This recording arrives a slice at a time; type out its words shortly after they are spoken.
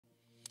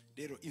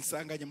Rero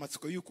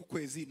insanganyamatsiko y'uku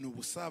kwezi ni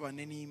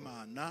ubusabane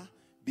n'Imana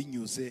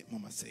binyuze mu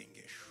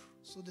masengesho.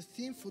 So the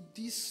theme for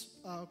this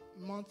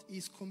month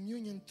is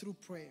communion through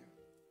prayer.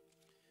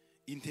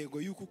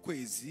 Intego y'uku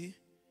kwezi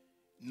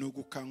ni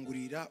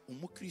ugukangurira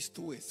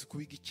umukristo wese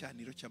kuba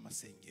igicaniro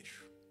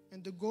cy'amasengesho.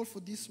 And the goal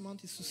for this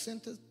month is to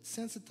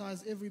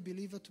sensitize every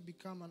believer to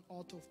become an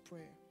altar of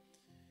prayer.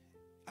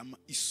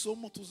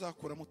 Isomo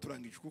tuzakuramo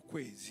turangije uku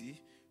kwezi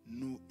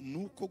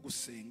nuko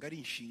gusenga ari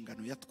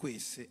inshingano ya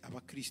twese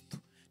abakristo,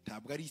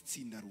 ntabwo ari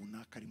itsinda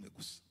runaka rimwe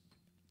gusa.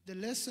 The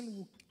lesson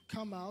will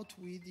come out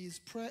with is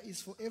prayer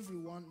is for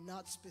everyone,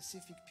 not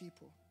specific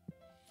people.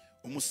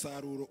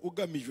 Umusaruro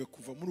ugamijwe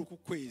kuva muri uku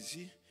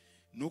kwezi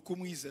nuko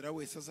umwizera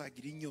wese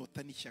azagira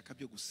inyota n'ishyaka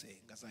byo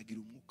gusenga,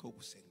 azagira umwuka wo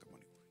gusenga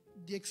muri we.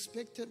 The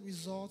expected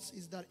results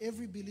is that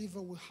every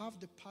believer will have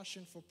the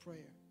passion for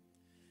prayer.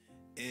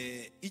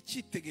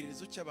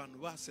 Icyitegererezo cy'abantu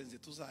basenze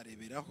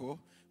tuzareberaho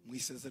mu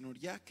isezerano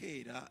rya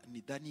kera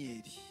ni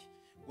Daniyeli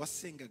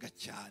wasengaga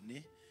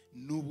cyane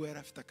nubwo yari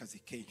afite akazi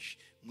kenshi.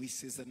 Mu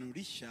isezerano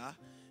rishya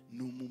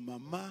ni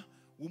umumama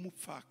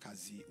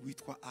w'umupfakazi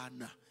witwa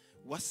Ana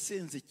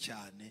wasenze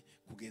cyane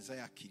kugeza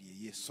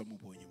yakiriye Yesu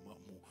amubonye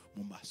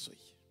mu maso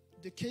ye.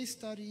 The case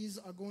studies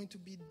are going to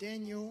be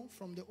Daniel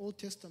from the Old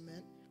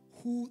Testament,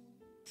 who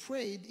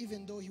prayed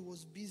even though he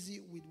was busy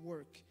with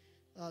work.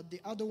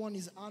 The other one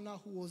is Anna,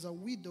 who was a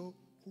widow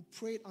who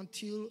prayed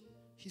until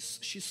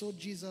she saw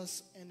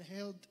Jesus and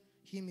held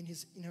him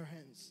in her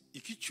hands.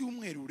 Iki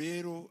cyumweru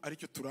rero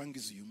aricyo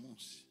turangiza uyu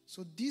munsi.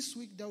 So this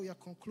week that we are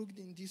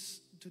concluding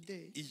this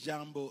today,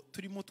 ijambo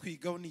turimo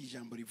twigaho ni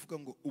ijambo rivuga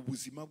ngo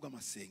ubuzima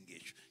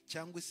bw'amasengesho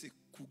cyangwa se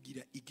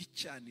kugira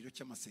igicaniro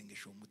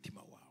cy'amasengesho mu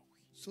mutima wawe.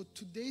 So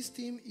today's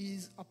theme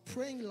is a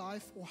praying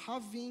life, or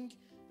having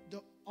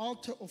the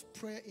altar of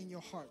prayer in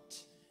your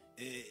heart.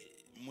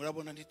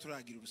 Murabona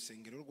ntituragira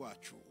urusengero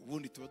rwacu,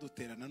 ubundi tuba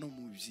duterana no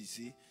mu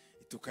byizi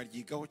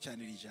tukaryigaho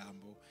cyane iri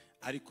jambo,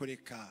 ariko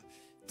reka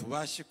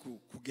tubashe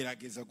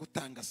kugerageza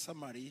gutanga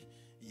summary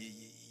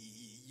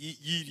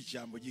y'iri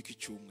jambo ry'iki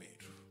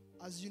cyumweru.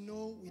 As you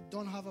know, we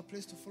don't have a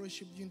place to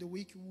fellowship during the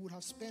week. We would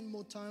have spent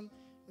more time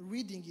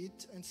reading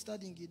it and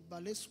studying it,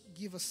 but let's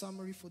give a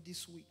summary for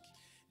this week.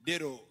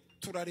 Rero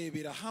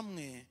turarebera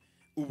hamwe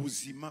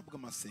ubuzima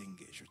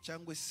bw'amasengesho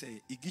cyangwa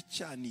se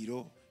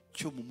igicaniro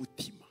cyo mu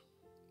mutima.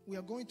 We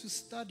are going to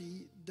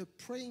study the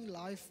praying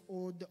life,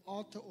 or the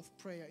altar of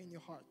prayer in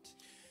your heart.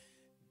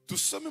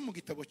 Dusome mu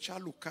gitabo cya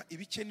Luka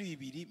ibice ni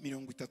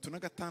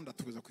 2:36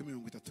 kugeza kuri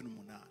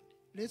 38.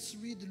 Let's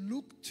read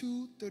Luke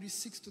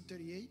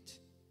 2:36-38.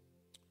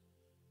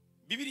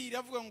 Bibiliya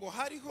iravuga ngo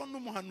hariho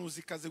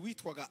n'umuhanuzikazi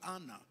witwaga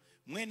Ana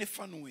mwene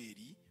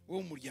Fanueli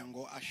wo mu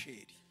muryango wa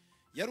Asheri.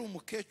 Yari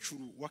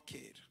umukecuru wa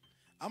kera,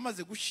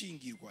 amaze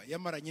gushingirwa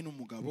yamaranye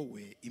n'umugabo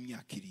we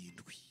imyaka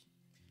 7.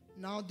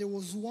 Now there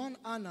was one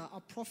Anna,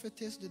 a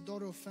prophetess, the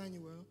daughter of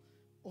Phanuel,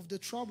 of the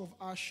tribe of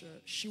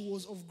Asher. She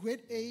was of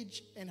great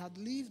age and had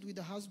lived with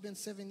her husband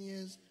 7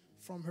 years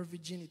from her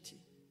virginity.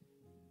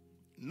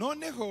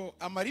 Noneho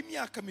amara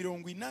imyaka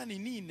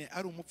 84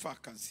 ari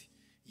umupfakazi,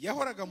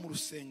 yahoraga mu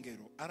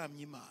rusengero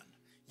aramya Imana,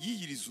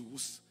 yiyiriza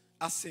ubusa,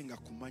 asenga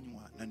ku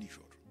manywa na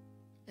nijoro.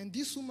 And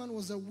this woman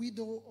was a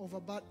widow of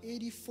about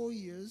 84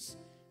 years,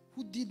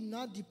 who did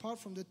not depart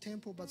from the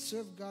temple but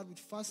served God with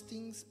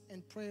fastings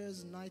and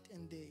prayers night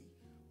and day.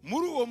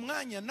 Muri uwo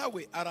mwanya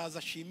nawe araza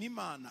ashima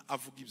Imana,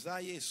 avuga ibya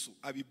Yesu,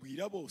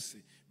 abibwira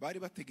bose bari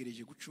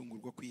bategereje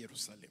gucungurwa ku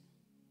Yerusalemu.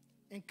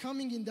 And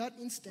coming in that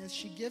instance,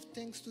 she gave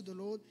thanks to the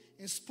Lord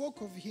and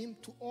spoke of him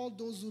to all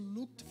those who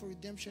looked for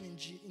redemption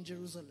in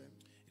Jerusalem.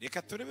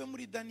 Reka turebe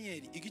muri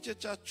Daniyeli igice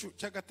cya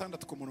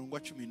 6 ku murongo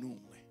wa 11.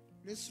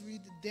 Let's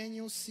read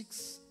Daniel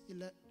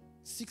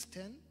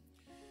 6:10.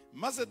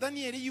 Maze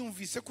Daniyeli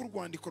yumvise ko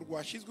urwandiko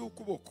rwashyizweho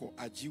ukuboko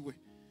agiwe,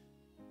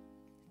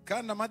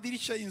 kandi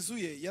amadirisha y'inzu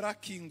ye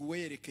yarakinguwe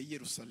yerekeye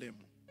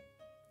Yerusalemu.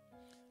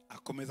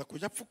 Akomeza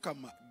kujya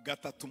apfukama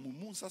 3 mu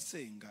munsi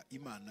asenga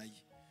Imana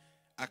ye,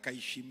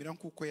 akayishimira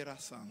nk'uko yari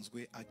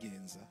asanzwe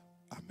agenza.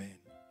 Amen.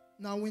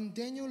 Now when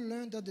Daniel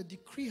learned that the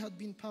decree had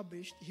been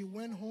published, he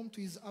went home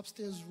to his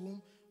upstairs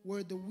room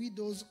where the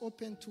window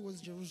opened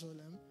towards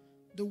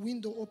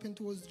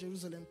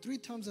Jerusalem. 3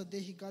 times a day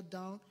he got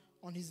down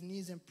on his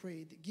knees and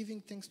prayed,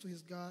 giving thanks to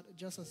his God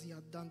just as he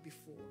had done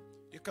before.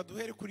 Reka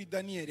duhere kuri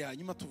Daniyeli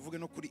hanyuma tuvuge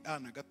no kuri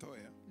Ana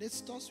gatoya. Let's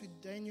start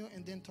with Daniel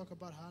and then talk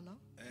about Hannah.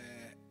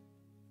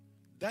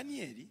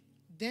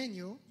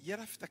 Daniel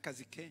yari afite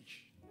akazi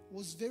kenshi.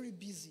 Was very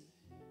busy.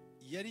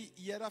 Yari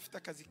afite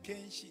akazi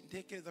kenshi,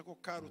 ntekereza ko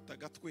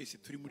karutaga twese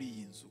turi muri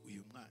iyi nzu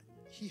uyu mwanya.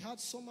 He had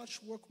so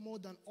much work, more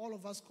than all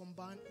of us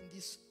combined in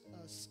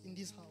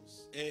this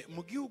house.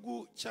 Mu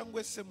gihugu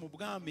cyangwa se mu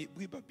bwami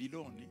bw'i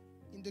Babiloni,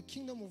 in the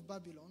kingdom of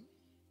Babylon,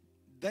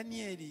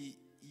 Daniyeli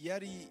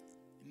yari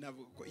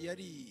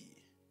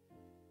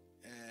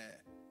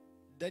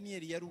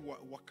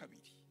wa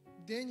kabiri.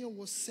 Daniel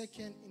was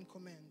second in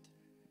command.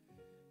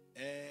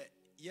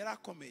 Yari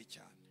akomeye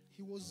cyane.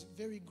 He was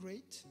very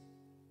great.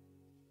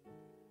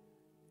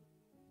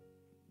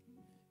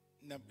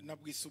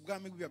 nabwise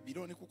ubwami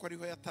bw'Ibabiloni kuko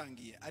ariho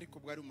yatangiye ariko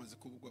bwari bumaze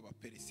kuba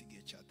ubw'Abaperesi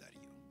igihe cya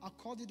Dariyo. I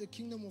called it the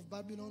kingdom of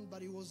Babylon,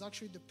 but it was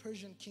actually the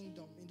Persian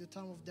kingdom in the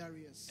time of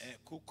Darius.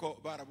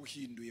 Kuko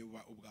barabuhinduye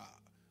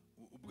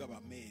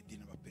ubw'Abamedi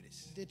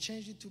n'Abaperesi. They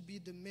changed it to be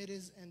the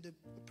Medes and the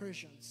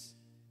Persians.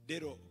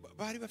 Rero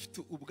bari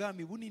bafite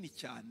ubwami bunini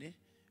cyane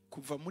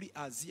kuva muri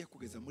Aziya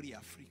kugeza muri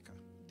Afrika.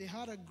 They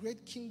had a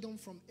great kingdom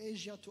from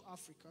Asia to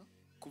Africa.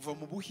 Kuva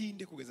mu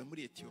Buhinde kugeza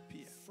muri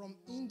Ethiopia. From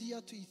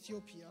India to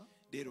Ethiopia.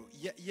 Rero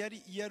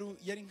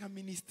yari nka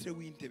ministre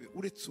w'intebe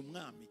uretse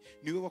umwami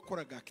niwe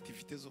wakoraga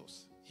activite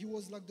zose. He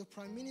was like the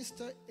prime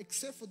minister,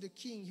 except for the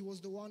king. He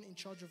was the one in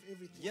charge of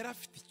everything. Yari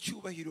afite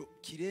icyubahiro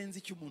kirenze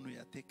icyo umuntu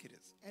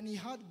yatekereza. And he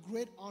had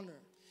great honor.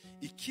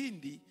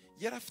 Ikindi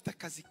yari afite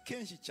akazi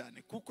kenshi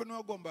cyane kuko niwe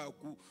agomba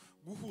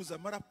guhuza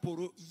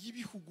amaraporo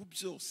y'ibihugu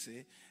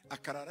byose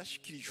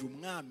akararashikirije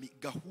umwami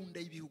gahunda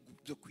y'ibihugu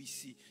byo ku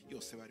isi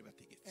yose bari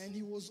bategetse. And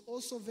he was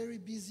also very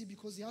busy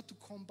because he had to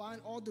combine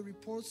all the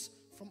reports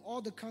from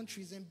all the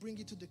countries and bring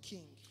it to the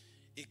king.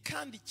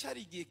 Kandi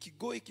cyari igihe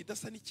kigoye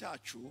kidasa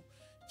n'icyacu,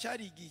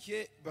 cyari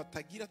igihe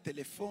batagira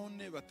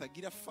telefone,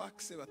 batagira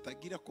fax,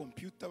 batagira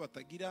computer,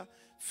 batagira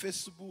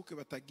Facebook,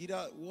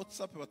 batagira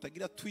WhatsApp,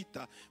 batagira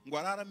Twitter ngo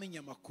araramenya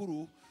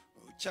amakuru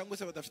cyangwa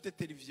se badafite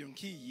televiziyo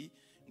nk'iyi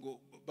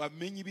ngo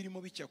bamenye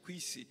ibirimo bica ku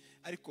isi,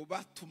 ariko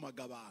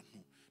batumaga abantu.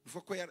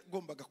 Nuvuga ko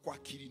yagombaga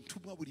kwakira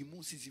intumwa buri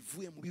munsi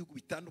zivuye mu bihugu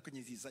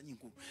bitandukanye zizanye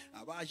inkuru.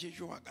 Abaje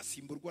ejo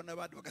hagasimburwa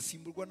n'abandi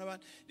bagasimburwa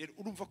n'abandi. Rero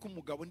urumva ko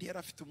umugabo ndi yari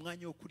afite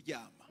umwanya wo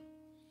kuryama.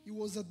 It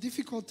was a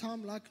difficult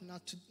time,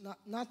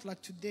 not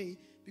like today,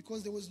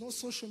 because there was no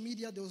social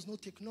media, there was no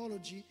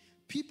technology.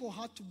 People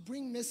had to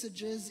bring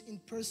messages in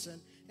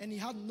person, and he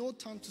had no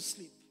time to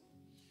sleep.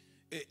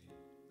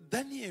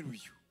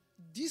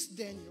 This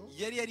Daniel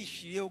yari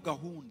yarishiriyeho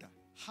gahunda.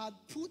 Had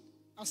put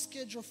a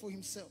schedule for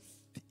himself.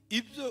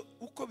 Ibyo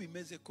uko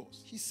bimeze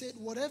kose. He said,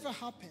 whatever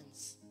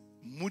happens,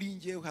 muri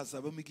njyewe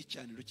hazabamo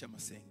igicaniro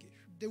cy'amasengesho.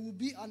 There will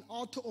be an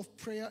altar of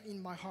prayer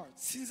in my heart.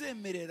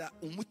 Sinzemerera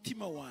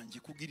umutima wanjye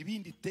kugira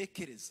ibindi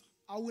tekereza.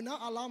 I will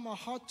not allow my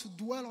heart to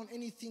dwell on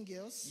anything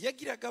else.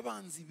 Yagiraga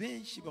abanzi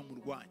benshi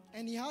bamurwanya.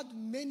 And he had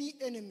many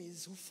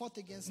enemies who fought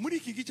against him. Muri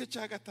iki gice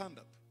cya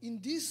gatandatu.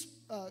 In this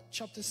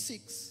chapter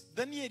 6,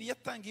 Daniel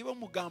yatangiye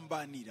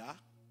bamugambanira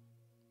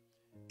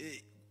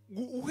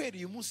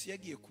uhereye umunsi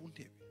yagiye ku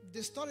ntebe.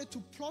 They started to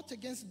plot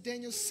against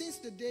Daniel since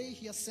the day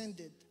he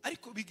ascended.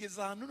 Ariko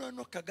bigeza ahantu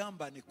noneho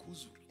kagambane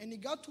kuzura. And it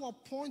got to a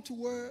point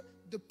where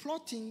the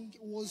plotting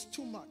was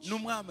too much.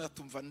 N'umwami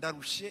atumva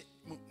ndarushe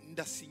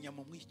ndasinya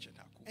mu mwice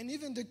ntako. And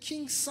even the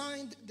king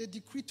signed the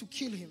decree to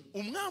kill him.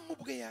 Umwami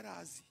ubwe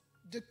yarazi.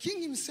 The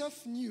king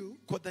himself knew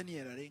ko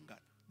Daniel arengana.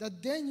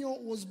 That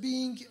Daniel was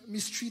being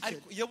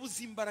mistreated. Ariko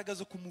yabuze imbaraga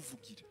zo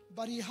kumuvugira.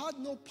 But he had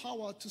no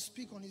power to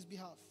speak on his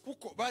behalf.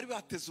 Kuko bari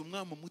bateze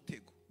umwami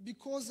umutego.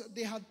 Because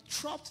they had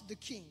trapped the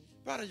king.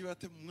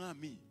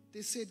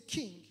 They said,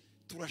 King,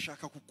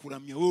 turashaka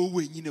kukuramya wowe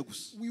wenyine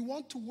gusa. We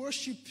want to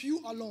worship you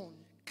alone.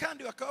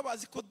 Kandi bakaba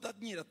bazi ko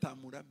Daniel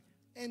atamuramya.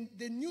 And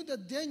they knew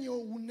that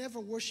Daniel would never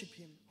worship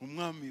him.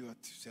 Umwami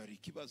bati hari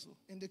ikibazo.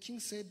 And the king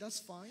said, that's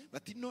fine.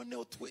 Bati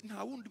noneho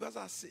nta wundi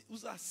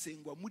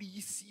uzasengwa muri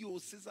iyi si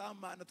yose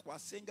z'Imana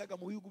twasengaga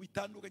mu bihugu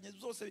bitandukanye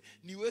zose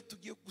niwe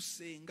tugiye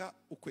gusenga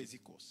ukwezi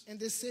kose. And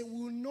they say,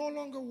 we will no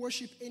longer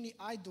worship any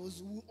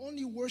idols. We will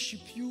only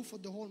worship you for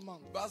the whole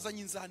month.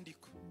 Bazanye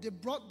inzandiko. They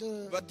brought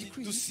the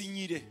decree.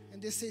 Dusinyire.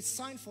 And they said,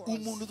 sign for us.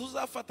 Umuntu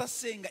tuzafata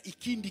senga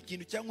ikindi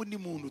kintu cyangwa undi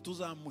muntu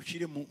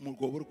tuzamushire mu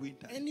rwobo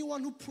rw'intare.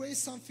 Anyone who prays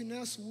something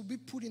else will be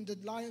put in the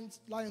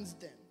lion's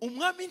den.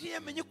 Umwami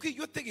ntiyamenye ko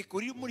iryo tegeko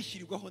riri muri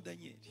shyirirwaho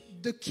Daniel.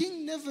 The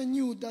king never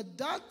knew that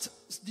that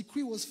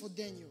decree was for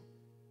Daniel.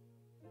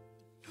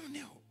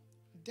 Noneho.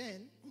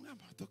 Then.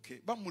 Okay.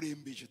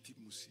 Bamurembeje ati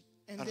musi.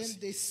 And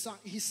then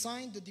he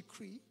signed the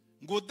decree.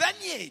 Ngo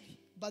Daniel.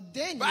 But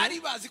Daniel, bari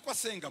bazi ko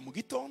asenga mu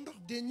gitondo.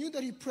 They knew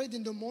that he prayed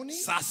in the morning,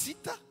 saa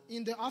sita,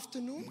 in the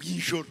afternoon,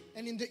 mw'ijoro,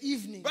 and in the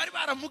evening. Bari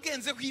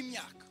baramugenzeho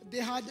imyaka. They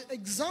had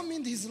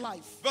examined his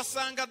life.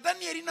 Basanga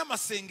Daniel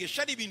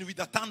n'amasengesho ari ibintu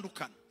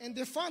bidatandukana. And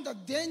they found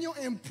that Daniel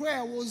and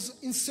prayer was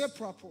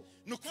inseparable.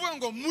 Nukuvuga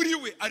ngo muri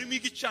we arimo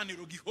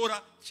igicaniro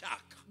gihora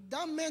cyaka.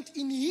 That meant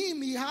in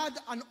him he had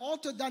an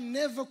altar that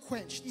never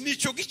quenched.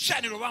 Nico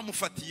gicaniro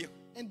bamufatiyeho.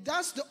 And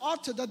that's the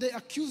altar that they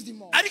accused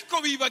him of. Ariko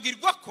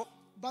bibagirwa ko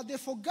but they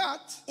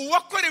forgot the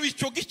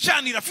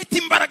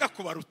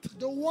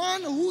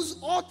one whose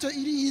altar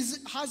it is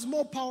has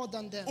more power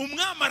than them.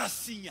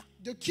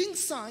 The king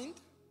signed,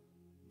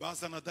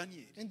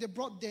 and they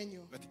brought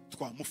Daniel.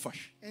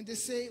 And they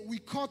say, we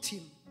caught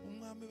him.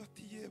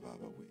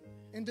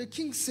 And the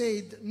king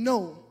said,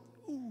 no.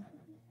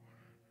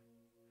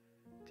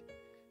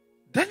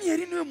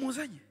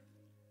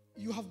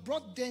 You have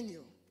brought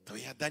Daniel.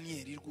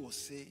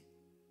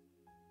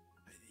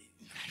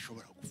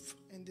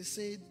 And they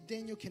say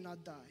Daniel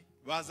cannot die.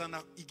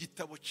 Bazana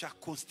igitabo cya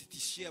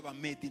constitution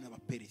y'Abamedi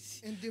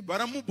n'Abaperesi.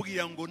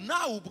 Baramubwira ngo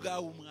nawe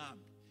ubwawe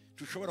umwami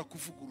tushobora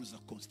kuvuguruza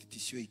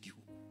constitution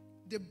y'igihugu.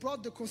 they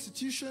brought the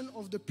constitution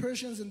of the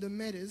Persians and the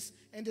Medes,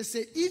 and they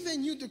say,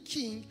 even you, the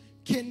king,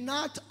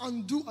 cannot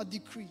undo a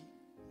decree.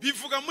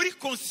 bivuga muri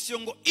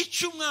constitution ngo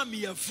icyo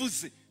umwami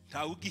yavuze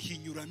ntawe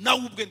ugihinyura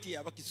nawe ubwe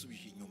ntiyaba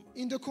akisubije inyuma.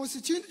 In the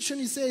constitution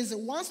it says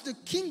once the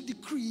king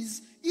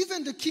decrees,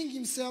 even the king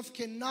himself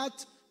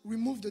cannot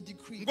remove the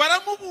decree. ngo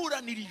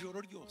aramuburanira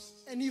ijoro ryose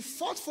And he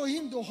fought for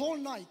him the whole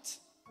night,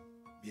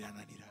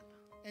 birananirana.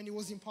 and it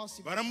was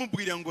impossible.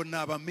 baramubwira ngo ni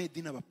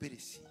abamedi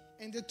n'abaperesi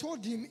And they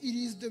told him it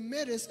is the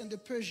Medes and the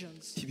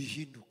Persians.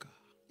 ntibihinduka.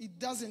 It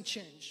doesn't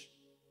change.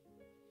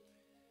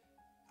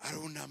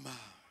 arunama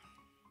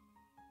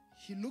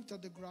He looked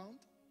at the ground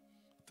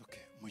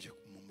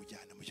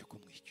mumujyana mujye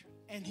kumwica.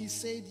 and he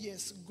said,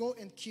 yes, go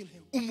and kill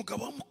him.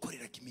 umugabo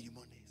wamukoreraga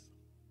imirimo neza,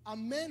 A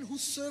man who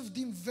served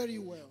him very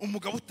well.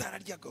 umugabo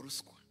utararyaga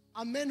ruswa,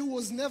 A man who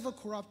was never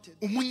corrupted.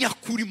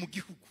 umunyakuri mu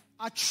gihugu,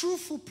 A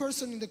truthful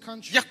person in the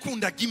country.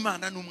 yakundaga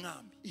imana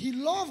n'umwami He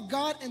loved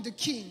God and the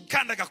king.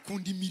 kandi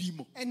agakunda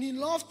imirimo. And he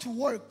loved to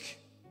work.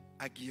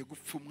 agiye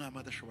gupfa umwami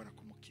adashobora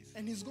kumukiza.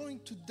 And he's going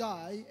to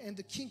die and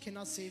the king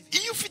cannot save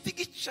him. iyo ufite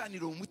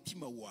igicaniro mu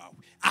mutima wawe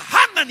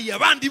ahananiye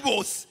abandi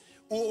bose,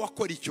 uwo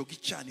wakora icyo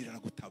gicaniro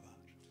aragutabara.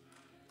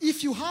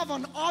 If you have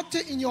an altar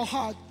in your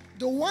heart,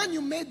 the one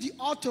you made the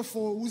altar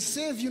for will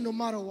save you no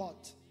matter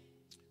what.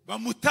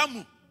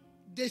 bamutamu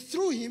They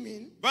threw him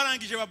in,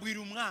 barangije babwira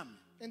umwami,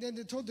 and then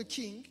they told the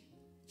king,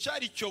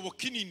 cyari icyobo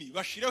kinini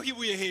bashiraho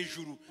ibuye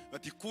hejuru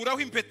bati kuraho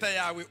impeta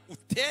yawe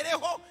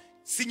utereho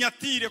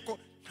sinyatire ko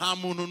nta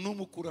muntu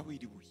n'umwe ukuraho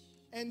iri buye.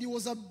 and it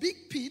was a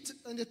big pit,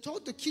 and they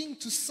told the king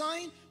to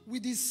sign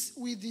with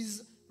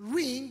his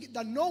ring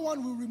that no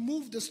one will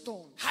remove the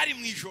stone. hari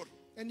mu ijoro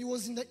And it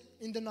was in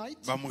the night.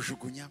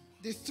 bamujugunyamo,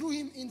 They threw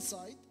him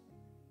inside,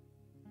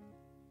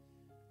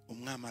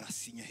 umwami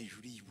arasinya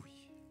hejuru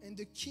y'ibuye, and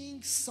the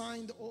king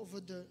signed over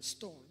the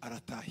stone.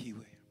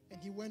 aratahiwe,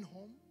 And he went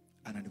home.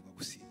 ananirwa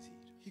gusinzira.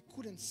 He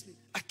couldn't sleep.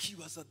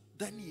 akibaza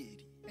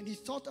Daniyeli, And he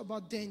thought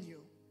about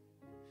Daniel.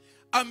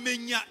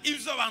 amenya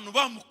ibyo abantu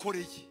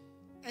bamukoreye.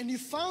 And he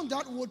found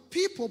out what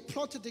people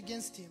plotted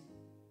against him.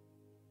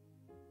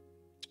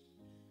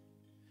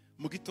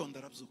 mu gitondo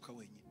arabyuka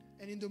wenyine,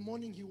 And in the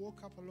morning he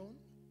woke up alone.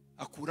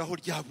 akuraho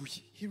rya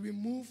buye, He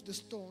removed the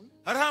stone.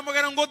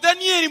 arahamagara ngo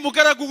Daniyeli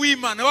mugaragu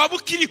w'Imana waba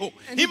ukiriho,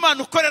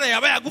 Imana ukorera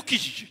yaba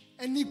yagukijije.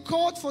 And he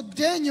called for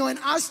Daniel and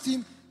asked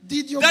him,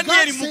 did your Daniyeli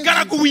God save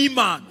mugaragu you?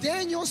 w'Imana.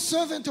 Daniel,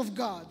 servant of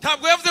God.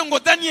 ntabwo yavuze ngo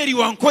Daniyeli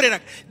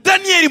wankoreraga,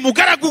 Daniyeli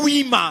mugaragu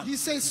w'Imana. He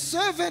says,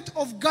 servant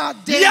of God,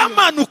 Daniel.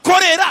 Imana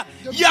ukorera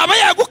yaba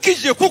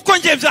yagukijije kuko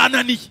nje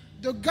byananiye.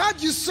 The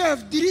God you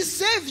serve, did he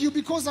save you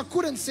because I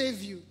couldn't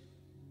save you?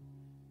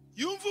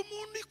 yumva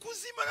umuntu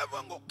ikuzima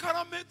aravuga ngo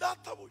karame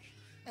databuja.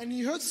 And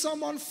he heard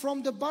someone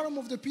from the bottom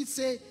of the pit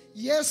say,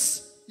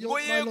 yes, ngo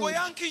my yego Lord.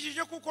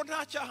 yankijije kuko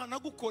nta cyaha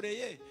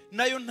nagukoreye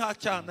nayo nta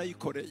cyaha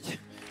nayikoreye.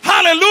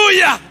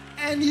 Hallelujah.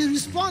 And he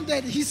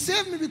responded, he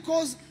saved me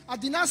because I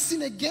did not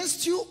sin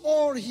against you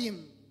or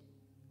him.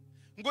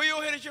 ngo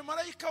yohereje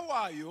marayika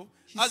wayo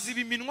aziba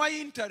iminwa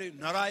y'intare,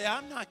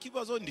 ntaraya nta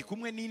kibazo, ndi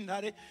kumwe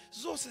n'intare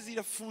zose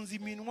zirafunze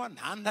iminwa,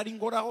 nta ntare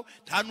ingoraho,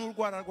 nta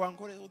n'urwara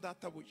rwankoreho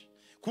databuja,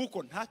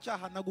 kuko nta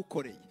cyaha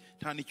nagukoreye,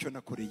 nta n'icyo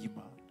nakoreye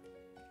Imana.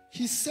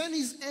 He sent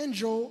his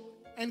angel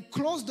and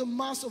closed the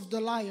mouth of the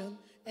lion,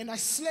 and I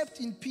slept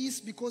in peace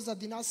because I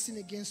did not sin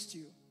against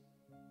you.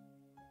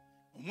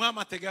 umwami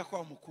ategeka ko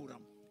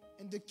bamukuramo,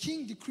 And the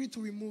king decreed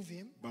to remove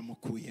him.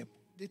 bamukuyemo,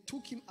 They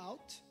took him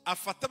out,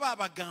 afata ba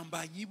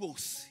bagambanyi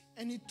bose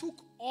and he took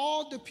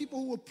all the people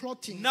who were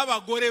plotting,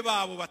 n'abagore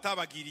babo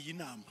batabagiriye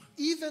inama,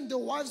 even the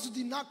wives who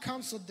did not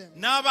counsel them,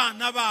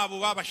 n'abana babo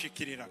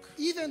babashekereraga,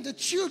 even the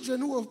children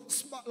who were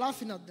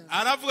laughing at them.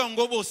 aravuga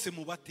ngo bose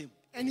mubatemo.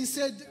 And he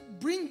said,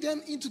 bring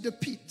them into the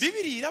pit.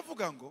 Bibiliya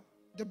iravuga ngo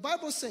The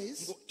Bible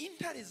says ngo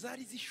intare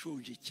zari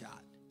zishonje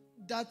cyane,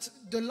 that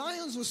the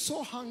lions were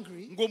so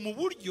hungry ngo mu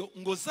buryo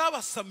ngo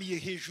zabasamiye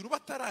hejuru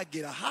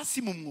bataragera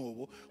hasi mu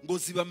mwobo, ngo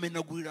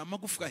zibamenagurira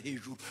amagufwa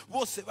hejuru,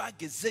 bose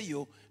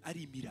bagezeyo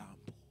ari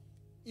imirambo.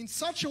 in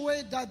such a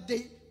way that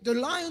the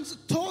lions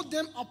tore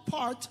them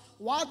apart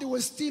while they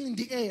were still in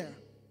the air.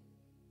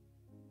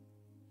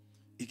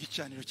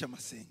 Igicaniro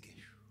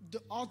cy'amasengesho, The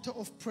altar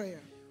of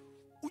prayer.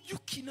 ujye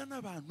ukina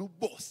n'abantu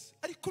bose,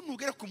 ariko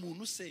nugera ku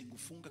muntu usenga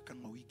ufunga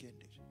akanwa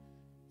wigendere,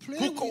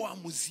 kuko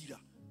wamuzira.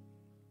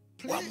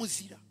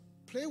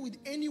 Play with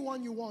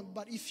anyone you want,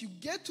 but if you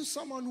get to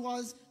someone who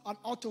has an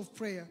altar of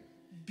prayer,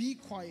 be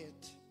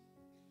quiet.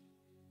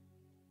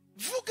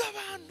 Vuga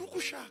abantu uko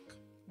ushaka,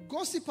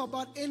 Gossip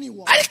about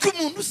anyone, ariko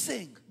umuntu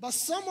usenga but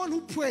someone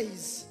who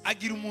prays,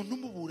 agira umuntu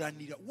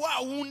umuburanira, wa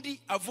wundi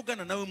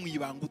avugana nawe mu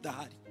ibanga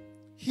udahari,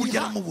 he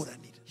ujya has,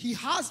 aramuburanira. he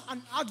has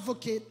an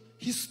advocate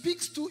he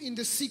speaks to in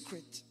the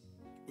secret.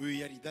 Uyu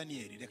yari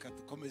Daniyeli, reka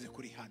dukomeze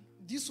kuri hano,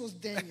 This was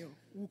Daniel.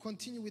 We'll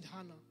continue with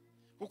Hannah.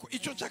 kuko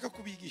icyo nshaka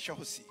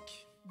kubigishaho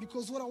siki.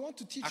 Because what I want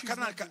to teach you Aka is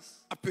ni not this.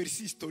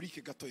 aperisi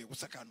historique gatoya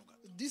gusa akantu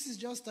gato. This is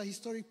just a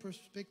historic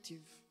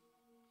perspective.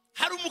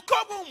 Hari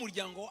umukobwa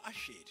w'umuryango wa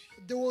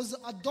Asheri There was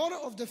a daughter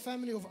of the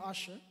family of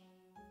Asher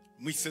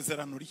mu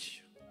isezerano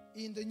rishya,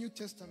 in the New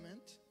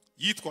Testament.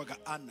 yitwaga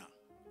Ana.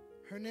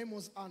 Her name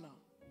was Anna.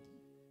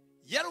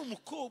 Yari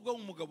umukobwa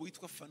w'umugabo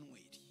witwa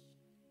Fanueli.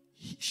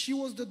 She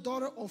was the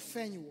daughter of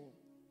Phanuel.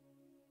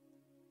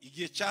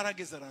 Igihe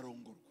cyarageze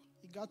ararongorwa.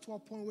 It got to a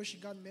point where she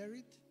got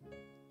married.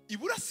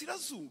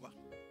 Iburasirazuba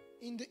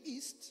In the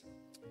east,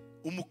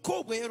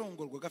 umukobwa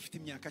yarongorwaga afite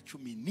imyaka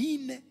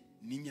 14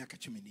 n'imyaka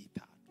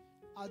 15.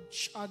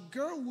 a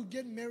girl would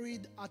get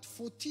married at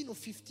 14 or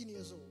 15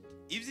 years old.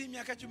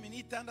 Iby'imyaka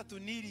 16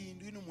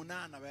 n'irindwi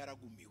n'umunani aba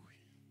yaragumiwe.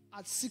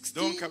 At 16,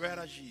 Donc aba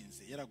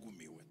yarajinze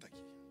yaragumiwe.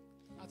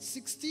 at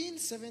 16,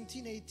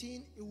 17,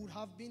 18, it would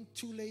have been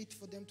too late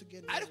for them to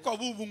get married. Ariko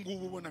abubu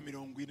ngubu bona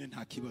 40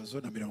 nta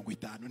kibazo na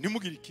 50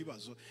 ntimugire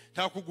ikibazo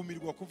nta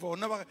kugumirwa kuvaho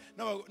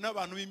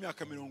n'abantu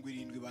b'imyaka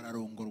 70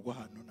 bararongorwa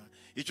hano na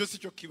icyo si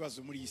cyo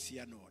kibazo muri isi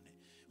ya none.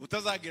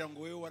 Utazagira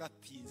ngo wewe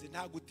waratinze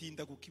nta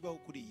gutinda kukibaho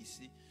kuri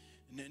isi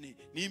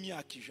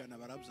n'imyaka 100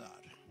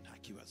 barabyara nta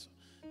kibazo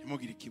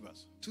ntimugire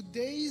ikibazo.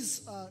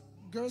 Today's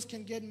girls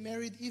can get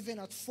married even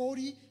at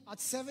 40, at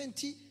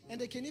 70, and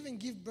they can even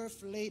give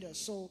birth later.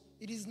 So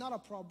it is not a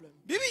problem.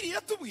 Bibiliya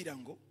iratubwira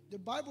ngo The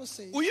Bible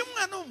says uyu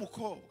mwana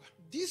w'umukobwa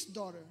this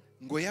daughter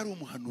ngo yari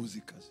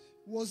umuhanuzikazi.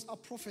 was a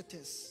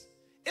prophetess.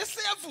 Ese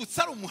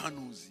yavutse ari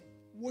umuhanuzi?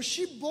 Was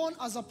she born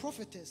as a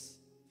prophetess?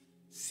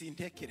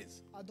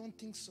 Sintekereza. I don't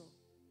think so.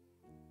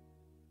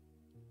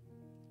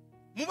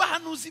 Mu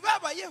bahanuzi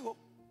babayeho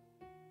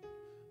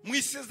mu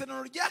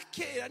isezerano rya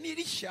kera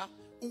n'irishya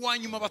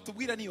uwanyuma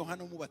batubwira ni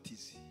Yohana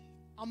umubatizi.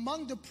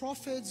 Among the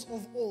prophets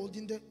of old,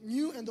 in the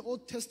New and the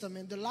Old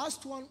Testament, the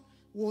last one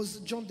was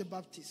John the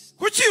Baptist.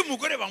 Kuki uyu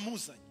mugore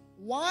bamuzanye?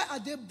 Why are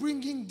they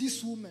bringing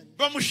this woman?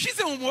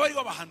 Bamushize mu mubari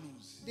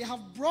w'abahanuzi. They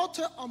have brought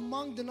her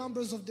among the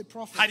numbers of the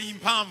prophets. Hari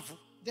impamvu.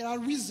 There are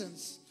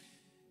reasons.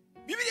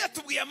 Bibiliya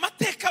tubwiye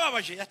amateka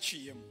ababaje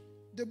yaciyemo.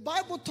 The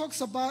Bible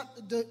talks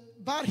about the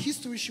bad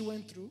history she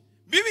went through.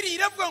 Bibiliya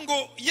iravuga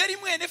ngo yari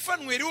mwene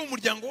Fanueli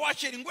w'umuryango wa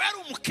Asheri ngo yari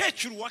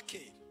umukecuru wa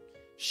kera.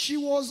 She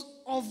was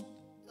of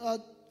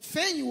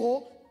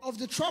Phanuel of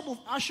the tribe of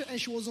Asher, and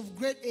she was of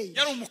great age.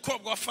 Yari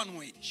umukobwa wa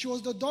Fanueli. She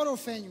was the daughter of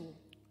Phanuel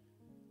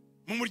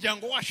Mu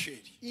muryango wa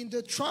Asheri. in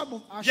the tribe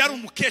of Yari Asher,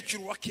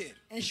 umukecuru wa kera.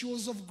 and she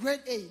was of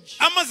great age.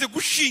 Amaze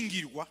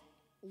gushingirwa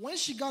When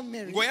she got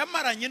married, ngo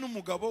yamaranye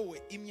n'umugabo we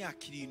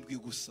imyaka 7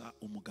 gusa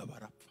umugabo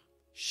arapfa.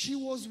 she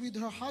was with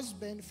her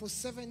husband for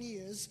 7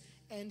 years,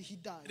 and he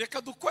died.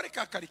 Reka dukore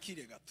ka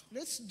karikire gato.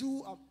 Let's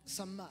do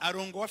some math.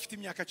 Arongo afite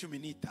imyaka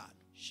 15.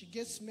 She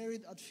gets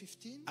married at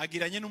 15.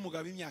 Agiranye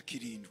n'umugabo imyaka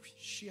 7.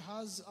 She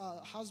has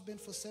a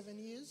husband for 7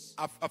 years.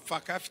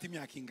 Apfaka afite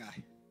imyaka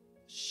ingahe?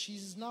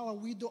 She's now a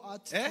widow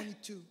at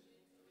 22.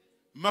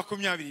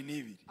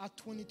 22. At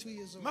 22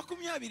 years old.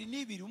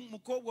 22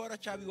 umukobwa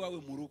waracabi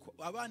wawe mu rugo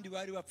abandi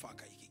bari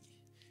bapfaka iki gihe.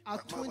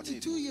 At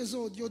 22 years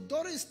old, your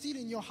daughter is still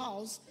in your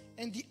house,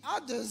 and the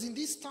others in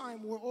this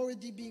time were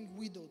already being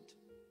widowed.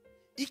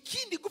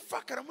 Ikindi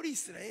gupfakara muri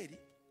Isirayeli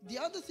The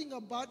other thing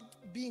about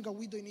being a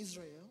widow in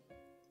Israel,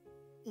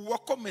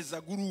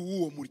 uwakomeza guru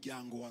uwo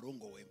muryango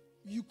warongowemo.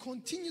 you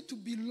continue to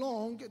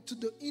belong to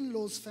the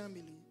in-laws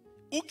family.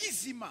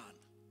 Ugize Imana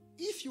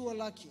If you are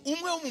lucky,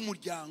 umwe wo mu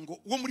muryango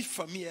wo muri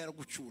famiye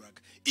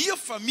yaragucuraga. Iyo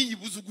famiye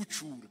ibuze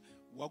ugucura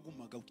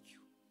wagumaga utyo.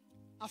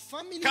 a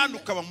Kandi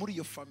ukaba muri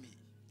iyo famiye.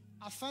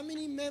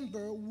 family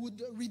member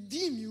would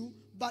redeem you,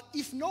 but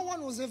if no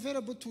one was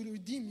available to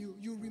redeem you,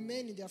 you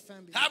remain in their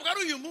family. Ntabwo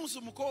ari uyu munsi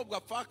umukobwa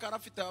apfakara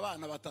afite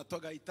abana batatu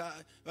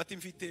agahita bati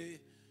mfite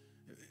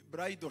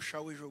bride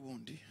shower ejo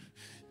bundi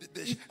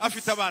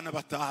afite abana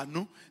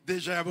batanu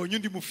deja yabonye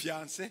undi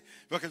mufiance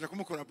bakaja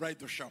kumukora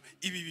bride shower.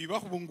 Ibi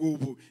bibaho ubu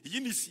ngubu. Iyi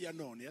ni isi ya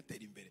none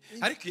yatera imbere.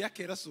 Ariko iya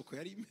kera suko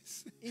yari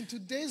imeze. In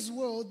today's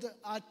world,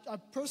 a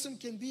person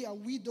can be a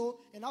widow,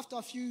 and after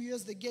a few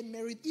years they get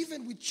married,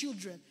 even with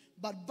children.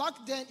 But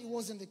back then it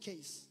wasn't the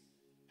case.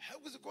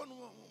 Haguze ko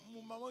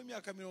mama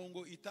w'imyaka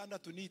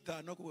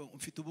 65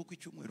 mfite ubukwe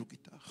icyumweru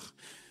gitaha.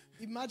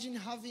 Imagine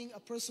having a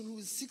person who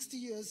is 60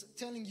 years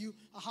telling you,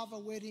 I have a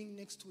wedding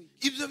next week.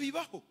 Ibyo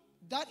bibaho.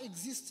 That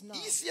exists now.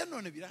 Isi ya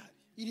none birahari.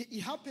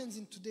 It happens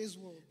in today's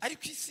world.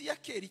 Ariko isi ya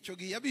kera icyo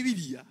gihe ya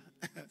Bibiliya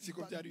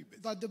siko byari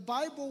bimeze. But the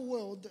Bible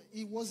world,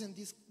 it wasn't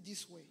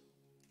this way.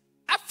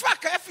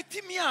 Apfaka yafite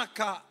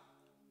imyaka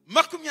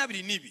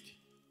 22.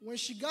 When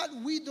she got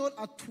widowed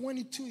at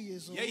 22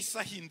 years old, Yahise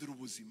ahindura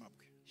ubuzima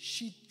bwe.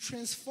 she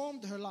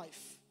transformed her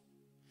life.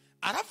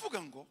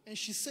 Aravuga ngo And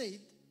she said,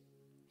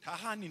 nta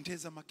handi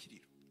nteza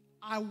amakiriro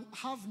I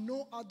have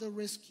no other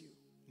rescue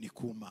ni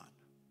ku Mana.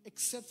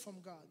 except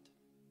from God.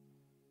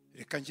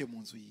 Reka nje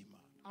mu nzu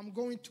y'Imana. I'm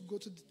going to go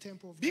to the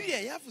temple of God. Bibiliya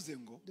yavuze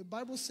ngo The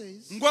Bible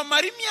says, ngo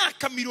amara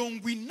imyaka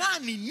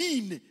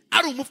 84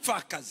 ari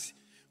umupfakazi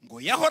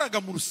ngo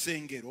yahoraga mu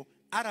rusengero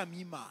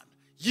aramya Imana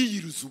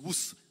yiyiruza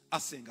ubusa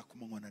asenga ku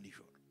manywa na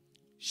nijoro.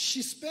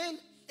 she spent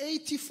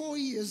 84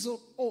 years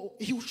old.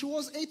 She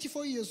was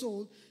 84 years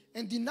old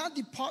and did not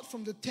depart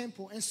from the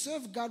temple and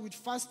served God with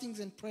fastings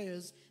and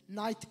prayers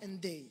night and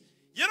day.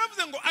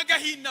 Yaravuze ngo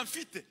agahinda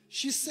mfite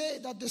She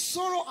said that the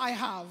sorrow I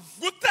have,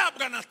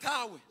 gutabwa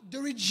natawe the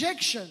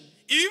rejection,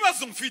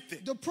 ibibazo mfite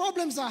the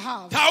problems I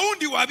have, nta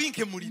wundi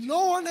wabinkemurira.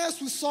 no one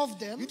else will solve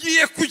them.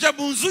 Ngiye kuja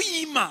mu nzu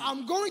y'Imana,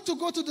 I'm going to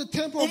go to the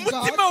temple of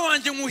umutima God,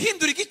 wanjye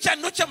nywuhindura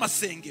igicaniro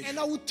cy'amasengesho. and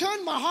I will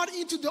turn my heart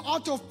into the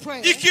altar of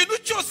prayer. Ikintu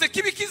cyose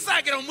kibi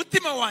kizagera mu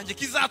mutima wanjye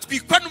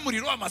kizatwikwa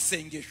n'umuriro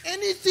w'amasengesho.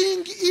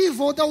 Anything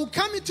evil that will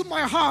come into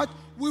my heart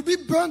will be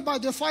burned by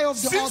the fire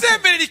of the altar.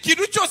 Sinzemerera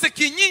ikintu cyose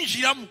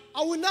kinyinjiramo,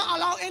 I will not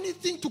allow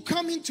anything to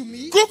come into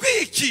me. kuko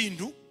iyi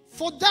kintu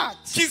For that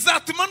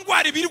kizatuma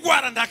ndwara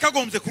ibirwara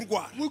ndakagombye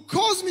kurwara. will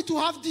cause me to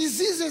have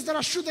diseases that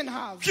I shouldn't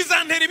have.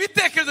 Kizantera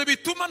ibitekerezo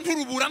bituma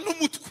nturubura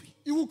n'umutwe.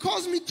 It will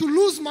cause me to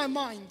lose my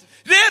mind.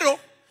 Rero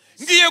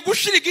ngiye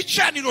gushira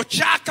igicaniro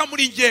cyaka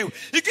muri njyewe.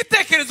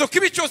 Igitekerezo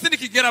kibi cyose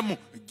nikigeramo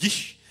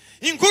gishe,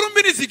 inkuru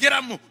mbi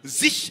nizigeramo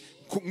zishe,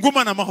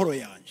 ngumana amahoro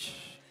yanjye.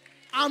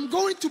 I'm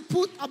going to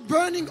put a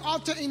burning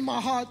altar in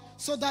my heart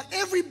so that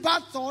every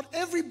bad thought,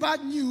 every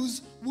bad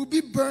news will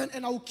be burned,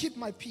 and I will keep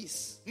my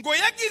peace. Ngo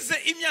yagize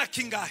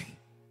imyaka ingahe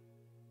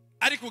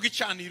ari ku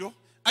gicaniro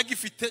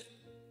agifite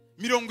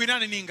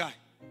 80 n'ingahe?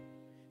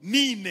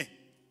 Nine.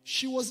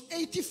 She was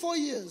 84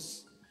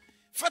 years.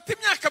 Fata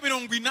imyaka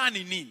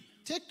 84.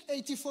 Take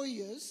 84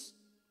 years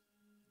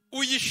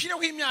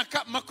Uyishireho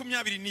imyaka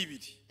 22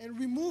 and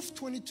remove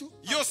 22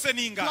 yose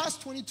n'ingahe? plus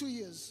 22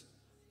 years.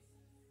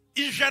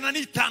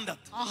 106.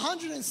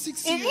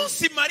 106 years.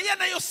 Umunsi Mariya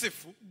na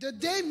Yosefu The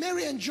day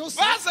Mary and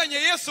Joseph bazanye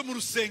Yesu mu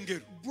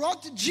rusengero,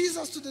 brought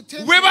Jesus to the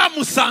temple, we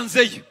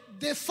bamusanzeyo.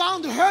 they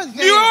found her Niwe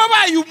there.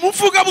 wabaye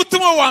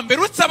umuvugabutumwa wa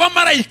mbere uretse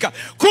abamarayika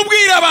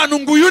kubwira abantu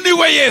ngo uyu ni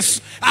we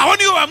Yesu. Aho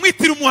niwe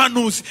bamwitira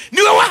umuhanuzi.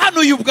 Niwe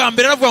wahanuye ubwa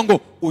mbere aravuga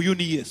ngo uyu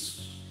ni Yesu.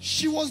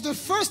 She was the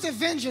first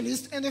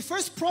evangelist and the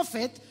first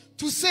prophet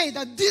to say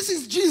that this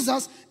is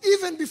Jesus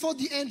even before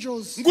the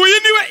angels. Ngo uyu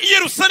niwe i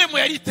Yerusalemu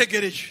yari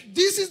itegereje.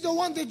 This is the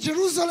one that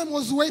Jerusalem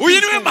was waiting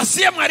Uyu niwe for.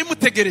 Masiya mwari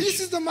mutegereje. This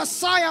is the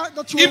Messiah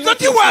that you were Ibyo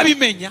waiting for.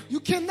 ntiwabimenya You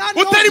cannot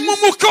know utari mu this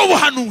mwuka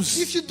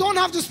w'ubuhanuzi, if you don't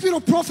have the spirit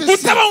of prophecy,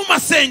 utaba mu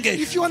masengesho.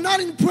 if you are not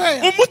in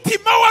prayer.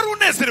 Umutima wari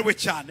unezerewe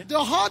cyane,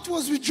 The heart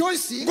was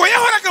rejoicing. ngo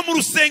yahoraga mu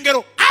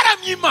rusengero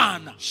aramya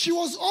Imana, She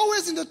was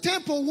always in the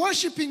temple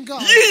worshiping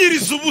God,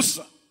 yiyiriza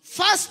ubusa,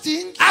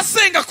 fasting,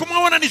 asenga ku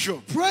manywa na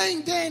nijoro.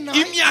 praying day and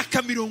night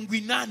Imyaka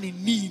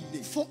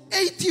 84. for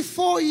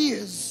 84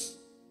 years.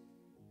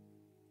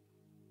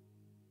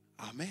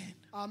 Amen.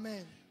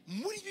 Amen.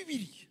 Muri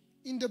Bibiliya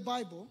In the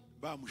Bible,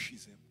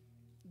 bamushizemo.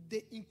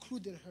 they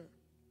included her.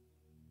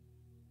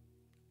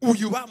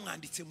 Uyu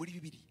bamwanditse muri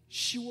Bibiliya.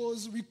 She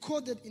was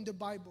recorded in the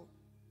Bible.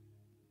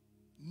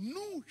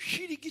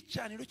 Nushira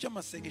igicaniro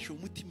cy'amasengesho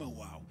mu mutima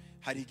wawe,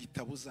 hari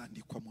igitabo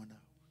uzandikwamo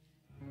nawe.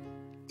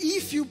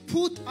 If you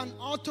put an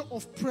altar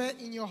of prayer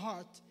in your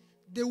heart,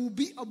 there will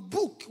be a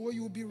book where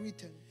you will be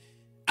written.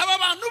 Aba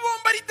bantu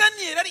bombi ari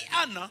Daniel ari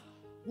Ana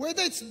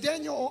Whether it's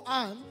Daniel or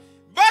Anne,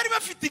 bari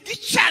bafite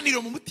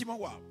igicaniro mu mutima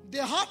wabo. they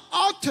had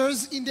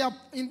altars in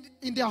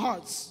their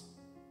hearts.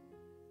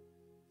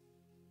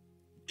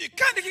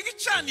 Kandi iki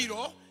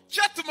gicaniro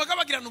cyatumaga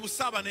bagirana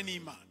ubusabane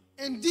n'Imana.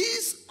 And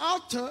this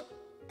altar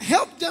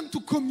helped them to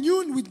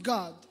commune with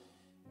God.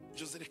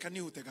 Jose reka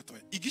nihute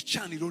gatoya.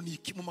 Igicaniro ni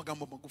iki mu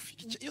magambo magufi?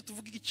 Iyo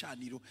tuvuga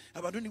igicaniro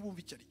abantu ntibumva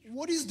icyo ari cyo.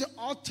 What is the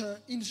altar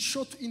in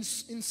short, in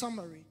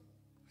summary?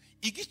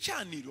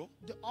 Igicaniro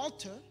The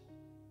altar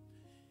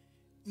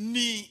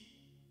ni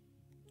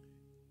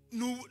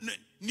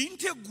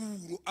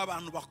integuro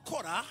abantu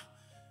bakora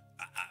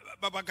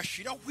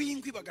bagashiraho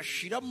inkwi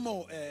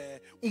bagashiramo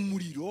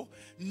umuriro,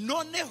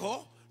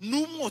 noneho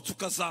n'umwotsi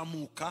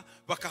ukazamuka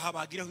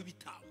bakahabagiraho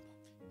ibitambo.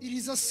 It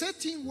is a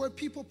setting where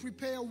people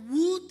prepare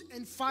wood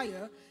and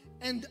fire,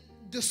 and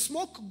the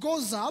smoke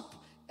goes up,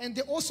 and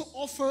they also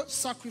offer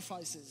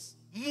sacrifices.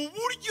 Mu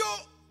buryo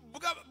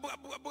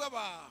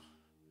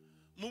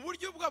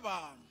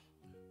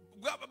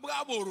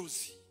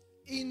bw'aborozi,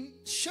 In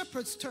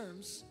shepherds'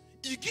 terms,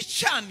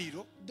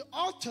 igicaniro the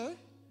altar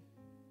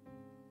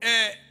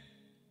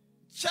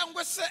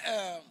cyangwa se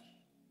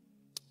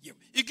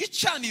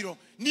igicaniro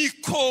ni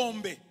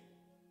ikombe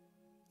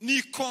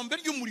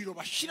ry'umuriro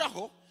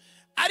bashiraho,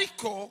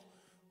 ariko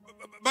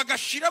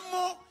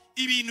bagashiramo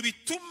ibintu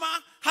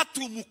bituma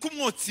hatumuka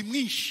umwotsi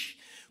mwinshi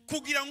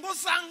kugira ngo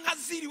za nka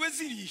ziriwe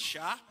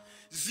zirisha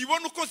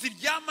zibone uko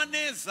ziryama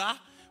neza,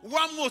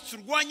 wa mwotsi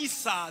urwanya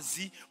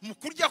isazi mu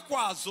kurya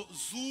kwazo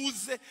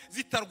zuze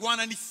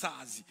zitarwana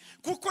n'isazi,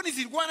 kuko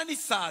nizirwana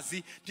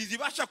n'isazi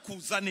ntizibasha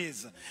kuza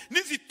neza,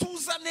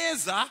 nizituza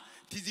neza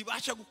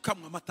ntizibasha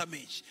gukamwa amata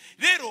menshi.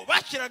 Rero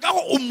bashyiragaho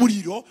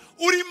umuriro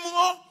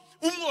urimo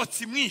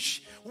umwotsi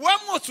mwinshi, wa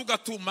mwotsi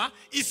ugatuma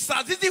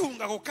isazi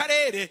zihunga ako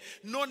karere,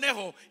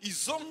 noneho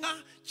izo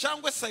nka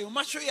cyangwa se ayo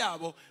mashyo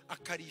yabo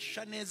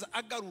akarisha neza,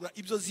 agarura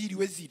ibyo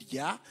ziriwe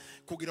zirya,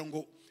 kugira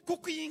ngo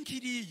kuko iyi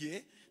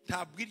ngiriye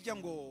ntabwo irya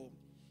ngo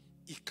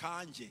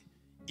ikange,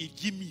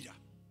 iryimira.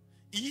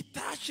 Iyo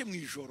itashe mu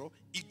ijoro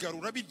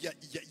igarura birya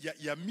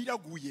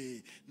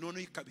yamiraguye,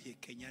 noneho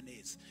ikabihekenya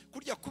neza.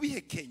 Kurya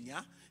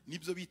kubihekenya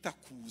nibyo bita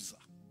kuza.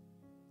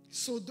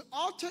 So the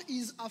altar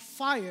is a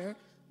fire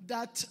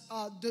that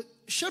the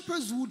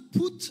shepherds would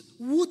put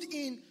wood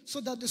in so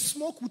that the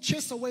smoke would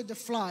chase away the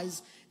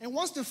flies. And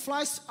once the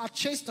flies are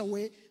chased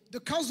away, the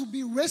cows will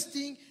be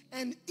resting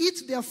and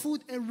eat their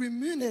food and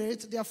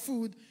remunerate their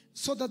food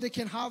so that they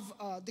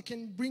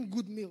can bring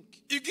good milk.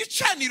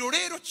 igicaniro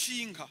rero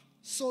cy'inka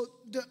So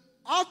the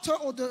altar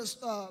or the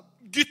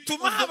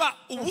gituma haba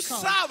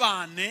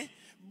ubusabane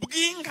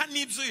bw'inka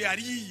n'ibyo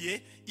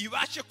yariye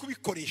ibashe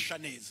kubikoresha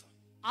neza.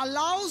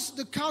 allows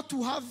the cow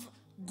to have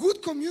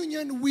good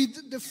communion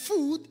with the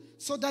food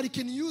so that it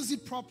can use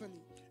it properly.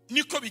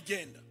 Niko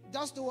bigenda.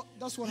 That's what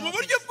Mu happens.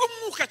 buryo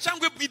bw'umwuka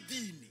cyangwa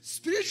bw'idini,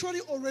 Spiritually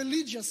or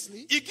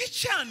religiously,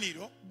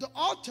 igicaniro the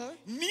altar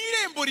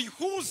n'irembo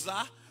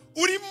rihuza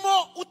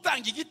urimo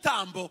utanga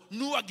igitambo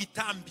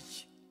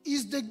n'uwagitambiye.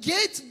 is the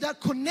gate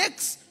that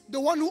connects the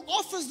one who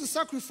offers the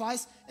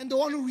sacrifice and the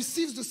one who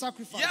receives the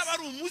sacrifice. Yaba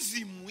ari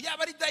umuzimu,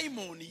 yaba ari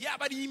dayimoni,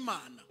 yaba ari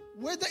imana.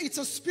 Whether it's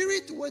a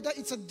spirit, whether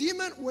it's a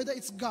demon, whether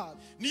it's God.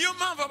 Niyo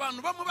mpamvu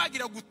abantu bamwe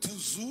bagira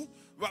gutuzu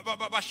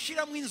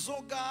bashiramo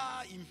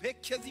inzoga,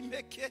 impeke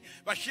z'impeke,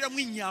 bashiramo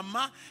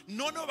inyama,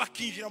 noneho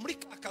bakinjira muri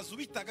ka kazu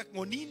bitaga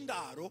ngo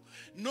n'indaro,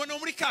 noneho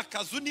muri ka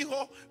kazu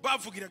niho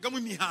bavugiragamo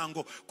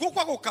imihango, kuko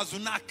ako kazu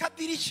ni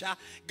akadirisha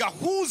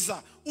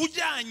gahuza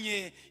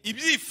ujyanye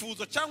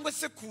ibyifuzo cyangwa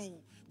se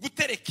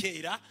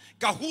guterekera,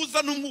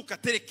 gahuza n'umwuka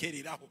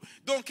aterekereraho.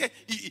 Donc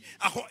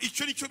aho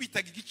icyo nicyo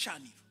bitaga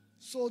igicaniro.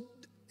 So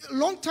a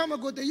long time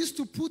ago they used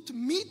to put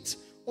meat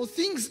or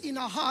things in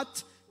a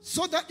hut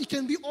so that it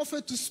can be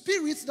offered to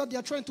spirits that they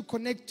are trying to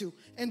connect to,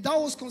 and that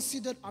was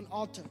considered an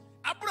altar.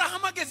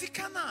 Abraham ageze i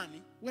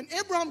Kanani, When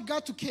Abraham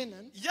got to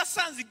Canaan,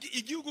 yasanze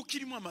igihugu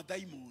kirimo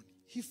amadayimoni.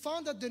 he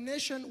found that the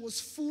nation was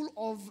full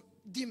of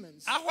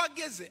demons. Aho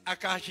ageze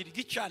akahashyira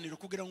igicaniro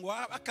kugira ngo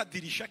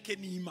akadirisha ke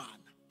n'Imana.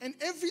 And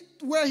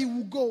everywhere he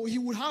would go, he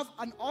would have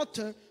an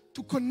altar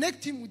to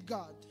connect him with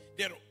God.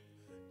 Rero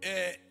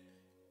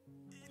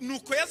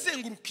nuko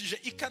yazengurukije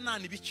i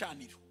Kanani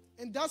ibicaniro.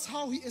 And that's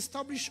how he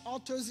established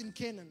altars in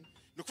Canaan.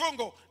 Nukuvuga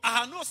ngo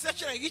ahantu hose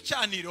yashyiraga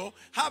igicaniro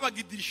habaga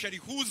idirisha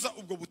rihuza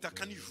ubwo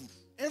butaka n'ijuru.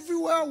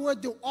 Everywhere where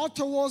the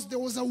altar was, there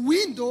was a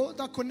window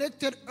that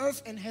connected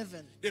earth and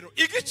heaven. Rero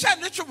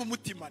igicaniro cyo mu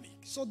mutima ni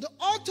So the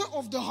altar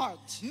of the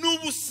heart,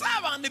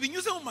 ubusabane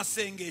binyuze mu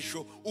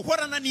masengesho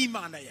uhorana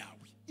n'Imana yawe.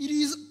 it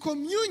is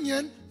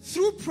communion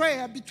through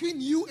prayer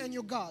between you and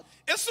your God.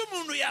 Ese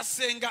umuntu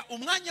yasenga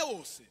umwanya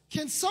wose?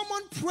 Can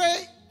someone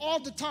pray all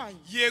the time?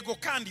 Yego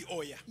kandi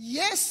oya.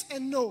 Yes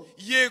and no.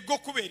 Yego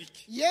kubera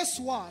iki? Yes,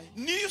 why?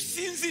 Niyo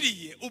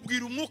usinziriye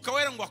ubwira umwuka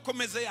wera ngo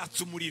akomeze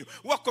yatsa umuriro,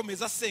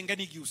 wakomeza asenga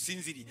n'igihe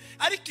usinziriye.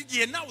 Ariko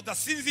igihe nawe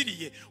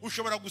udasinziriye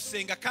ushobora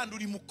gusenga kandi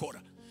urimo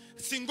ukora.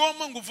 Si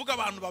ngombwa ngo uvuge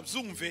abantu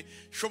babyumve,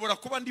 shobora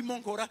kuba ndimo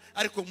nkora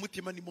ariko mu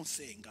mutima ndimo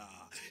nsenga.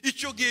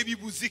 Icyo gihe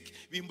bibuzike,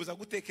 bimbuza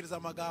gutekereza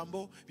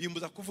amagambo,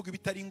 bimbuza kuvuga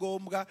ibitari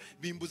ngombwa,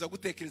 bimbuza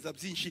gutekereza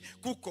byinshi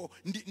kuko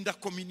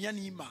ndakomenya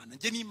n'Imana.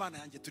 Nge n'Imana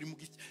yanjye turi mu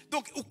giki.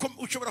 Donc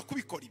ushobora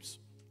kubikora ibyo.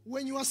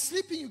 When you are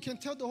sleeping, you can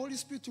tell the Holy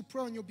Spirit to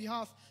pray on your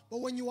behalf. But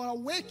when you are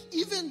awake,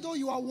 even though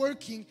you are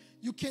working,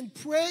 you can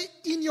pray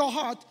in your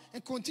heart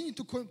and continue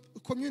to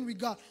commune with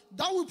God.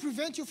 That will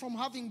prevent you from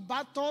having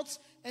bad thoughts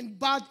and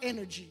bad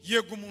energy.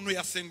 Yego umuntu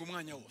yasenga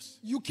umwanya wose.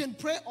 You can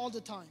pray all the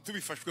time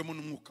Tubifashwemo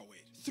n'umwuka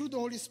wera. through the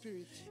Holy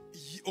Spirit.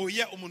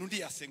 Oya umuntu ndi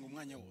yasenga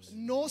umwanya wose.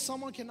 No,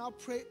 someone cannot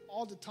pray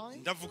all the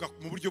time. Ndavuga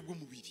mu buryo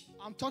bw'umubiri.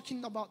 I'm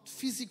talking about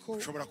physical.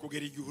 Ushobora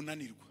kugera igihe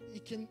unanirwa.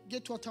 You can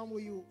get to a time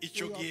where you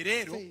Icyo are gihe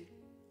rero failed.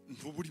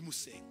 ntuburi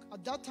musenga.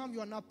 At that time,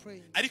 you are not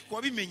praying. Ariko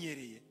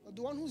wabimenyereye But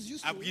the one who's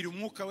used to it, abwira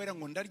umwuka wera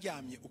ngo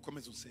ndaryamye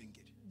ukomeze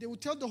usengere. they will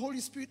tell the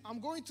Holy Spirit, I'm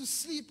going to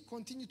sleep,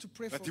 continue to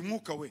pray for Bati me.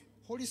 mwuka we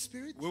Holy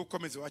Spirit, wewe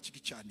ukomeze waca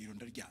igicaniro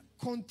ndaryamye.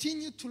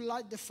 continue to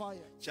light the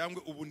fire.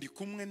 Cyangwa ubu ndi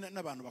kumwe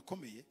n'abantu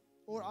bakomeye,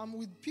 Or I'm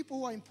with people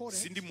who are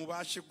important. sindi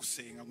mubashe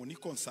gusenga ngo ni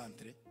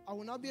concentre, I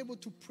will not be able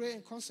to pray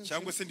and cyangwa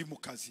concentrate. se ndi mu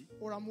kazi.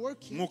 Or I'm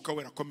working. Mwuka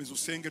wera komeza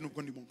usenge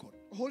nubwo ndimo nkora.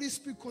 Holy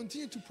Spirit,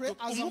 continue to pray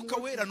as I'm Umwuka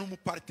wera working. ni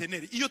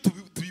umuparteneri. Iyo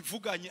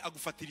tubivuganye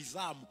agufatira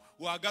izamu,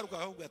 wagaruka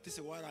ahubwo ati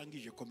se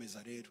warangije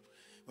komeza rero.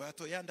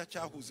 Bato yanda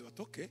cyahuze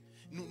batoke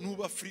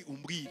nuba free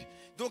umbwire.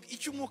 Donc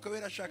icyo umwuka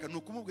wera ashaka ni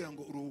ukumubwira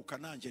ngo uruhuka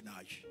nanjye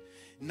naje.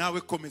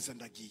 Nawe komeza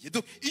ndagiye.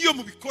 Donc iyo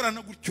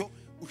mubikorana gutyo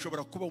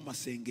ushobora kuba mu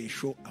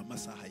masengesho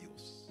amasaha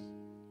yose.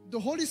 The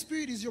Holy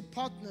Spirit is your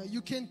partner.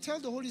 You can tell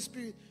the Holy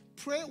Spirit,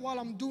 pray while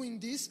I'm doing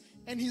this,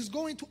 and He's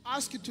going to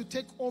ask you to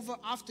take over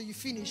after you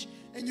finish.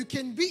 And you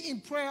can be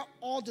in prayer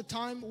all the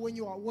time when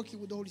you are working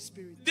with the Holy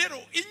Spirit. Rero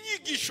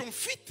inyigisho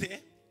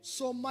mfite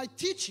So my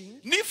teaching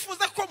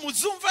nifuza ko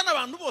muzumva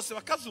n'abantu bose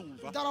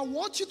bakazumva. that I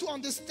want you to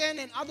understand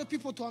and other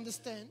people to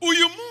understand,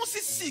 Uyu munsi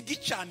si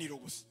igicaniro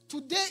gusa.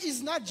 today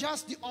is not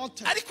just the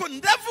altar, Ariko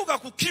ndavuga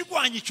ku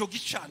kirwanya icyo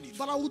gicaniro.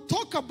 but I will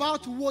talk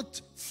about what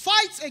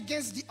fights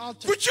against the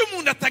altar. Kuki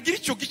umuntu atagira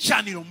icyo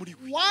gicaniro muri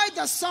we? Why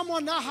does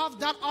someone not have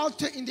that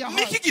altar in their Niki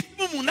heart?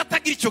 gituma umuntu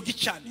atagira icyo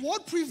gicaniro?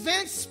 What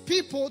prevents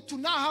people to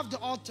not have the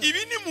altar? Ibi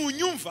ni mu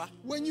nyumva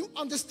When you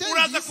understand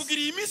uraza this,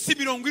 kugira iyi minsi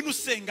 40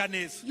 usenga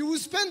neza. you will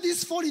spend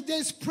these 40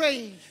 days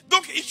praying.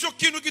 donc icyo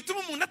kintu gituma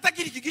umuntu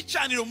atagira iki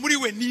gicaniro muri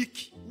we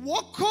niki?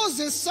 What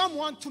causes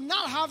someone to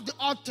not have the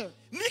altar?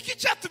 Niki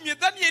cyatumye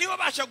Daniyeli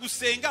babasha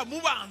gusenga mu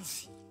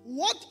banzi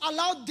What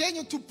allowed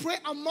Daniel to pray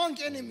among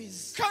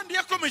enemies? kandi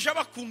yakomeje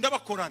abakunda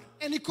bakorana?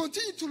 And he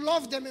continued to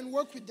love them and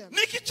work with them.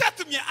 Niki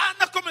cyatumye Ana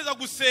akomeza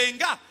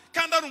gusenga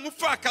kandi ari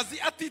umupfakazi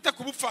atita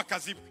ku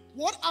bupfakazi bwe?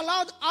 What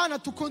allowed Anna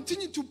to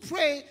continue to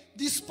pray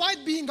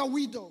despite being a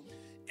widow?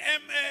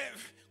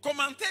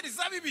 Komanteri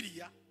za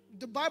Bibiliya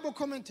The Bible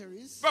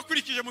commentaries,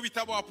 bakurikije mu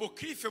bitabo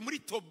apokrife muri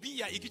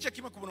Tobiya igice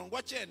kimwe ku murongo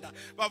wa 9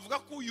 bavuga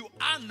ko uyu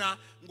Ana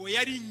ngo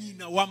yari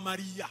nyina wa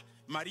Mariya,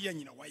 Mariya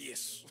nyina wa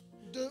Yesu.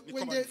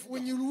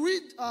 when you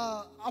read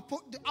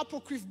the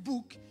apocryph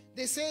book,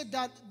 they say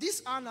that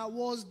this Anna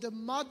was the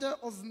mother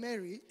of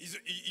Mary.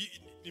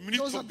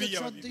 Those are the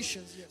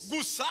traditions, yes.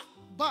 Gusa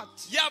But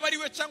yaba ari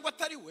we cyangwa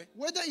atari we,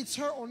 whether it's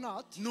her or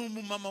not, ni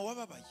umumama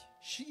wababaye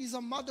she is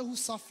a mother who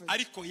suffered,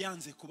 ariko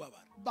yanze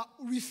kubabara. but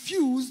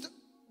refused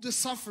the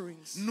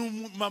sufferings. Ni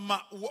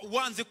umumama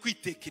wanze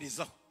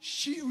kwitekerezaho,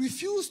 She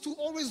refused to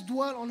always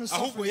dwell on her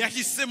ahubwo suffering,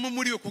 yahisemo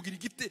muri we kugira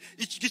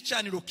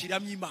igicaniro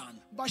kiramya Imana.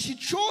 but she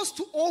chose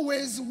to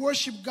always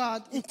worship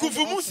God.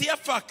 Ukuva umunsi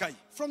yapfakaye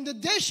From the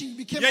day she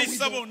became a yahise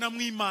widow, abona mu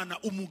Imana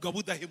umugabo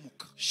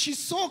udahemuka, she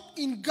saw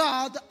in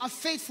God a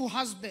faithful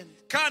husband.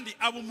 kandi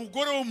aba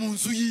umugore wo mu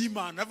nzu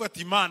y'Imana. Avuga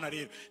ati Imana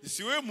rero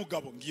si wowe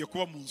mugabo, ngiye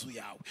kuba mu nzu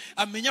yawe.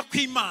 Amenya ko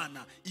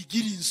Imana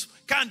igira inzu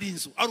kandi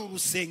inzu ari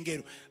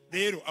urusengero,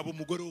 rero aba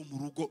umugore wo mu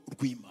rugo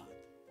rw'Imana.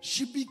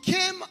 She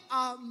became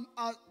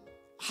a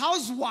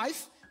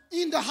housewife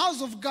in the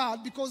house of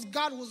God because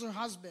God was her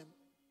husband.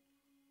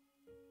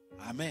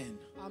 Amen.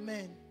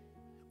 Amen.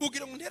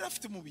 Ugira ngo ntera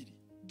afite umubiri.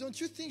 Don't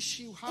you think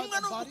she had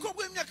Umwana a body?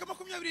 w'umukobwa w'imyaka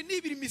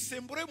 22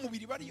 imisemburo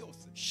y'umubiri bari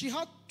yose, She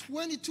had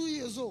 22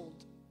 years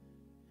old,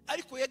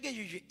 ariko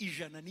yagejeje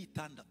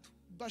 106.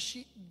 but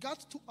she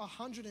got to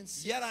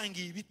 106.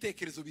 Yarangiye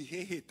ibitekerezo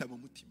biheheta mu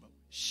mutima.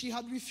 She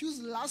had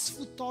refused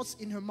lustful thoughts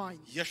in her mind.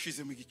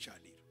 Yashize mu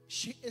gicaniro.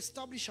 She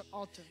established an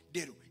altar.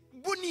 Rero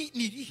bo ni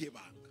irihe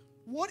banga?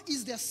 What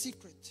is their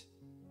secret?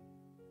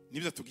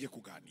 Nibyo tugiye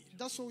kuganira.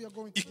 That's what we are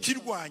going to discuss.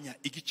 Ikirwanya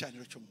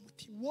igicaniro cyo mu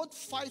mutima. What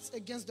fights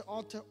against the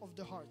altar of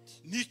the heart?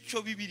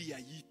 Nico Bibiliya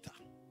yita.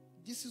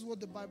 This is what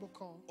the Bible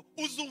calls.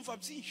 Uzumva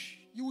byinshi,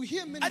 You will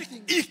hear many ariko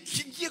things,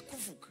 iki ngiye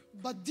kuvuga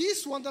but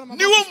this one that I'm about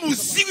niwo to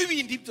speak muzi about,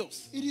 w'ibindi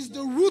byose. it is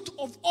the root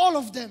of all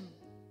of them.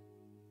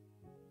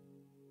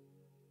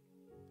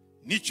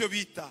 Nico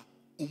bita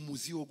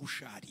umuzi wo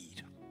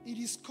gusharira. It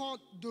is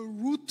called the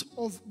root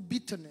of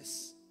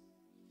bitterness.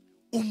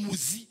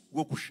 Umuzi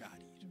wo gusharira.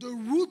 The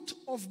root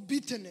of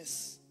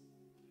bitterness.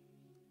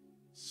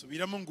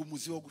 Subiramo ngo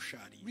umuzi wo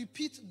gusharira.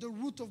 Repeat, the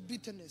root of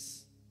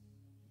bitterness.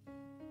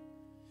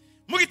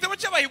 Mu gitabo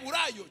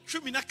cy'Abaheburayo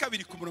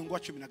 12 ku murongo wa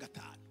 15.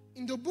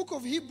 In the book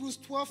of Hebrews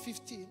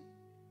 12:15,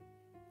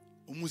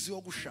 Umuzi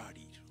wo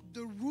gusharira.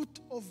 the root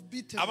of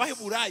bitterness.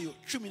 Abaheburayo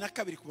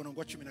 12 ku murongo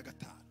wa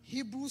 15.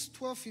 Hebrews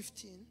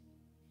 12:15,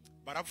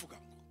 Baravuga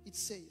ngo it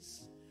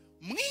says,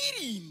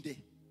 mwirinde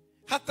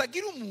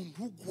hatagira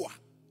umuntu ugwa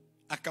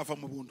akava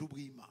mu buntu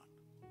bw'Imana,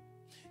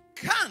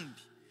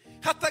 kandi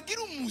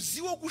hatagira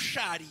umuzi wo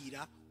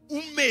gusharira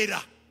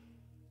umera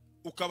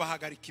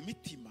ukabahagarika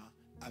imitima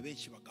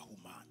abenshi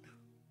bagahumana.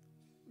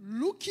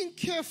 looking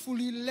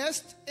carefully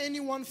lest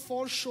anyone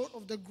fall short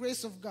of the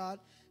grace of God,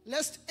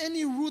 lest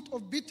any root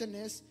of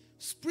bitterness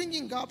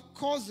springing up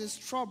causes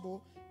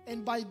trouble,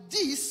 and by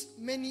this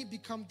many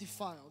become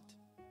defiled.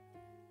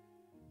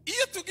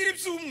 Iyo tugira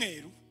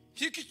ibyumweru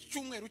kiki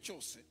cyumweru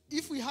cyose,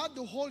 If we had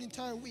the whole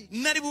entire week,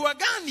 nari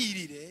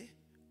bubaganirire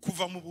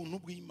kuva mu buntu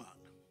bw'Imana,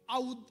 I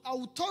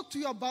would talk to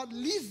you about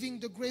living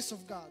the grace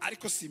of God,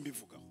 ariko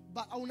simbivugaho.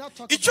 but I will not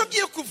talk Icyo about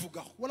giye it.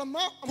 kuvugaho What I'm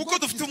kuko going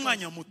to dufite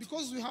umwanya discuss, muto,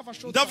 because we have a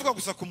short ndavuga time,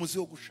 gusa ku muzi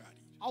wo gusharira.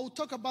 I will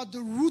talk about the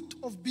root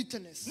of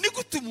bitterness. Ni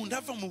gute umuntu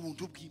ava mu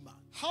buntu bw'Imana?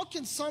 How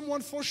can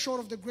someone fall short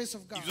of the grace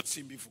of God? Ibyo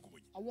simbivuga ubu.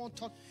 I won't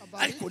talk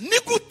about Ariko it. ni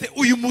gute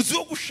uyu muzi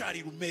wo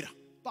gusharira umera?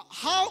 But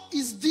how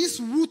is this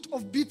root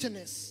of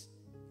bitterness?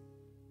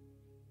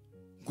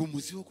 Ngo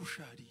umuzi wo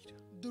gusharira.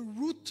 The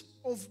root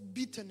of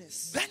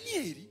bitterness.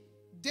 Daniyeli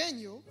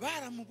Daniel,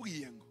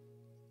 baramubwiye ngo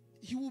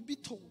he will be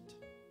told,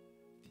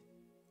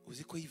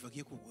 uzi ko Eva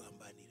agiye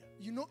kuguhambanira.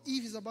 you know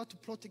Eve is about to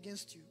plot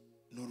against you.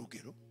 Ni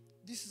urugero,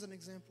 This is an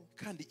example.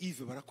 kandi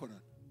Eve barakorana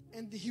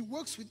And he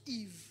works with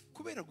Eve.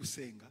 kubera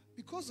gusenga.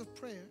 Because of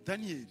prayer,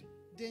 Daniyeli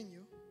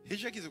Daniel,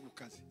 heje ageze ku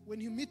kazi when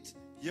he meet,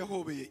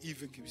 yahobeye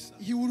Eve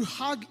nk'ibisanzwe, he will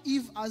hug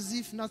Eve as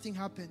if nothing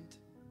happened.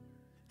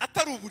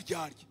 atari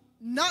uburyarya,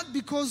 Not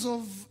because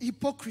of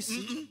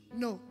hypocrisy.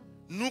 No.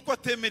 nuko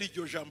atemera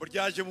iryo jambo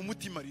ryaje mu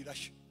mutima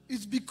rirashya,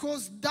 It's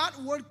because that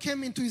word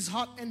came into his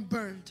heart and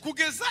burned.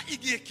 kugeza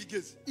igihe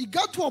kigeze It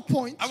got to a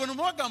point, abantu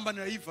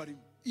bagambanira Eve arimo.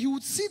 you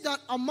would see that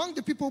among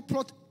the people who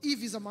plot,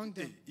 Eve is among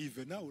them.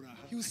 Eve nawe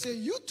uraha, He would say,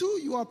 you too,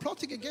 you are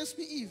plotting against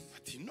me, Eve.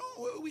 ati no,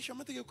 wowe wishe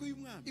amategeko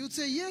y'umwami, He would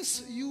say,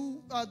 yes,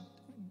 you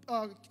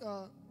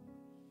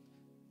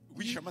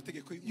wishe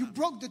amategeko You y'Imana.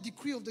 broke the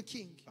decree of the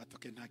king.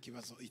 Batoke nta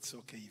kibazo, it's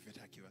okay Eve,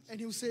 nta kibazo. And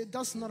he will say,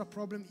 that's not a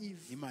problem, Eve.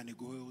 Imana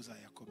iguhe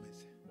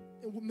uzayakomeze.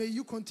 May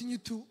you continue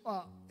to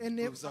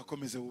enable,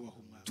 Uzakomeze wubaha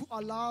umwami. to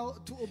allow,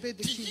 to obey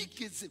the king.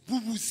 Ntiyigeze mu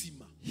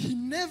buzima He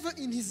never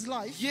in his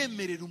life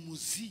yemerera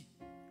umuzi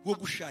wo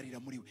gusharira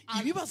muri we.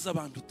 Ibibazo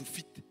abantu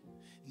dufite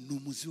ni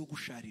umuzi wo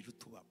gusharira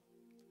utubamo.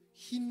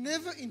 He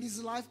never in his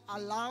life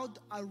allowed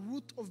a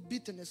root of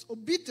bitterness or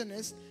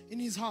bitterness in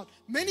his heart.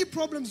 Many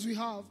problems we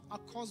have are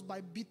caused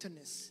by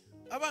bitterness.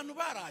 Abantu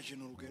baraje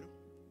n'urugero.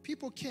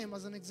 People came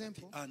as an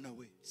example. Ana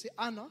we Say,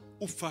 Anna,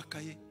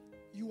 ufakaye,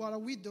 you are a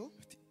widow.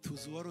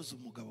 tuzi waroze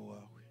umugabo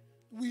wawe.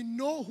 We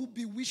know who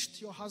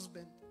bewitched your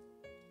husband.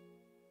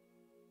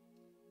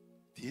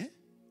 Tiye?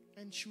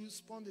 And she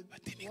responded,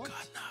 Ati ni what?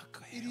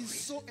 kanaka It is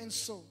so and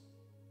so.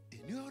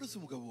 niwe waroze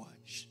umugabo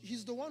wanjye.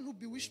 He's the one who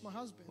bewitched my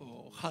husband.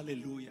 Oh,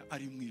 hallelujah,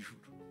 ari mu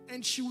ijuru.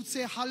 And she would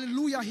say,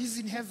 hallelujah, he's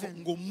in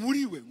heaven. Ngo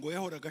muri we ngo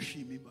yahoraga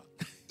ashima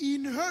Imana.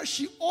 In her,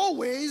 she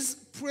always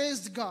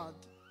praised God.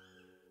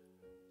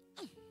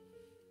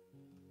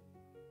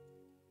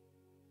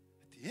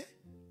 Tiye?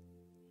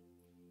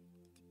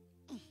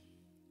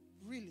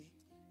 Really.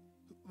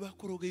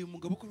 Bakorogeye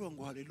umugabo kuvuga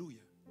ngo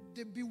hallelujah.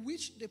 They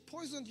bewitched, they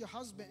poisoned your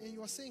husband, and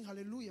you are saying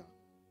hallelujah.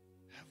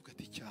 Aravuga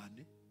ati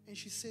cyane And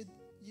she said,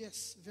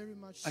 yes, very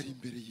much so. ari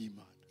imbere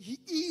y'Imana. He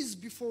is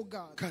before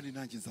God. Kandi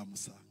nanjye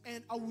nzamusanga.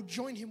 And I will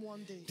join him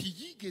one day.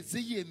 Ntiyigeze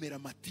yemera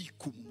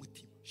amatiku mu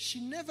mutima. She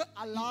never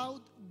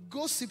allowed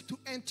gossip to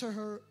enter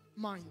her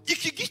mind.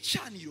 Iki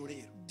gicaniro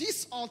rero,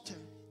 This altar,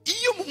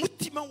 iyo mu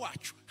mutima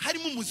wacu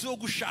harimo umuzi wo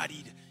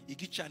gusharira,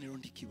 igicaniro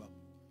ntikibamo,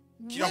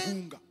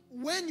 kirahunga.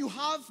 when you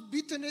have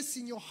bitterness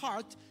in your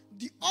heart,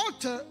 the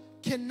altar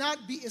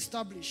cannot be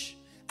established.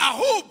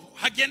 Ahubwo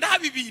hagenda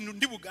haba ibintu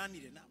ndi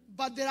buganire nawe.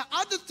 But there are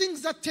other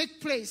things that take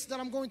place that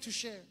I'm going to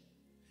share.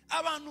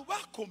 Abantu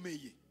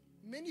bakomeye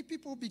Many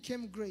people who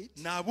became great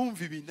ni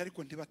abumva ibintu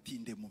ariko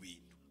ntibatinde mu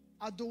bintu.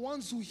 are the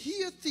ones who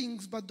hear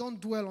things but don't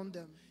dwell on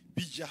them.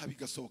 Bijyaha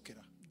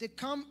bigasohokera. They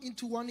come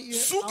into one ear.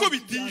 Suko out the other.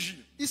 bitinjira.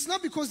 It's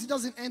not because it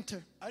doesn't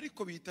enter,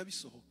 Ariko bihita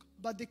bisohoka.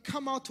 but they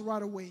come out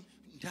right away.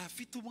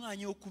 Ntafite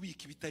umwanya wo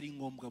kubika ibitari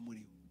ngombwa muri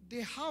we.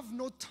 They have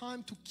no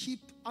time to keep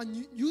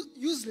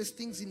useless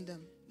things in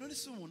them. None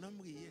se umuntu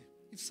ambwiye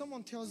If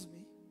someone tells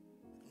me,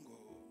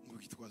 ngo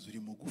Gitwaza uri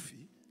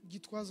mugufi,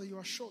 Gitwaza, you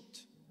are short,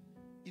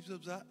 ibyo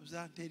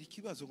byantera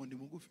ikibazo ngo ndi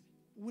mugufi.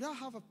 would I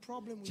have a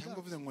problem with Cyangwa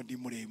that? uvuze ngo ndi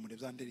muremure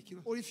byantera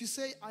ikibazo. Or if you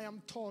say, I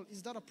am tall,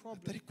 is that a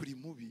problem? Atari kuri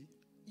mubi,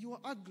 You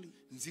are ugly.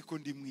 nzi ko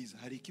ndi mwiza,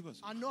 hari ikibazo.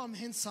 I know I'm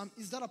handsome,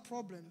 is that a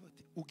problem?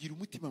 Ugira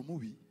umutima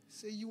mubi,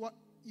 Say, you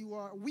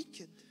are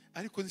wicked.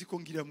 ariko nzi ko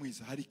ngira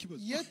mwiza, hari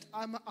ikibazo. Yet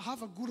I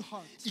have a good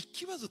heart.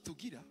 Ikibazo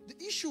tugira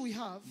The issue we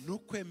have ni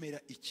ukwemera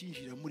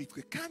icyinjira muri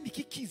twe, kandi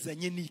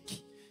kikizanye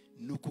n'iki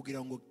ni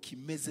ukugira ngo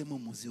kimezemo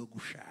umuzi wo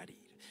gusharira.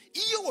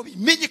 Iyo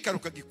wabimenye kare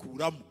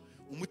ukagikuramo,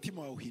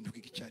 umutima wawe uhinduka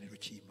igicaniro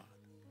cy'Imana.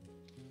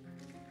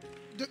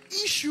 The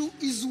issue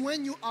is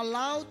when you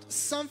allowed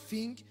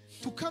something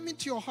to come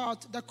into your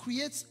heart that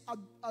creates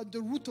the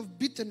root of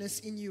bitterness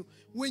in you.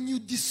 When you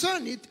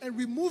discern it and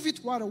remove it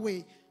right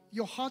away,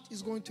 your heart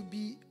is going to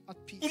be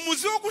at peace.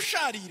 Umuzi wo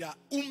gusharira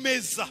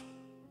umeza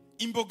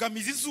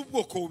imbogamizi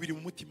z'ubwoko bubiri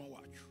mu mutima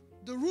wacu.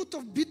 The root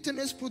of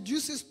bitterness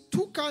produces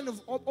two kinds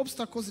of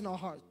obstacles in our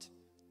heart.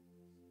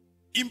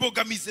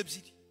 Imbogamizi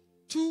ebyiri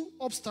Two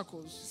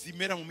obstacles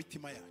zimera mu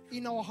mitima yacu.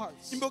 in our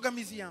hearts.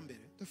 Imbogamizi ya mbere,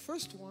 The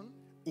first one,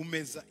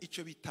 umeza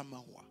icyo bita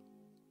amahwa.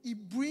 it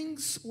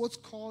brings what's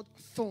called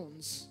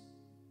thorns.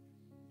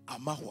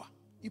 Amahwa.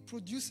 It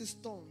produces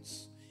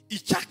thorns.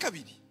 Icya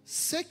kabiri,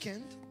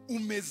 Second,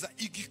 umeza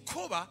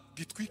igikoba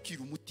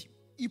gitwikira umutima.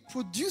 it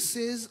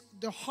produces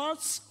the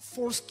heart's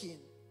foreskin.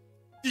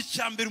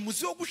 Icya mbere,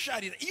 umuzi wo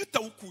gusharira iyo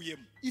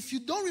utawukuyemo, If you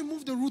don't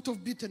remove the root of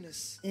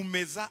bitterness,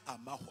 umeza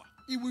amahwa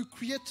it will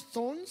create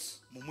thorns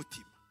mu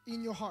mutima.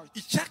 in your heart.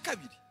 Icya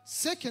kabiri,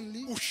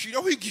 Secondly,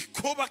 ushiraho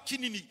igikoba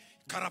kinini,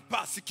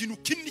 karapasi, ikintu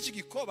kinini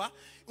cy'igikoba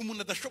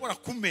umuntu adashobora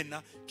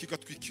kumena,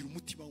 kigatwikira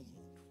umutima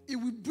w'umuntu. it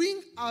will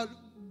bring a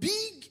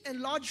big and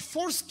large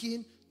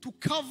foreskin to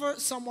cover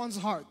someone's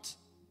heart.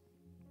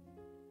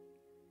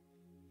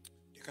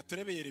 Reka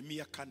turebe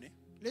Yeremiya 4.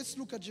 Let's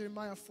look at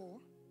Jeremiah 4.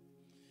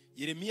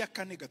 Yeremiya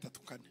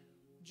 4:3-4.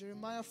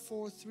 Jeremiah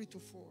 4, 3-4.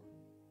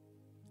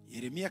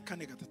 Yeremiya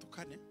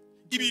 4:3-4.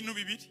 Ibintu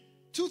bibiri,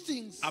 Two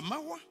things,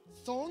 amahwa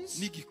thorns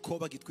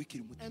n'igikoba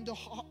gitwikira umutima. and the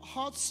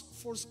heart's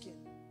foreskin.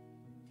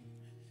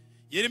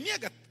 Yeremiya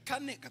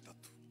 4:3.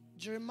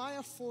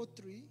 Jeremiah 4,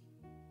 3.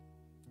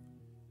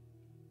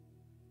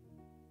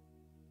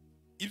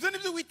 Ibyo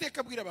nibyo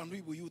Uwiteka abwira abantu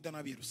b'i Buyuda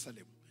n'ab'i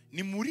Yerusalemu.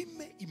 Ni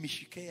murime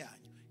imishike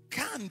yanyu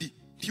kandi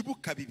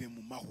ntibukabibe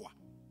mu mahwa.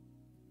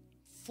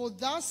 For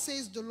thus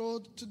says the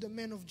Lord to the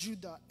men of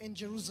Judah and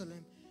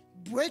Jerusalem,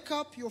 break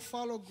up your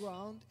fallow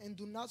ground and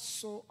do not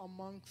sow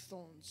among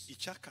thorns.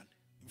 Icya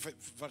 4,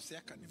 verse ya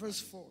 4.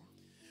 Verse 4.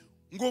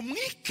 Ngo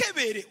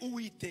mwikebere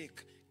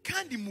Uwiteka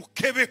kandi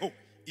mukebeho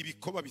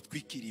ibikoba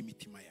bitwikiriye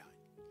imitima yanyu.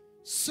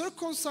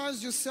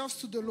 Circumcise yourselves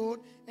to the Lord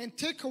and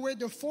take away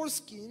the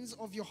foreskins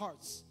of your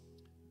hearts.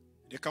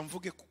 reka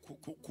mvuge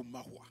ku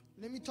mahwa.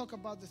 Let me talk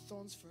about the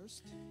thorns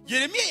first.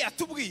 Yeremiya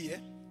yatubwiye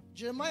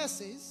Jeremiah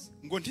says,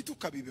 ngo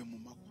ntitukabibe mu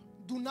mahwa.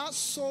 do not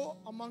sow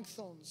among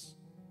thorns.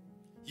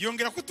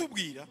 Yongera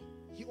kutubwira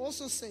He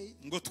also said,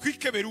 ngo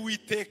twikebere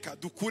Uwiteka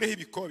dukureho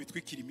ibikoba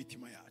bitwikira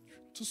imitima yacu.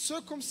 to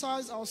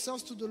circumcise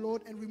ourselves to the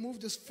Lord and remove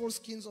the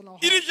foreskins on our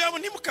Iri hearts. jambo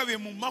ntimukabe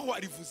mu mahwa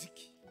rivuze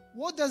iki?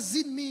 What does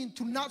it mean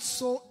to not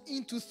sow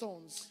into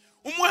thorns?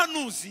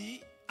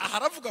 Umuhanuzi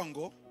aharavuga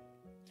ngo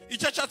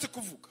icyo ashatse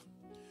kuvuga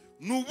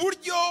ni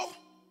uburyo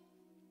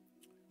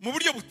mu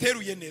buryo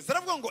buteruye neza.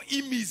 Aravuga ngo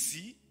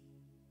imizi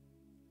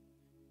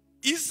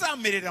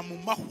izamerera mu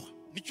mahwa.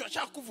 Nicyo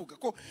ashaka kuvuga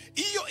ko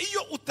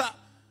iyo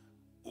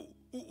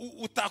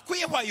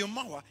utakuyeho ayo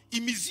mahwa,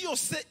 imizi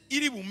yose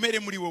iri bumere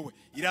muri wowe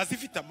iraza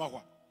ifite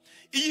amahwa.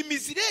 Iyi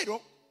mizi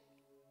rero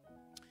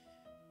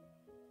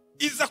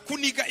iza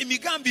kuniga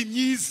imigambi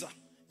myiza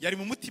yari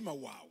mu mutima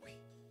wawe,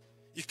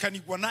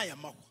 ikanigwa n'aya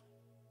mahwa.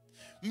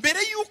 Mbere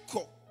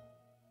yuko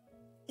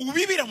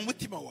ubibira mu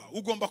mutima wawe,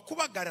 ugomba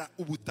kubagara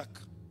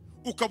ubutaka,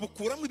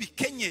 ukabukuramo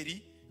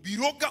ibikenyeri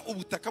biroga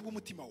ubutaka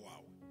bw'umutima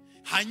wawe,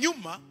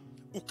 hanyuma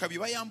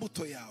ukabiba ya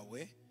mbuto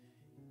yawe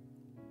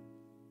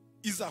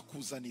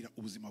izakuzanira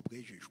ubuzima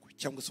bwejejwe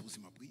cyangwa se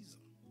ubuzima bwiza.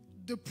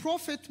 The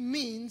prophet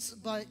means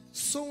by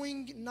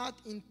sowing not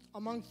in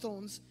among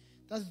thorns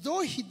that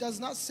though he does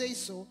not say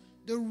so,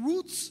 the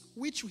roots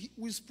which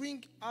will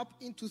spring up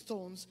into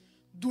thorns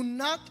do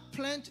not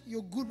plant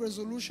your good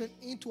resolution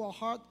into a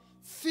heart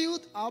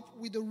filled up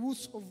with the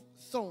roots of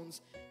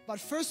thorns, but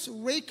first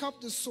rake up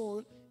the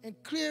soil and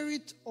clear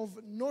it of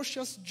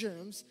noxious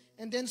germs,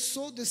 and then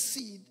sow the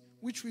seed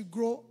which will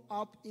grow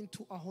up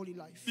into a holy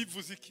life.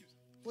 Bivuze iki?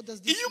 What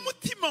does this Iyo mean?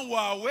 umutima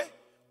wawe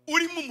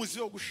urimo umuzi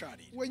wo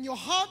gusharira, When your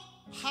heart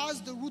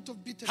has the root of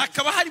bitterness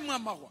hakaba harimo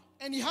amahwa,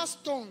 and it has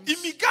thorns,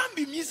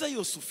 imigambi myiza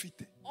yose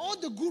ufite all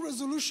the good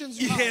resolutions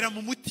you ihera have,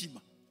 mu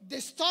mutima. they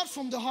start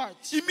from the heart.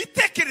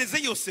 Imitekerereze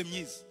yose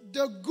myiza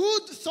The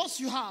good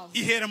thoughts you have,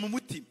 ihera mu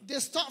mutima. they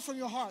start from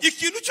your heart.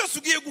 Ikintu cyose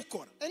ugiye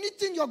gukora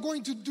Anything you're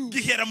going to do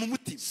gihera mu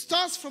mutima.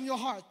 starts from your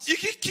heart.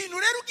 Iki kintu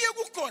rero ugiye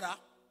gukora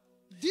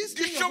This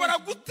thing you're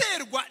gishobora going to do,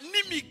 guterwa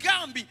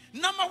n'imigambi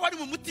n'amahwa ari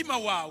mu mutima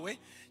wawe,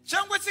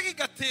 cyangwa se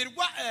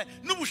kigaterwa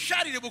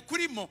n'ubusharire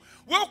bukurimo,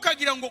 wowe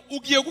ukagira ngo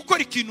ugiye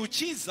gukora ikintu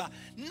cyiza,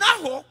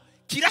 naho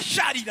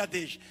kirasharira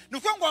deje. Ni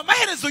ukuvuga ngo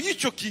amaherezo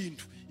y'icyo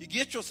kintu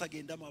igihe cyose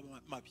agenda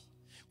mabi,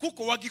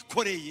 kuko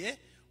wagikoreye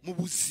mu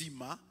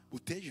buzima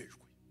butejejwe.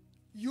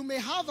 you may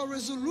have a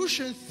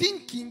resolution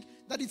thinking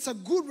that it's a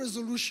good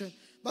resolution,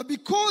 but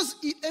because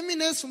it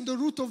emanates from the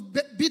root of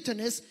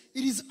bitterness,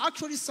 it is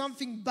actually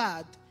something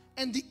bad,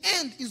 and the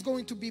end is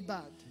going to be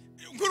bad.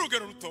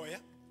 Nk'urugero rutoya,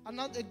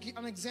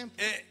 An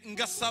example.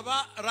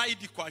 ngasaba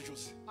ride kwa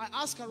Jose, I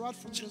ask a rod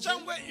from Jose,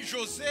 cyangwa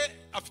Jose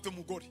afite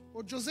umugore,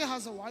 or Jose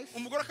has a wife,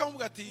 umugore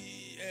akamubwira ati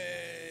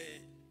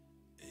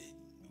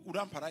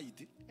urampa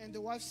ride, and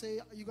the wife say,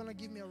 "Are you gonna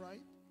give me a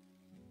ride?"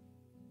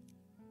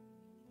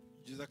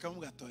 Jose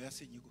akamubwira ati oya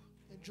sinyiguha.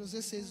 And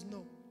Jose says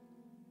no.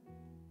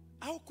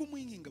 Aho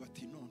kumwinginga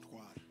bati no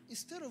ntwara,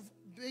 Instead of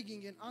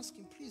begging and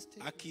asking, "Please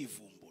take,"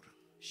 akivumbura,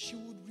 she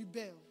would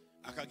rebel,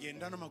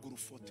 akagenda n'amaguru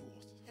 40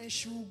 wose. and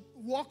she would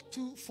walk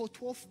to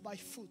Fort Worth by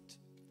foot.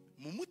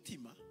 Mu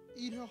mutima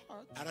In her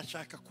heart,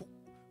 arashaka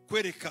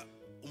kwereka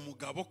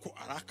umugabo ko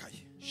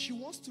arakaye. she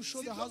wants to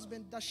show the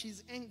husband that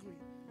she's angry.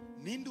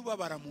 Ninde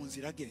ubabara mu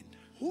nzira agenda?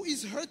 Who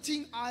is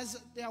hurting as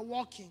they are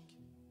walking?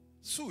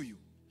 Suyu.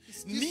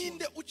 It's this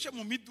Ninde uce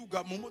mu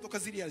miduga mu modoka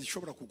ziriya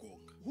zishobora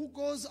kugonga? Who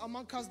goes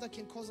among cars that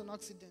can cause an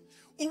accident?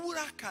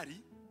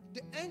 Uburakari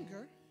The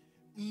anger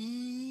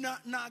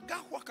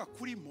nagahwa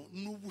kakurimo,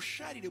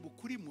 n'ubusharire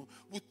bukurimo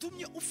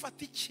butumye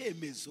ufata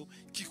icyemezo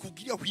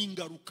kikugiraho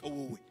ingaruka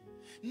wowe.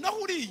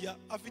 Naho uriya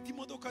afite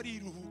imodoka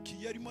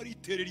ariruhukiye, arimo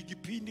ariterera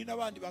igipindi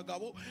n'abandi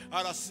bagabo,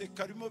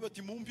 araseka, arimo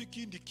bati mumve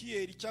ikindi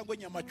kiyeri cyangwa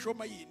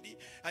nyamacoma yindi,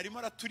 arimo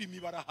araturima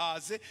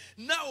barahaze,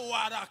 nawe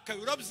warakaye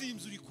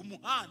urabyimbye, uri ku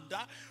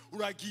muhanda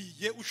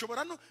uragiye,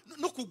 ushobora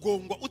no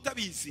kugongwa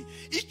utabizi.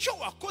 Icyo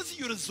wakoze,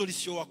 iyo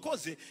resolution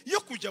wakoze yo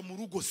kujya mu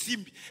rugo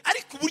simbi,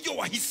 ariko uburyo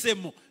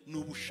wahisemo ni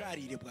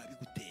ubusharire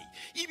bwabiguteye.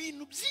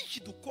 Ibintu byinshi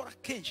dukora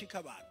kenshi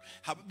k'abantu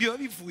biba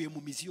bivuye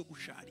mu mizi yo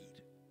gusharira,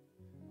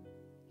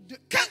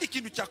 kandi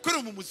ikintu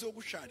cyakorewe mu muzi wo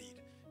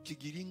gusharira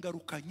kigira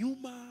ingaruka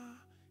nyuma,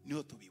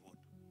 niho tubibona.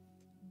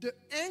 The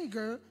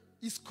anger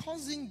is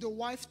causing the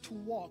wife to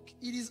walk.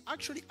 It is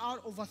actually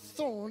out of a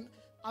thorn,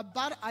 a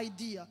bad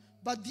idea,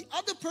 but the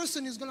other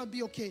person is going to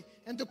be okay,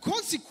 and the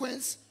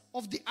consequence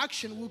of the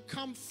action will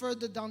come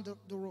further down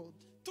the road.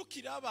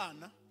 Tukiri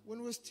abana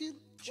When we're still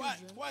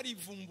children,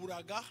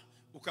 twarivumburaga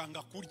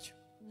ukanga kurya,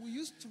 we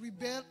used to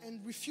rebel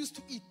and refuse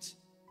to eat.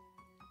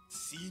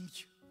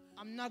 sindya,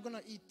 I'm not going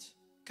to eat.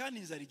 kandi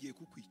inzara igiye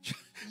kukwica.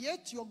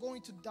 Yet you're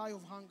going to die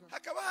of hunger.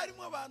 Hakaba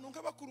harimo abantu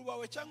nk'abakuru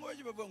bawe cyangwa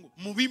baje bavuga ngo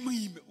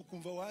mubimwime,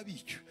 ukumva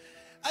wabica,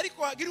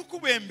 ariko hagira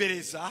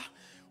ukubembereza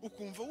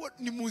ukumva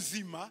ni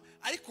muzima,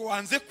 ariko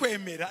wanze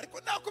kwemera, ariko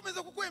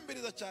nakomeza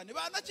kukwembereza cyane,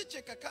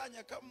 banaceceka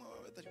kanya kamwe,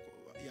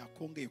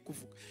 yakongeye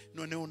kuvuga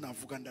noneho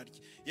navuga ndarya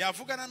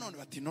yavuga nanone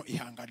bati no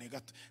ihangane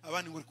gato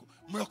abandi ngo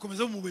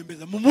murakomeza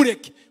mubembeza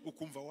mumureke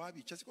ukumva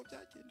wabica siko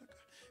byagendaga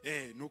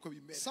nuko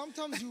bimera.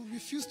 Sometimes you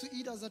refuse to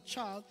eat as a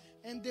child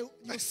and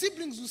your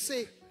siblings will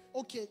say,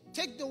 okay,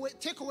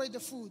 take away the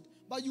food,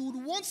 but you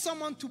would want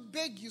someone to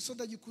beg you so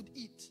that you could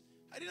eat.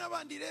 Hari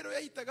nabandi rero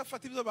yahitaga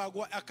afata ibyo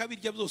bagwa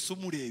akabirya byose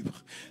umureba.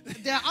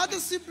 There are other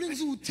siblings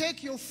who will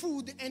take your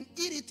food and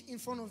eat it in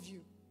front of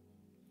you.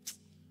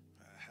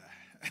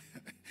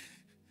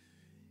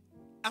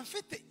 En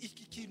fait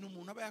iki kintu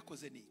umuntu aba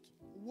yakoze niki?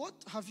 What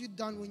have you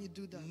done when you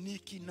do that?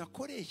 Niki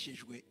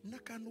nakoreshejwe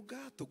n'akantu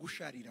gato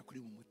gusharira kuri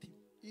mu mutima.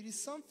 It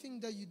is something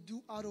that you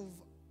do out of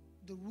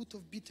the root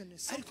of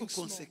bitterness. Ariko Something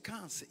small.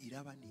 consequence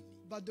iraba nini.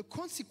 But the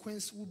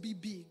consequence will be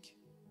big.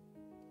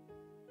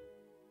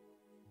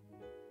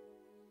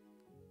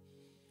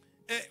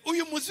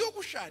 Uyu muzi wo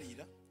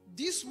gusharira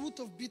This root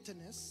of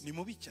bitterness ni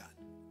mubi cyane.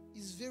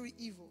 is very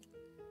evil.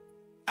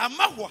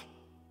 Amahwa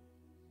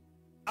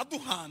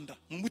aduhanda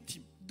mu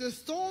mutima. The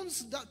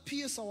thorns that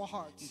pierce our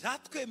hearts,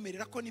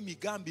 Ntatwemerera ko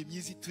n'imigambi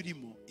myiza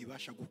turimo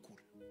ibasha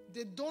gukura.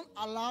 they don't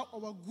allow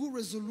our good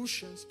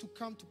resolutions to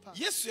come to pass.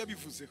 Yesu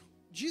yabivuzeho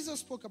Jesus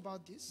spoke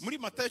about this muri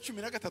Matayo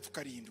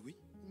 13:7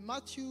 in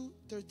Matthew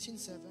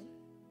 13:7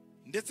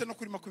 ndetse no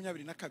kuri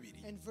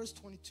 22 and verse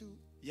 22.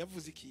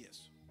 yavuze iki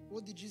Yesu.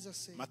 What did Jesus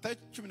say? Matayo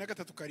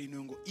 13:7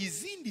 ngo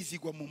izindi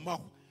zigwa mu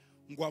mahwa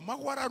ngo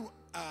amahwa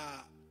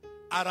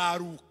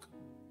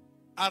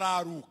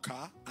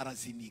araruka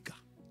araziniga.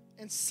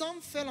 And some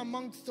fell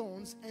among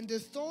thorns, and the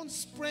thorns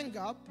sprang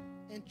up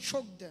and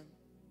choked them.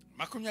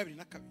 22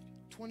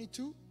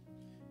 22.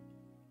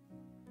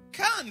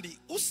 kandi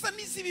usa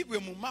n'izibibwe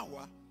mu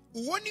mahwa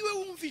uwo niwe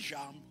wumva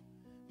ijambo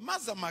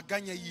maze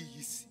amaganya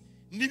y'iyisi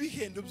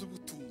n'ibihendo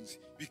by'ubutunzi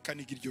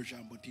bikaniga iryo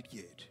jambo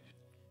ntiryere.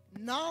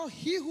 Now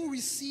he who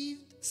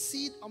received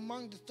seed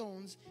among the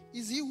thorns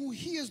is he who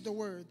hears the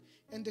word,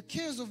 and the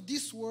cares of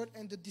this world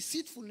and the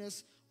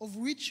deceitfulness of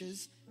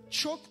riches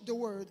choke the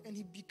word, and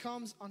he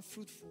becomes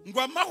unfruitful.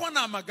 ngo amahwa ni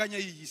amaganya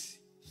y'iyisi.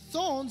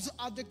 Thorns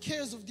are the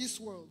cares of this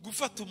world.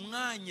 Gufata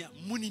umwanya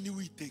munini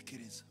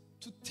witekereza.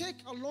 To take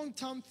a long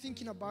time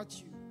thinking about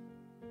you.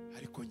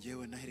 Ariko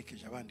ngewe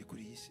naherekeje abandi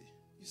kuri iyi si.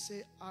 You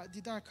say,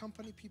 did I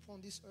accompany people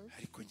on this earth?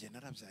 Ariko nge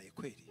narabyaye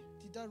kweri.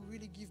 Did I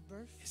really give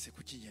birth? Ese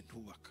kuki nge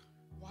ntubaka?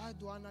 Why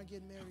do I not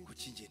get married?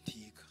 Kuki nge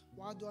ntiga?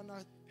 Why do I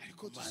not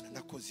Ariko go to Mana school?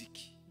 nakoze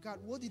iki? God,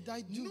 what did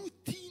I do?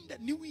 Nutinda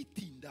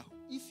niwitindaho.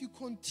 If you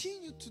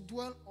continue to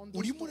dwell on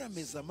those Urimo thoughts,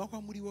 urameza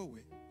amahwa muri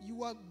wowe.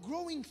 you are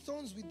growing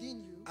thorns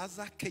within you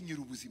Azakenyera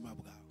ubuzima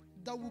bwawe.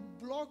 that will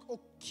block or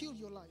kill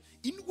your life.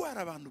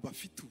 Indwara abantu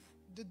bafite ubu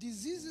The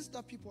diseases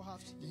that people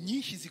have today,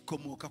 nyinshi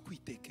zikomoka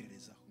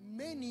kwitekererezaho.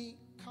 many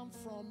come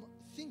from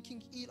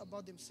thinking ill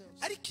about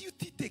themselves. Ariko iyo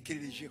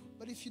utitekererejeho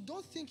But if you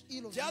don't think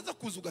ill of you, byaza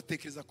kuza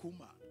ugatekereza ku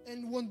Mana.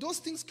 and when those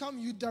things come,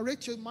 you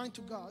direct your mind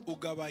to God,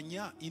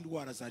 Ugabanya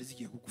indwara zari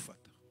zigiye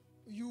kugufata.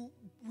 you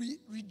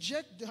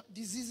reject the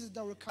diseases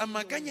that will come.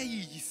 Amaganya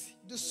y'iyi si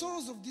The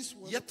sorrows of this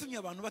world, yatumye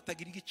abantu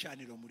batagira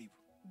igicaniro muri bo.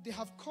 they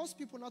have caused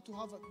people not to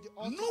have the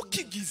altar in them.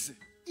 Nukigize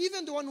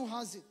Even the one who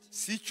has it.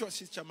 si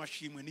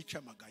cy'amashimwe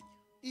n'icy'amaganya.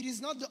 It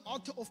is not the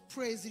altar of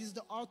praise, it is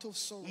the altar of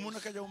sorrow. Umuntu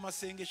akajya mu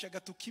masengesho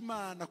agatuka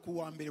Imana ku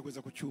wa mbere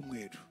kugeza ku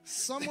cyumweru.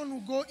 Someone who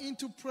go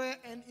into prayer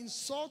and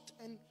insult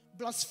and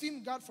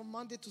blaspheme God from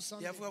Monday to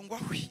Sunday. Yavuga ngo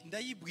ahwi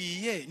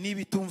ndayibwiye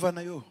niba itumva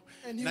nayo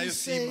And he will nayo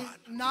si say,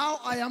 Imana. now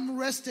I am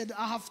rested.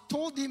 I have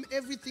told him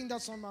everything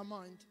that's on my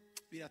mind.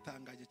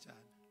 Biratangaje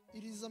cyane.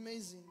 It is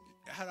amazing.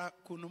 Hari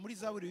ukuntu muri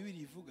Zaburi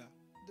 2 ivuga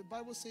The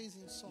Bible says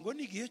in Psalm, ngo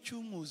n'igihe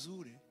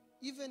cy'umwuzure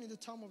even in the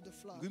time of the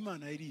ngo flood,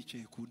 Imana yari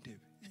yicaye ku ntebe.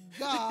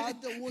 God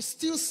was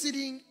still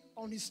sitting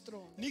on his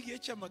throne. N'igihe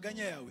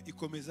cy'amaganya yawe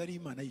ikomeza ari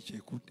Imana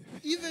yicaye ku ntebe.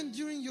 Even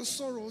during your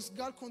sorrows,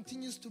 God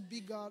continues to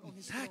be God on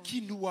his Nta throne.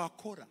 kintu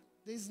wakora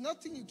There is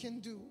nothing you can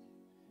do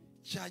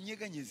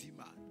cyanyeganyeza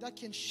Imana. that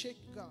can shake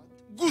God.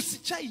 Gusa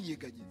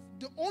icyayinyeganyeza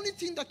The only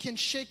thing that can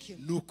shake him,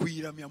 ni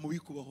ukuyiramya mu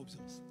bikubaho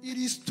byose. it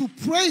is to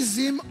praise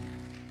him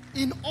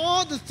in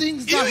all the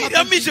things Iyo that happen.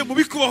 iramije mu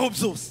bikubaho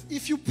byose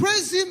If you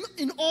praise him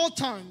in all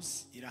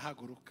times,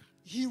 irahaguruka.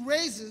 he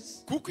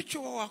raises, Kuko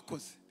icyo waba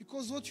wakoze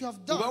because what you have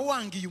uba done,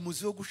 wangiye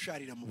umuzi wo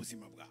gusharira mu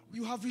buzima bwawe.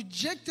 you have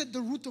rejected the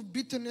root of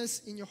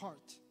bitterness in your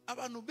heart.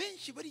 Abantu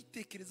benshi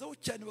baritekerezaho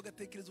cyane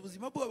bagatekereza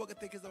ubuzima bwabo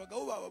bagatekereza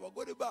abagabo babo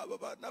abagore babo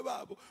abana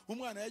babo.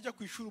 Umwana yajya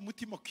ku ishuri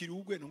umutima ukiri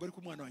ugweno ngo ariko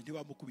umwana wanjye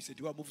bamukubise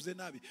ntibamuvuze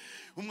nabi.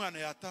 Umwana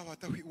yataha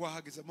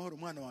wahageze amahoro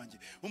umwana wanjye.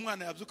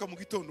 Umwana yabyuka mu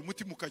gitondo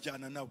umutima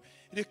ukajyana nawe.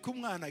 Reka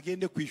umwana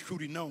agende ku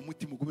ishuri nawe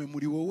umutima ugume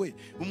muri wowe.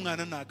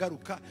 Umwana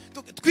nagaruka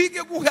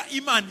twige guha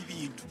Imana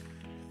ibintu.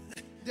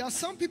 There are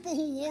some people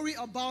who worry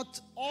about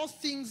all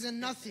things and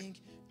nothing.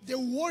 They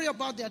worry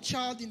about their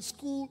child in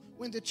school,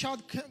 when the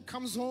child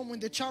comes home, when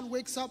the child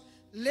wakes up.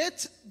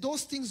 Let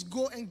those things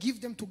go and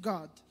give them to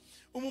God.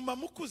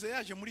 Umumama ukuze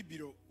yaje muri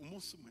biro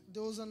umunsi umwe.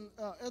 There was an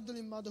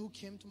elderly mother who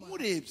came to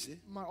Murebye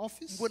my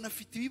office. mbona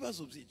afite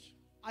ibibazo byinshi.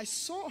 I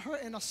saw her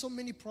and I saw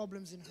many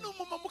problems in her. ni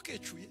umumama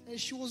ukecuye And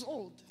she was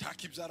old.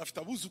 ntakibyara afite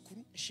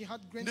abuzukuru She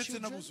had ndetse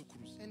grandchildren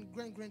n'abuzukuruza. and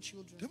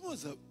grandchildren.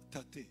 ndamubaza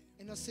tate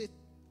And I said,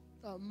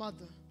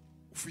 Mother,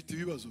 ufite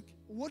ibibazo ki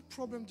what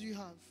problem do you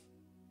have?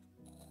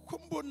 ko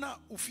mbona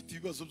ufite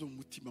ibibazo byo mu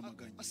mutima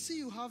amaganya I see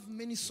you have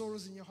many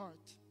sorrows in your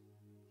heart.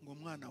 ngo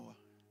mwana wa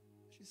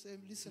She said,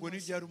 listen, ngo my son,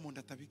 n'ibyari umuntu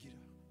atabigira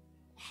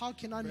how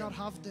can I not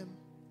have them?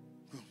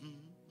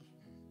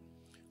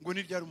 ngo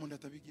n'ibyari umuntu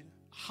atabigira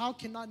How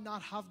can I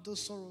not have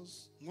those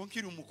sorrows? ngo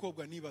nkiri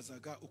umukobwa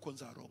nibazaga uko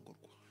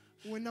nzarongorwa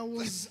When I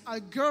was a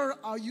girl,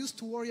 I used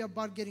to worry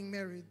about getting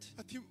married.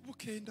 ati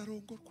bukeye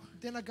ndarongorwa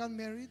Then I got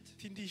married.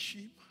 ati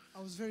ndishima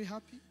I was very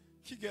happy.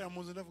 kigera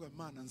mu nzu ndavuga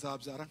mana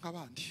nzabyara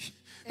nk'abandi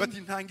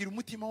bati ntangira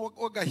umutima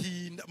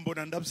w'agahinda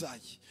mbona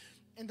ndabyaye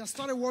And I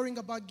started worrying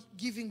about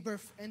giving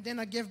birth. And then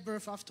I gave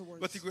birth afterwards.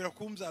 bati guhera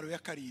ku mbyaro ya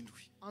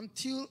karindwi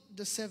Until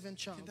the seventh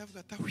child. ndavuga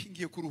ati aho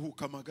ngiye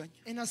kuruhuka amaganya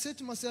And I said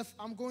to myself,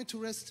 I'm going to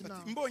rest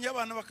now. mbonye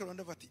abana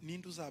bakarunda bati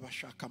ninde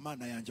uzabashaka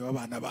mana yanjye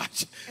w'abana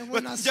bacu And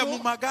when I bati njya mu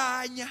saw-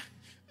 maganya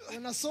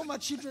When I saw my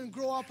children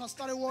grow up, I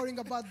started worrying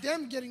about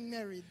them getting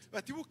married.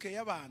 bati bukeye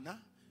abana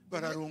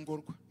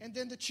bararongorwa And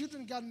then the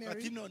children got bati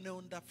married.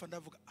 noneho ndapfa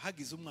ndavuga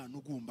hagize umwana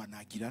ugumba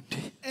nagira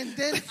nte And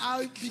then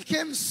I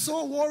became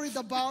so worried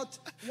about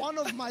one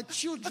of my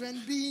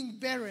children being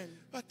barren.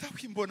 bati aho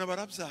imbona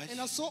barabyaye And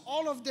I saw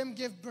all of them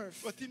gave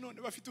birth. bati none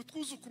bafite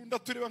utwuzukuru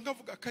ndatureba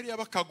nkavuga kariya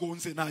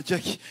bakagonze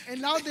najyahe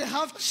And now they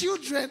have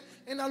children.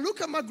 And I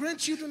look at my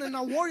grandchildren and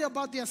I worry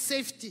about their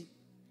safety.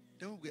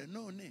 ndamubwira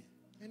none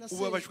And I said-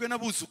 ubabajwe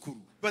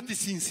n'abuzukuru bati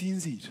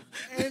sinsinzira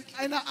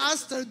And I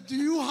asked her, do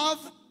you have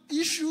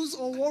issues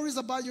or worries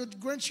about your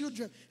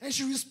grandchildren? And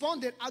she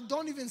responded, I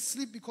don't even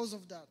sleep because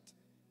of that.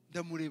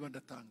 ndamureba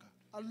ndatanga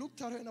I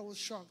looked at her and I was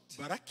shocked.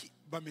 baraki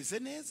bameze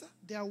neza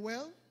They are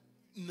well.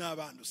 ni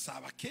abantu si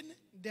abakene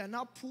They are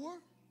not poor.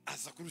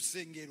 aza ku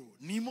rusengero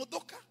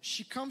n'imodoka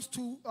She comes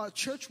to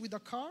church with a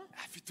car.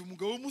 afite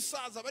umugabo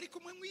w'umusaza bari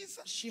kumwe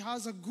mwiza She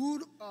has a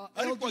good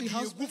ariko elderly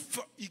agiye husband.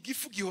 gupfa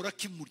igifu gihora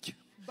kimurya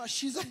But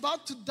she's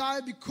about to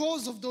die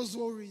because of those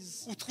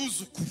worries.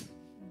 utwuzukuru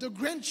The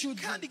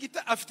grandchildren. kandi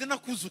gita afite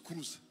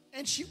n'akuzukuruza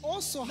And she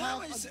also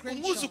nawe has se a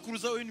grandchild,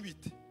 umwuzukuruza we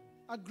n'ibite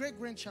a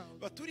great-grandchild.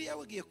 baturiya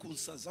we agiye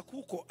kunsaza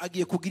kuko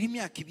agiye kugira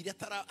imyaka ibiri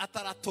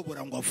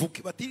ataratobora ngo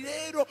avuke bati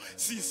rero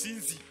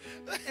sinsinzi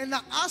And I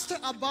asked her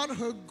about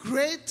her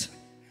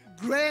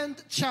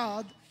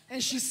great-grandchild.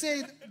 And she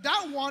said,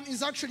 that one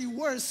is actually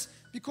worse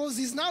because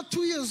he's now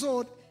 2 years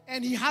old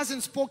and he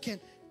hasn't spoken.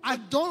 I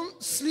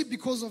don't sleep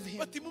because of him.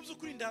 bati mu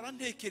by'ukuri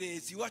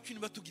ndarantekereza iwacu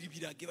niba tugira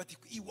ibirage bati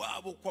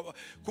iwabo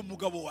ku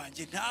mugabo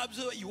wanjye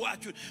ntabyo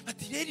iwacu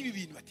bati rero ibi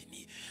bintu bati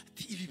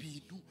ibi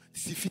bintu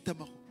zifite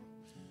amahoro.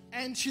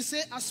 And she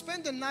said, I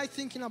spent the night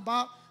thinking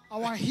about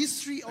our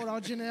history or our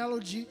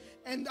genealogy,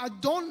 and I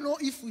don't know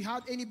if we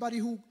had anybody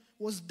who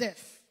was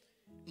deaf.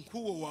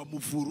 nk'uwo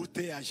wamuvura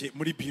ute yaje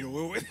muri biro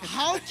wewe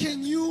How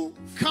can you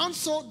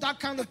counsel that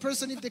kind of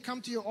person if they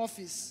come to your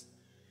office?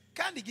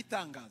 kandi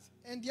igitangaza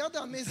And the other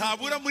amazing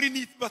ntabura thing, muri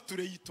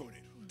nibature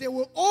y'itorero they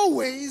were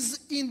always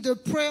in the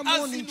prayer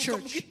morning azinduka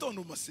mu church.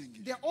 gitondo mu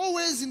masengero They're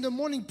always in the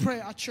morning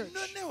prayer at church.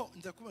 noneho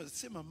nza kubaza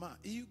se mama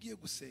iyo ugiye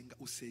gusenga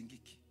usenga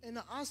iki And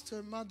I asked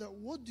her, Mother,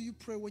 what do you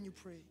pray when you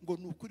pray? ngo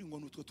ni ukuri ngo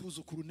ni utwo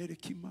twuzukuru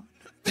nereka imana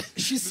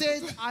She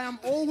said, I am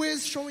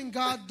always showing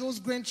God those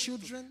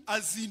grandchildren.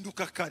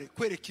 azinduka kare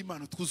kwereka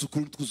imana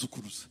utwuzukuru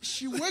n'utwuzukuruza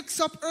She wakes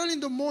up early in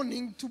the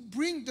morning to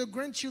bring the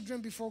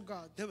grandchildren before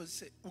God. ndabaza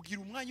se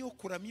ugira umwanya wo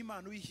kuramya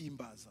imana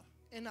uyihimbaza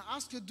And I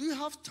asked her, do you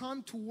have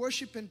time to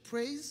worship and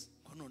praise?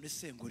 ngo none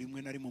se ngo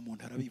rimwe na rimwe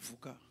umuntu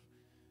arabivuga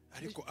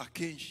ariko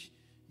akenshi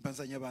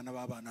mbazanye abana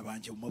b'abana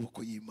banjye mu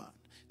maboko y'imana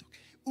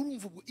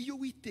urumva ubwo iyo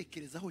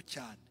witekerezaho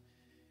cyane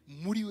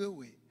muri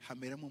wewe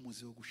hameramo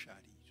umuzi wo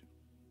gusharira.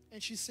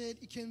 And she said,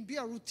 it can be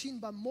a routine,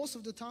 but most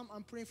of the time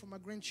I'm praying for my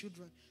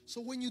grandchildren. So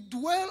when you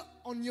dwell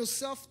on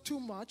yourself too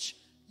much,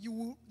 you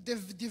will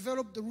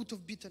develop the root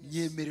of bitterness.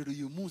 nyemerera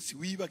uyu munsi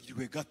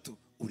wibagirwe gato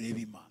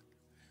urebe imana.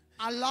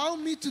 Allow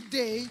me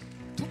today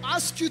to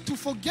ask you to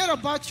forget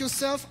about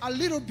yourself a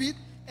little bit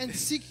and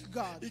seek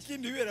God.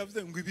 ikindi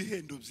biravuze ngo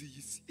ibihendo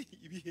by'iyi si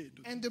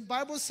ibihendo And the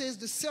Bible says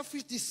the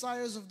selfish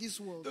desires of this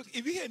world.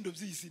 ibihendo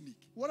by'iyi si ni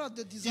What are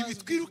the ibi desires of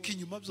this twiruka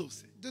world? inyuma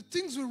byose The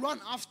things we run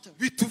after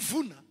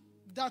bituvuna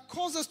that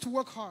cause us to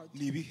work hard.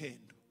 ni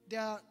ibihendo. They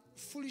are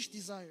foolish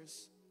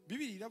desires.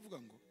 Bibiri iravuga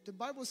ngo The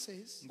Bible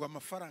says ngo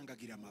amafaranga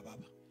agira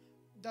amababa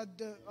that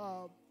the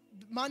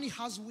money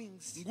has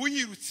wings. ngo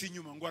unyirutse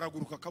inyuma ngo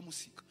araguruka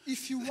akamusika.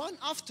 If you run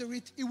after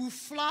it, it will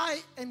fly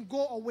and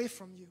go away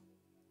from you.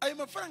 ayo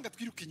mafaranga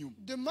twiruka inyuma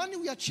The money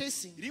we are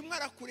chasing, rimwe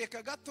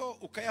arakureka gato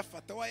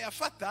ukayafata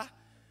wayafata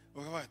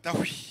ukabata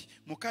hwi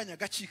mu kanya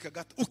gacika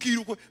gato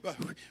ukiruka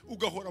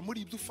ugahora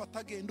muri ibyo ufata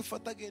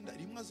agenda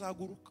rimwe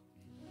azaguruka.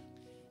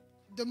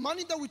 the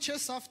money that we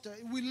chase after,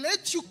 it will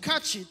let you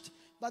catch it,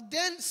 but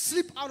then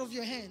slip out of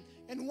your hand.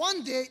 And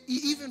one day,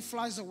 it even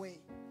flies away.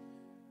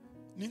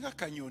 ni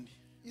nk'akanyoni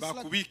It's like-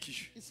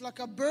 bakubikije It's like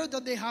a bird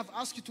that they have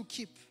asked you to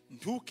keep.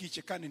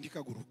 ntukice kandi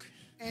ndikaguruke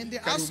And they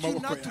kari mu ask you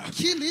maboko not to yawe.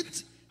 kill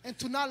it, and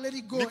to not let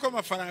it go. niko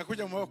amafaranga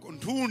kujya mu maboko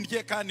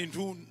ntundye kandi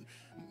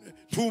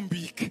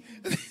ntumbike.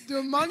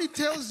 The money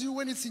tells you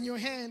when it's in your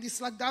hand, it's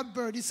like that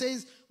bird. It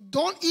says,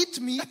 don't eat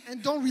me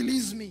and don't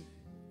release me.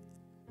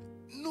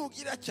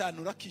 Nugira cyane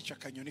urakica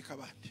akanyoni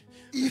kabandi.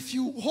 If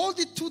you hold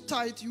it too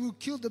tight, you will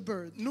kill the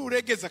bird.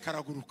 Nuregeza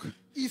karaguruka.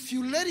 If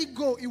you let it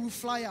go, it will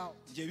fly out.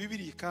 Ngiye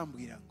Bibiliya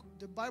ikambwira ngo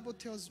The Bible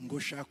tells me, ngo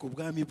shaka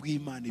ubwami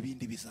bw'Imana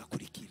ibindi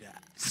bizakurikira.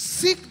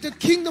 seek the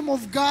kingdom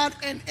of God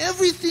and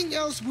everything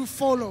else will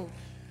follow.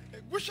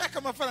 Gushaka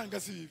amafaranga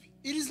si bibi.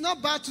 It is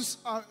not bad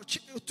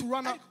to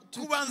run out to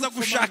Kubanza look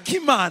for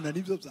gushaka money, Imana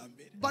nibyo bya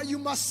mbere. but you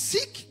must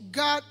seek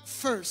God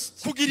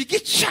first. Kugira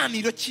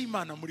igicaniro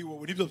cy'Imana muri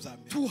wowe nibyo bya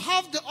mbere. To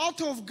have the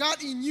altar of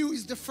God in you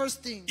is the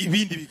first thing,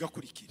 Ibindi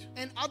bigakurikira.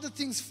 and other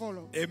things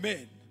follow.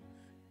 Amen.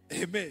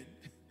 Amen.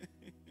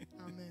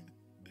 Amen.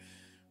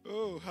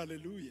 Oh,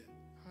 hallelujah.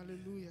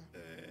 Hallelujah.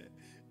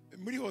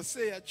 Muri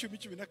Hoseya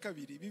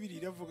 10:12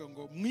 Bibiliya iravuga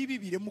ngo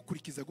mwibibire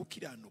mukurikiza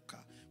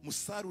gukiranuka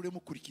musarure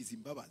mukurikiza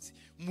imbabazi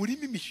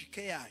murimo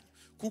imishike yanyu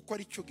kuko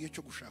ari cyo gihe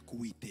cyo gushaka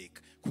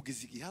Uwiteka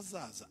kugeza igihe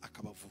hazaza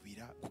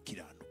akabavubira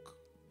gukiranuka.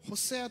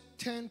 Hosea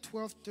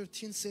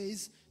 10:12-13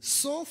 says,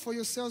 sow for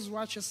yourselves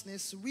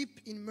righteousness, reap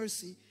in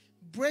mercy,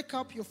 break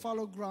up your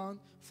fallow ground,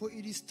 for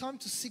it is time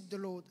to seek the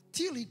Lord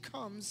till he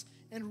comes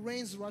and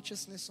rains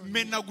righteousness on you.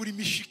 Menagura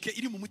imishike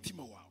iri mu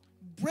mutima wawe.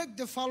 Break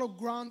the fallow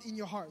ground in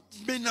your heart.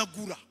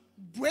 Menagura.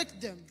 Break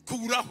them.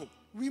 Kuburaho.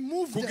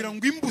 Remove Kugira them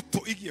ngo imbuto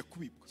igiye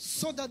kubibwa.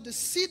 so that the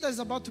seed that is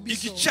about to be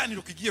sown,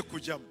 Igicaniro kigiye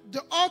kujyamo.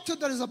 the altar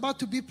that is about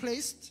to be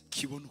placed,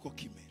 Kibona uko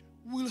kimera.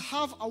 will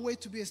have a way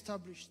to be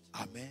established.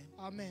 Amen.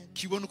 Amen.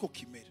 Kibona uko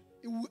kimera.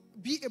 It will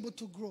be able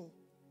to grow.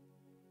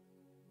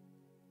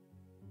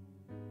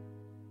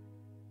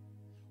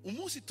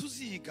 Umunsi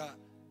tuziga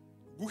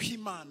guha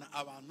Imana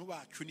abantu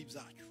bacu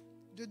n'ibyacu.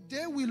 The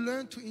day we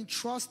learn to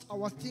entrust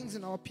our things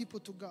and our people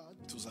to God,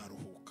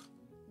 Tuzaruhuka.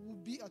 we will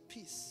be at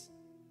peace.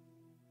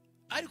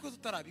 Ariko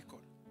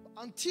tutarabikora.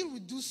 Until we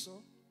do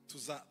so,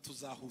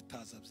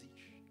 tuzahutaza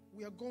byinshi.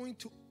 we are going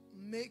to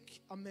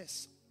make a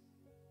mess.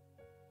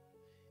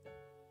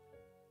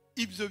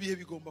 Ibyo bihe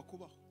bigomba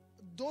kubaho.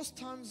 Those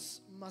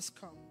times must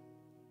come.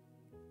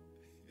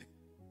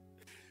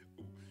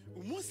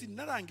 Umunsi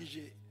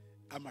narangije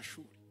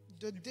amashuri.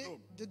 The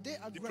day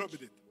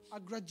I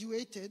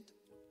graduated,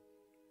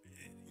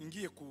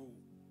 ngiye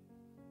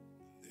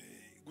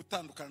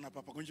gutandukana na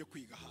papa ngo nje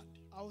kwiga ahandi.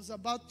 I was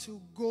about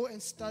to go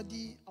and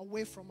study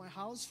away from my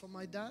house, from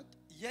my dad.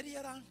 Yari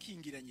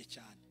yarankingiranye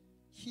cyane.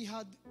 He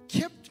had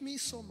kept me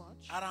so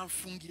much,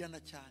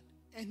 Aramfungirana cyane.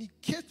 and he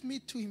kept me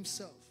to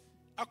himself.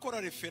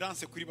 Akora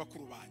reference kuri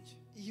bakuru banje.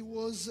 He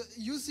was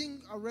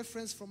using a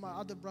reference from my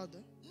other brother.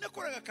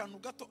 Nakoraga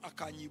akantu gato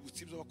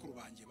akanyibutsa ibyo bakuru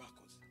banje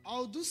bakoze.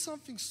 I'll do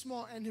something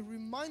small and he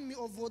remind me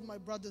of what my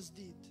brothers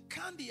did.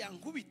 Kandi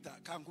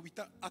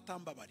kankubita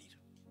atambabarira.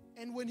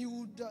 And when he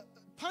would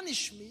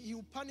punish me, he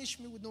would punish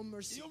me with no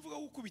mercy. Iyo mvuga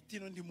gukubita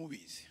ino ndi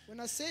mubizi. When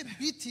I say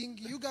beating,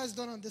 you guys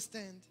don't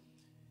understand.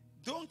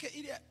 Donc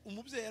iriya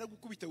umubyeyi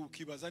yaragukubita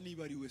ukibaza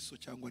niba ari we so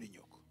cyangwa ari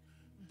nyoko.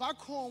 Back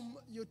home,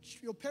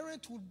 your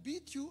parent would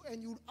beat you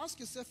and you would ask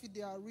yourself if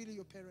they are really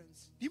your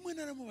parents. Rimwe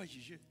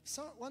naramubajije.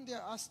 So one day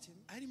I asked him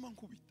Arimo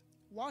nkubita.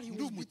 while he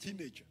Ndi was beating,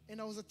 teenager.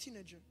 and I was a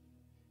teenager.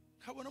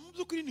 Kabona mu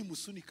byukuri ni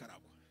musunika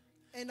aragwa.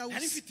 And I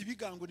Hari was, mfite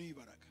ibigango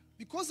n'ibibaraga.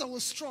 because I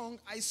was strong,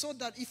 I saw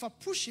that if I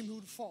push him, he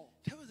would fall.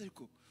 Tabaza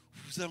ariko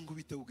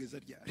uzangubita ugeza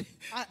ryari?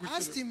 I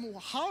asked him,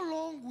 how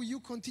long will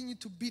you continue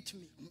to beat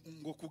me?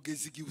 Ngo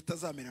kugeza igihe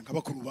utazamera nka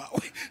bakuru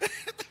bawe.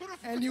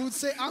 And he would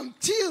say,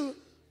 until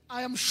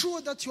I am sure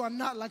that you are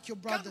not like your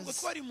Kandi ngo brothers.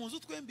 twari mu nzu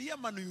twembi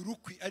yamanuye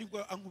urukwi ariko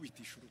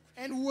ankubitisha urukwi.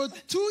 And we were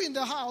two in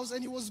the house,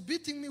 and he was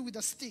beating me with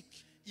a stick.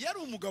 Yari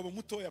umugabo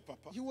mutoya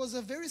papa. He was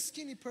a very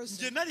skinny Nje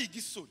person, nari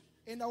igisore.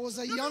 and I was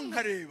a Noneho young,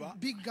 nkareba.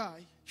 big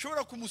guy.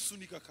 Nshobora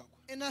kumusunika akagwa.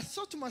 And I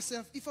thought to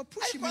myself, if I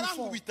push him, Ariko he will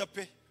fall. arankubita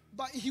pe.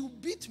 But he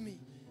would beat me.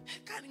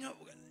 Kandi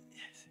nkavuga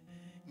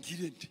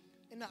ngire nde.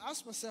 And I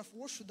asked myself,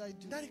 what should I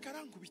do? Ndareka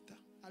arankubita.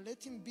 I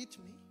let him beat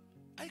me,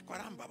 Ariko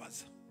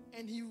arambabaza.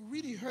 and he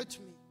really hurt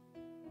me.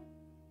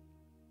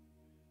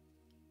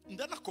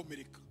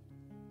 Ndanakomereka.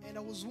 And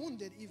I was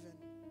wounded even.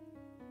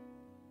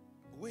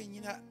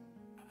 Wenyine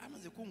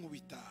amaze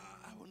kunkubita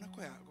abona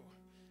ko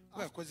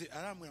yakoze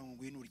arambwira ngo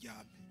ngwino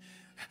uryame.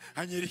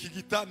 Anyereka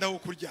igitanda aho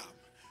kuryama.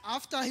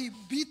 After he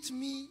beat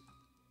me,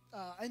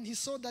 and he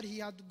saw that he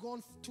had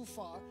gone too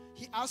far,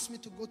 he asked me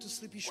to go to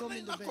sleep. He showed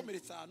me the bed.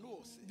 Nakomeretse ahantu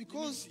hose.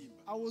 Because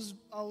I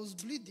was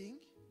bleeding,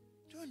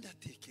 Rero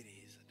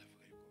ndatekereza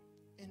ndavuga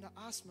ariko and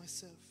I asked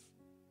myself,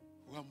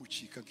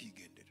 wamucika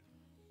nkigendera.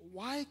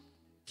 why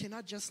can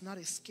I just not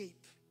escape?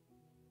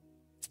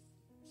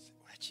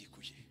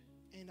 Urakikuje.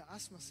 And I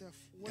asked myself,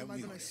 where am I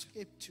going to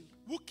escape to?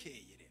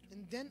 Bukeye rero.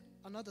 And then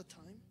another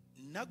time,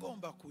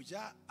 Nagomba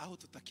kujya aho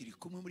tutakiri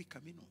kumwe muri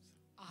kaminuza.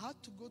 I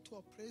had to go to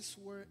a place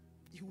where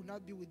he would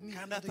not be with me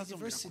Kandi at the atazongera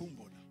university,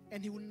 kumbona.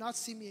 and he would not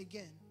see me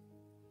again.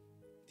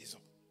 Izo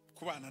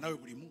kubana nawe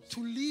buri munsi.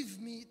 To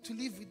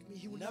live with me,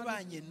 he would not.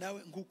 Nabanye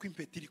nawe nguko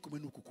impeta iri kumwe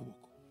n'uku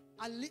kuboko.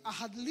 I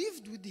had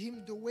lived with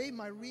him the way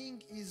my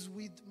ring is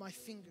with my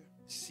finger.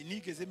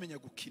 sinigeze menya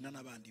gukina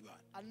n'abandi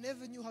bana. I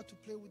never knew how to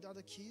play with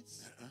other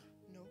kids.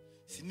 No.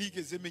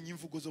 Sinigeze menya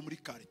imvugo zo muri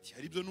quartier.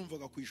 Hari ibyo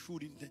numvaga ku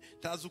ishuri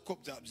ntazi uko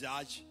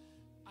byaje.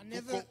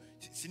 Kuko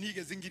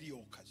sinigeze ngira iyo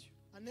okazi.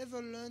 I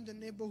never learned the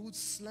neighborhood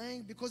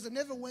slang because I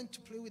never went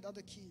to play with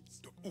other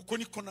kids. Uko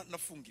niko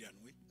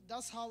nafungiranwe.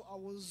 That's how I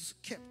was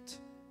kept.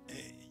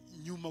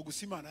 Nyuma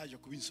gusa Imana yaje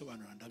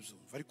kubinsobanura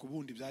ndabyumva ariko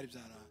ubundi byari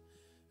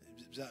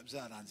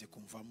byaranze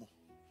kumvamo.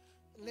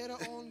 Later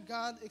on,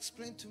 God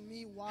explained to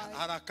me why.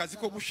 Hari akazi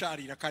ko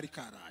gusharira kari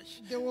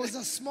karaje. There was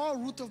a small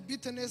root of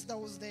bitterness that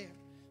was there.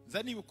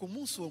 Zanibuka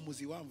umunsi uwo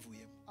muzi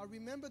wamvuyemo. I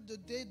remember the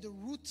day the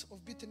root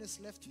of bitterness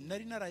left me.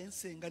 Nari naraye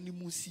nsenga ni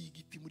munsi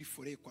y'igiti muri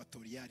forêt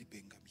équatoriale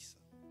Bengamisa.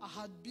 I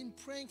had been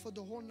praying for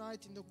the whole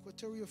night in the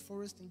equatorial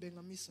forest in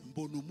Bengamisa.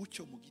 Mbona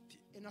umucyo mu giti.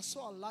 And I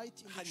saw a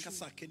light in the Hari nka tree.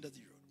 saa kenda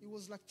z'ijoro. It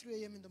was like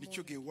 3 a.m. in the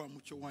Nicyo morning. gihe wa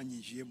mucyo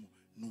wanyinjiyemo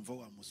numva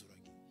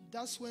wamuzuragiye.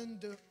 That's when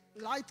the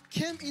light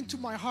came into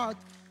my heart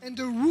and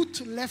the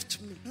root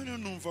left me. None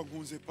numva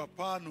nkunze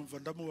papa, numva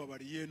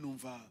ndamubabariye,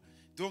 numva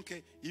donc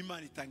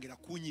Imana itangira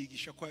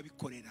kunyigisha ko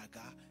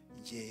yabikoreraga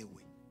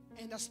njyewe.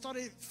 And I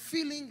started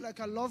feeling like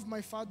I love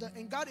my father.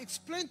 And God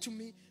explained to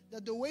me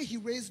that the way he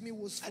raised me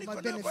was for my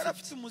Ariko ntabwo benefit.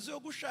 afite umuzi wo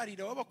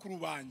gusharira w'abakuru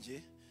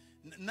banje.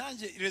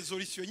 Nanjye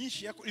resolution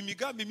nyinshi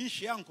imigambi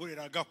myinshi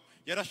yankoreragaho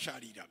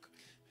yarashariraga.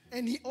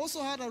 And he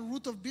also had a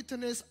root of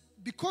bitterness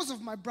because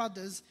of my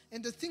brothers.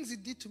 And the things he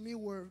did to me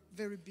were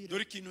very bitter.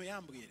 Dore ikintu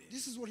yambwire.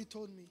 This is what he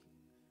told me.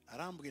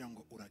 Arambwira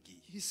ngo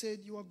uragiye. He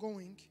said, you are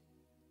going.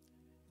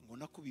 Ngo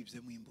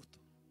nakubibyemo imbuto.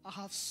 I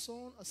have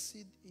sown a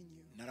seed in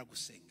you.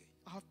 Naragusengeye.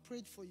 I have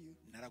prayed for you.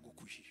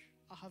 Naragukujije.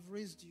 I have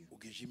raised you.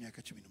 Ugeje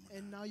imyaka 18.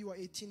 And now you are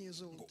 18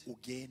 years Ngo old.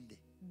 ugende.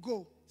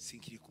 Go.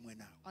 Sinkiri kumwe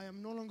nawe. I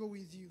am no longer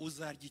with you.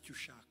 Uzarya icyo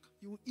ushaka.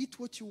 You will eat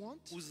what you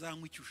want.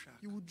 Uzanywa icyo ushaka.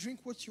 You will drink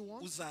what you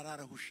want.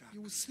 Uzarara aho ushaka.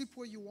 You will sleep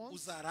where you want.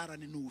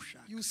 Uzararane n'uwo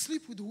ushaka. You will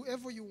sleep with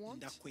whoever you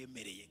want.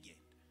 Ndakwemereye genda.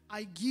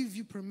 I give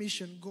you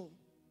permission. Go.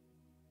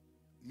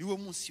 Niwo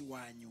munsi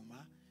wa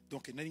nyuma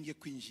donc nari ngiye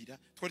kwinjira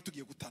twari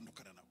tugiye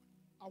gutandukana nawe.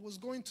 I was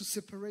going to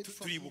separate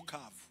from Turi him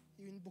Bukavu.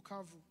 in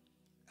Bukavu.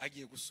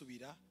 Agiye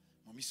gusubira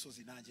mu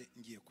misozi nanjye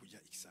ngiye kujya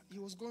Ikisanga. He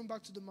was going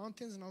back to the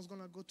mountains and I was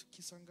going to go to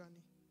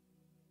Kisangani.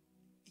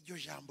 Iryo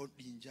jambo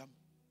rinjamo.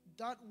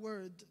 That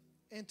word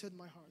entered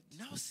my heart.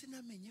 Naho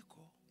sinamenye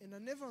ko And I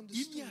never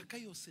understood imyaka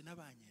yose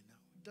nabanye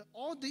nawe that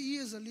all the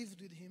years I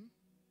lived with him,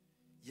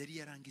 yari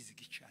yarangize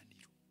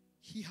igicaniro.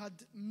 he had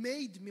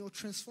made me or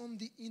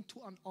transformed it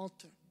into an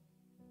altar.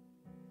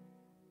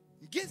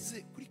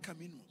 Ngeze kuri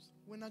kaminuza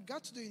When I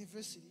got to the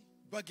university,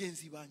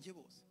 bagenzi banje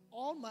bose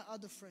all my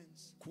other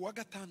friends, kuwa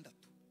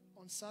gatandatu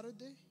on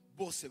Saturday,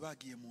 bose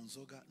bagiye mu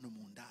nzoga no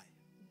mu ndaya.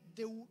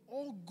 they would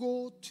all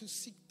go to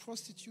seek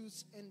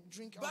prostitutes and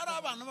drink Bari alcohol.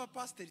 abana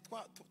b'abapasiteri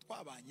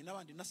twabanye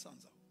n'abandi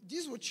nasanze aho.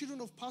 These were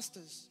children of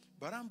pastors.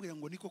 Barambwira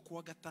ngo niko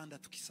kuwa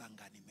gatandatu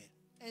Kisangani imera.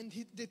 And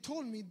they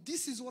told me,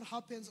 this is what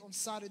happens on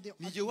Saturday.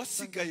 Nije at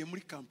wasigaye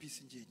muri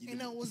campus njyenyine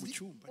And I mu was the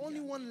cyumba. only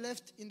one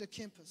left in the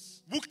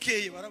campus.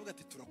 Bukeye baravuga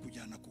ati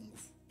turakujyana ku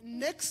ngufu.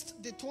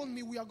 Next, they told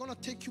me, we are going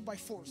to take you by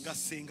force.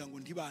 Ngasenga ngo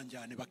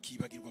ndibanjyane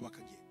bakibagirwa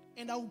bakagenda.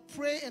 And I will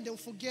pray and they will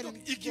forget and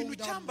go Ikintu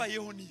down.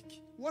 cyambayeho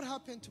niki? What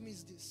happened to me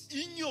is this.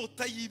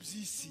 Inyota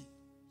y'ibyisi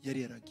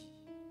yari yaragiye.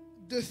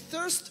 The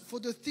thirst for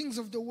the things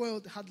of the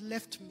world had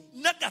left me.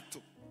 Na gato.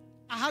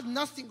 I had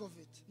nothing of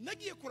it.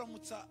 Nagiye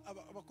kuramutsa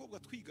abakobwa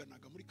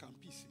twiganaga muri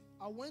campus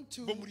I went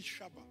bo to muri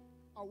Shaba.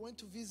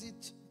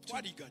 visit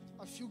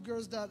Twariganye. a few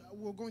girls that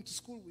we were going to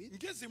school with.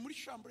 Ngeze muri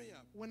chambre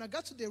yabo. When I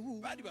got to their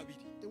room, Bari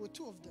babiri. there were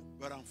 2 of them.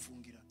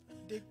 Baramfungira.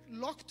 They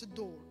locked the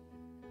door.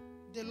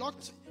 They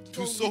locked the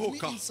door with me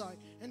Tusohoka. inside.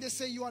 And they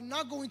say, you are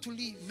not going to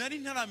leave. Nari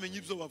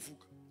ntaramenya ibyo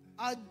bavuga.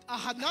 I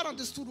had not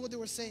understood what they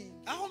were saying.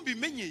 Aho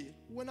mbimenyeye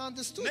When I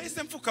understood,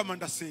 nahise mfukama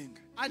ndasenga.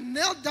 I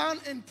knelt down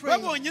and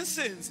prayed. Babonye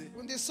nsenze.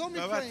 When they saw me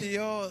Baba ati praying,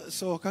 yo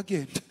sohoka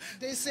genda.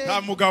 they said,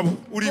 Nta mugabo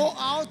uri. go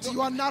out,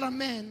 you are not a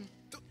man.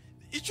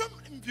 Icyo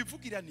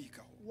mbivugira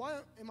nikaho. Why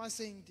am I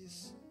saying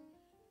this?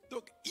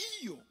 Donc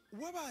iyo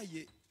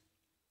wabaye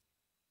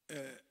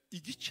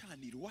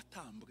igicaniro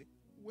watambwe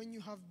When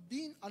you have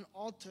been an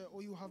altar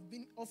or you have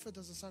been offered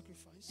as a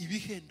sacrifice,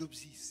 ibihendo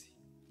by'isi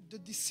the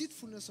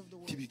deceitfulness of the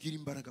world, ntibigira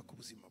imbaraga ku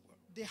buzima bwawe.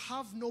 they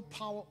have no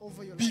power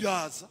over your life.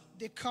 Biraza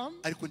They come,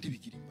 ariko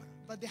ntibigira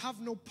imbaraga. but they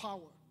have no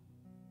power.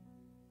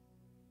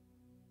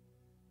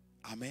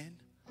 Amen.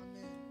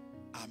 Amen.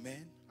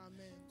 Amen.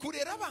 Amen.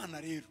 Kurera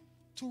abana rero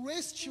To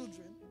raise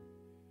children,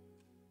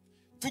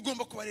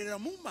 tugomba kubarera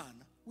mu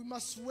Mana we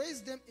must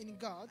raise them in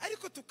God,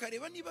 ariko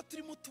tukareba niba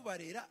turimo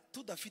tubarera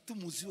tudafite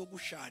umuzi wo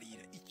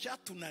gusharira.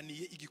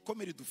 Icyatunaniye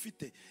igikomere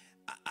dufite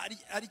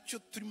ari cyo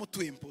turimo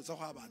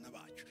tuempozaho abana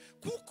bacu.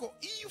 Kuko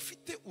iyo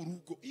ufite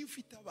urugo, iyo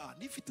ufite abana,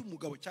 iyo ufite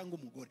umugabo cyangwa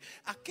umugore,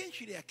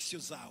 akenshi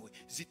reaction zawe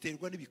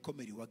ziterwa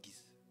n'ibikomere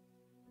wagize.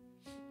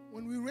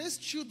 when we raise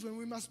children,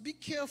 we must be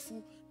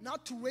careful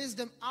not to raise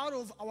them out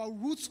of our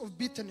roots of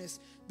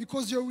bitterness,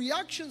 because your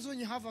reactions when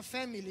you have a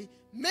family,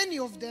 many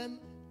of them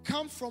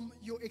come from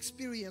your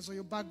experience or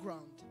your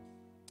background.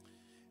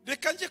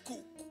 reka nje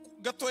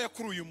gatoya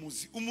kuri uyu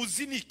muzi.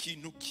 Umuzi ni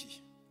ikintu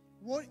ki?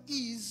 What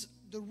is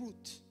the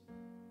root?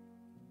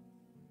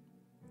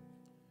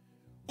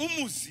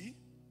 Umuzi,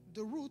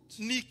 the root,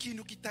 ni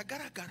ikintu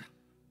kitagaragara.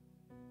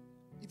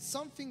 It's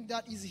something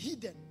that is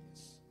hidden.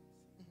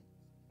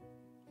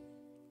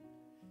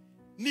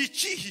 Ni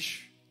ikihishe.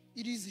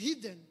 It is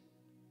hidden.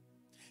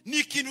 Ni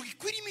ikintu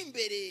kikurimo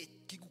imbere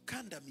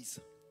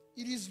kigukandamiza.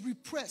 It is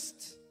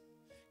repressed.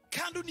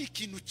 Kandi ni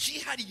ikintu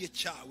cyihariye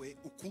cyawe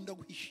ukunda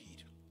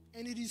guhishira.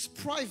 And it is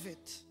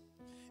private.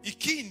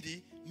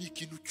 Ikindi ni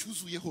ikintu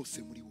cyuzuye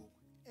hose muri wowe.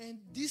 And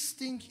this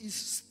thing is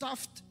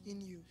stuffed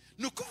in you.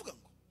 Nukuvuga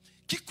ngo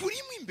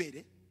kikurimo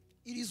imbere.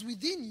 It is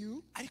within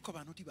you. Ariko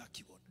abantu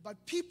ntibakibona.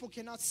 But people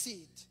cannot see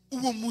it.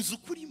 Uwo muzi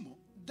ukurimo.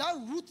 That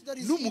root that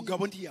is in you,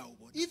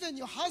 even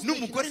your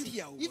husband cannot see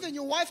it. Even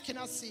your wife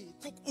cannot see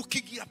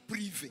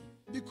it.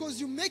 Because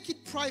you make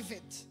it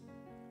private.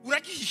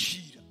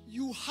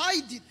 You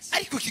hide it.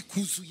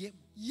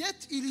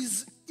 Yet it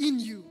is in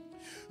you.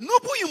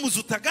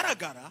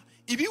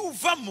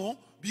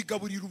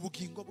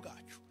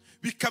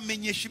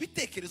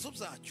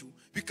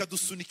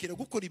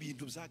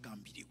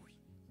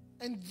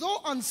 And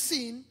though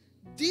unseen,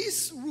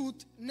 this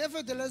root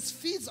nevertheless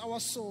feeds our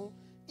soul,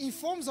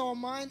 informs our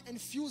mind,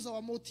 and fuels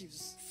our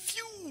motives.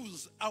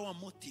 Fuels our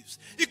motives.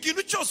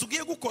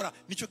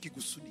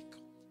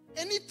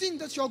 Anything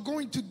that you are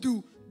going to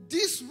do,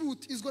 this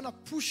root is going to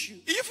push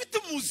you.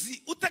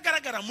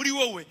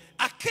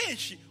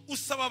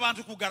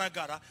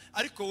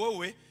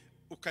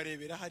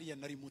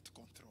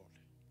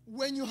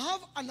 When you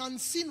have an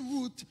unseen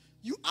root,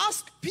 you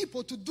ask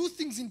people to do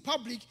things in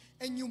public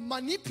and you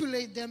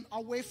manipulate them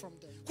away from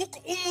them.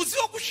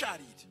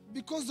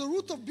 Because the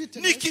root of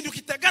bitterness,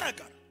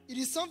 it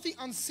is something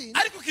unseen,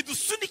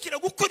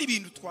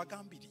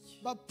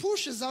 but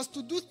pushes us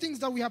to do things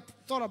that we have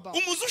thought about.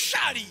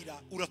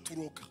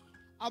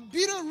 A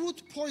bitter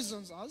root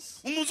poisons us.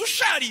 A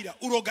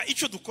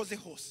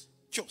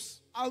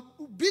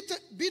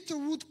bitter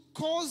root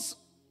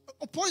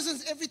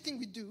poisons everything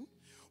we do.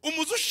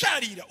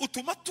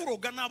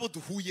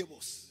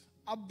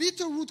 A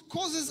bitter root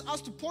causes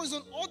us to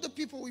poison all the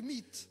people we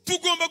meet.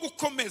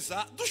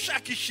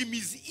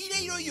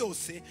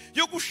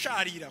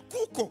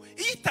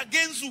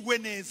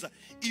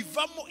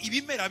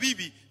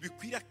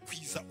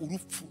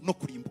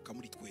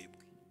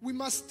 We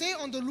must stay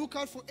on the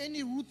lookout for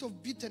any root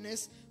of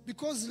bitterness,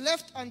 because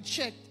left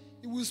unchecked,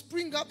 it will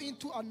spring up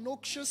into a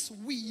noxious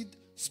weed,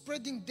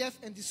 spreading death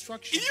and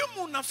destruction.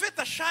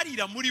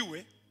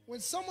 When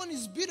someone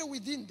is bitter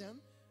within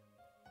them,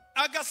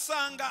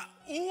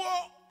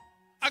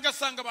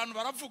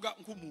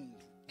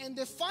 and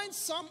they find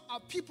some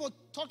people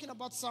talking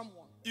about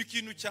someone,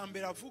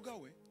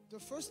 the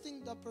first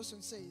thing that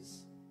person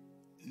says,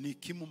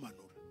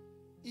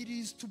 it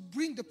is to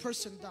bring the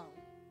person down.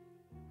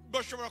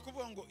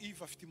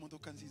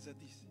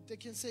 They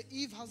can say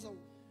Eve has a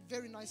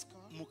very nice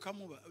car,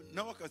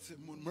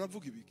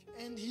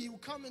 and he will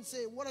come and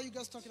say, what are you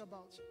guys talking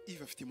about?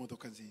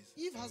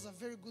 Eve has a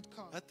very good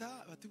car.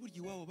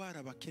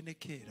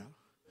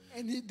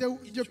 And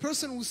the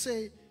person will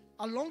say,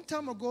 a long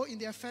time ago in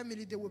their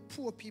family, they were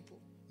poor people.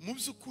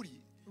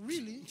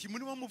 Really?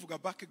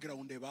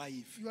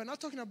 You are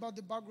not talking about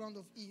the background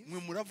of Eve.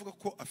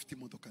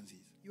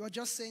 You are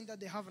just saying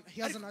that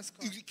he has a nice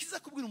car.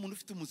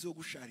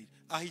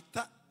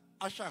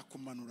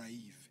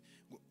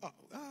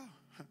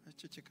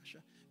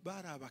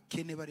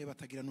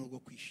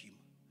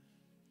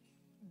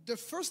 The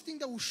first thing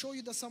that will show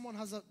you that someone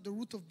has the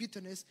root of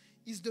bitterness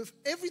is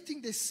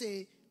everything they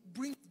say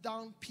brings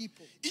down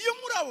people.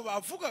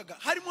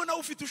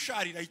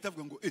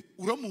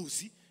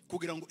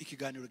 kugira ngo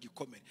ikiganiro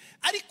gikomere,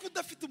 ariko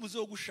udafite umuze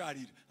wo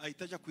gusharira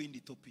ahita ajya ku yindi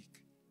topic.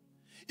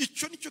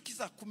 Icyo nicyo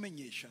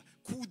kizakumenyesha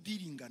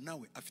kudiringa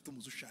nawe afite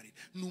umuze usharira,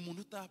 ni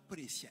umuntu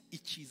utapresya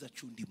icyiza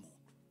cy'undi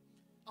muntu.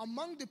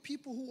 Among the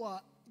people who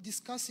are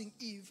discussing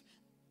Eve,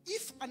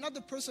 if another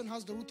person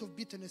has the root of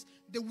bitterness,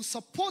 they will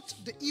support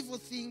the evil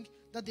thing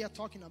that they are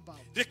talking about.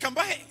 Reka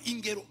mbahe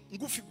ingero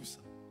ngufi gusa.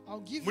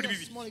 I'll give you a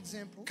small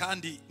example.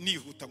 Kandi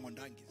nihuta ngo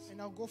ndangize.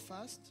 And I'll go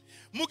fast.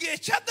 Mu gihe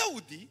cya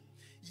Dawudi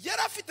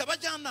yari afite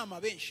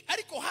abajyanama benshi,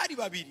 ariko hari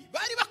babiri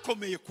bari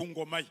bakomeye ku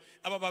ngoma ye.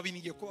 Aba babiri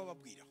ngiye kuba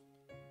babwira.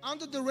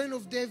 Under the reign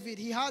of David,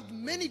 he had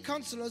many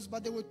counselors,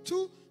 but there were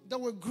two that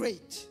were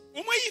great.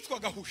 Umwe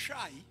yitwaga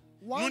Hushayi,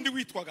 n'undi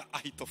witwaga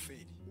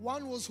Ahitofeli.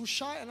 One was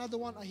Hushai, another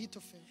one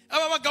Ahithophel.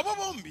 Aba bagabo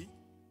bombi,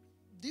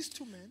 these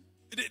two men,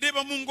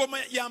 reba mu ngoma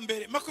ya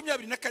mbere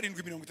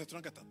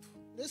 27:33.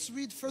 Let's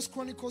read 1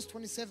 Chronicles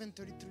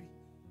 27:33.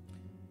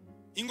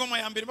 Ingoma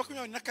ya mbere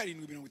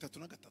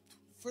 27:33.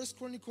 1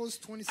 Chronicles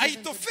 27:33.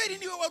 Ahitofeli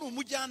niwe wari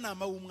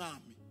umujyanama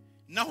w'umwami,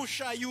 na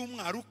Hushayi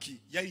w'umwaruki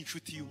yari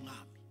inshuti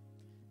y'umwami.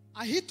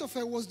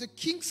 Ahithophel was the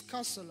king's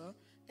counselor,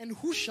 and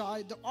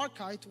Hushai the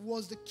Archite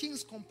was the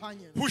king's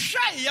companion.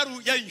 Hushayi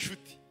yari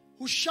inshuti.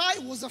 Hushai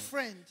was a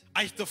friend.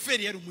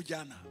 Ahitofeli yari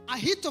umujyanama.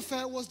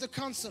 Ahithophel was the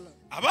counselor.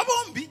 Aba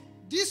bombi,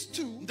 these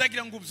two,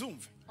 ndagira ngo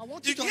ubyumve. I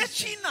want you to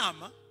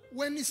understand.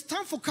 When it's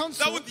time for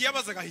counsel, dawudi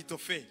yabazaga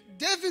ahitofeli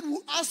David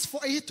will ask for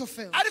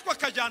Ahithophel, ariko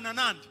akajyana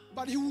nandi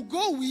but he will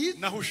go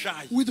na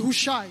hushayi. with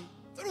Hushai.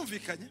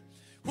 turumvikanye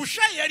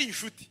hushayi yari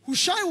inshuti,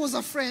 Hushai was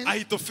a friend.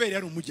 ahitofeli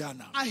yari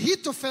umujyanama.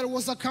 Ahithophel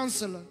was a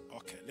counselor.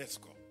 Okay, let's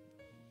go.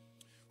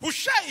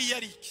 hushayi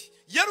yari iki?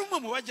 yari umwe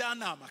mu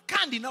bajyanama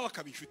kandi nawe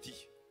akaba inshuti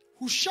ye.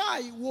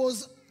 Hushai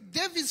was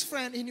David's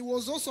friend and he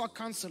was also a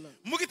counselor.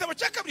 mu gitabo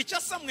cya kabiri cya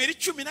samweli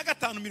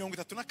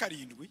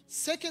 15:37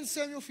 2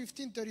 Samuel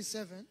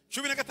 15:37.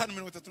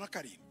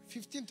 15:37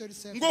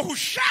 15:37. ngo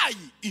hushayi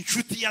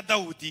inshuti ya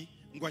dawudi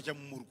ngo ajya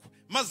mu murwa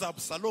maze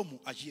abusalomu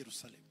aje i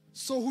yerusalemu.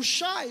 So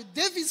Hushai,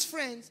 David's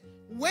friend,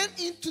 went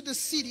into the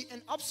city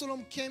and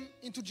Absalom came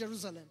into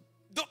Jerusalem.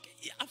 Donc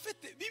en fait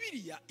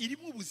bibiliya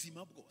irimo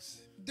ubuzima bwose.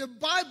 The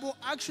Bible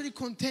actually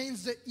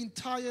contains the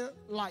entire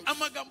life.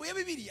 amagambo ya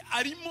bibiliya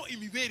arimo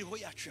imibereho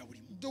yacu ya buri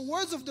munsi. The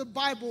words of the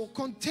Bible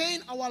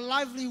contain our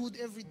livelihood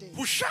every day.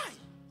 hushayi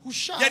yari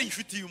Hushai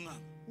inshuti y'umwami.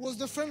 was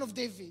the friend of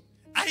David.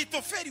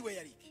 ahitofeli we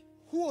yari iki?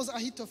 Who was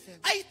Ahithophel?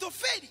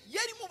 ahitofeli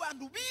yari mu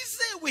bantu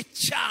bizewe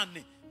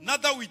cyane na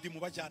dawidi mu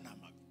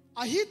bajyanama be.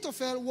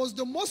 Ahithophel was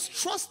the most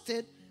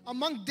trusted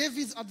among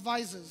David's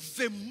advisors.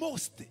 The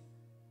most.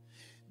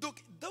 Donc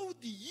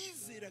dawudi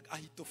yizeraga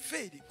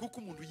ahitofeli kuko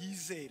umuntu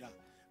yizera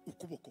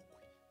ukuboko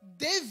kwe.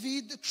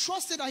 David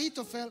trusted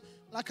Ahithophel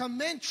like a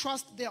man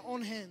trusts their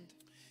own hand.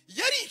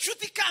 yari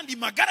inshuti kandi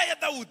magara ya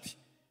dawudi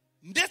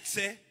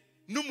ndetse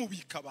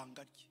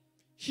n'umubikabanga rye.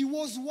 He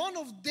was one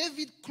of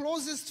David's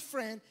closest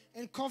friends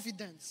and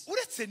confidants.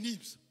 uretse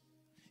n'ibyo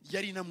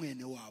yari na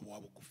mwene wabo wa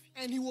bugufi.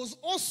 And he was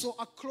also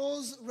a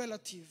close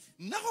relative.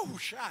 naho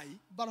hushayi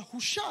But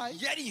Hushai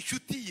yari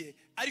inshuti ye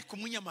ariko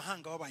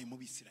umunyamahanga wabaye mu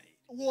bisirayeli.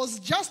 was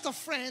just a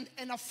friend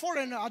and a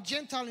foreigner, a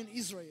Gentile in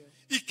Israel.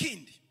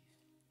 ikindi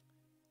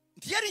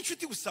ntiyari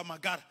inshuti gusa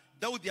magara,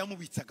 dawudi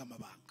yamubitsaga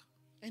amabanga.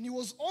 And he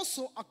was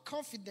also a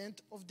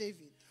confidant of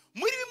David.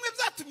 muri bimwe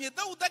byatumye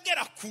dawudi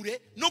agera kure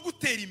no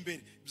gutera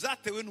imbere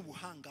byatewe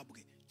n'ubuhanga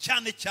bwe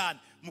cyane cyane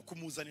mu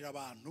kumuzanira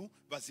abantu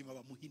bazima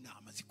bamuha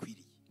inama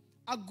zikwiriye.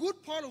 A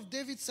good part of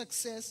David's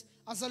success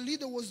as a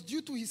leader was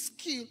due to his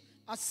skill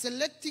at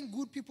selecting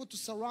good people to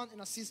surround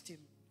and assist him.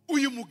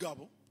 uyu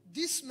mugabo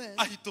This man,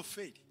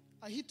 ahitofeli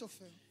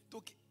Ahithophel,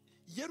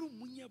 yari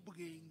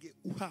umunyabwenge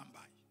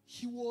uhambaye.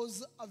 he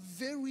was a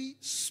very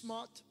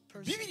smart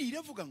person. bibiri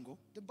iravuga ngo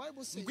The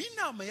Bible says ngo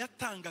inama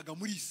yatangaga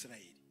muri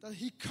isirayeli that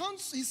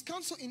his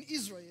counsel in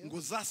Israel ngo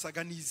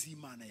zasaga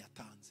n'iz'imana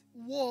yatanze.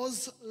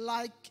 was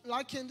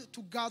likened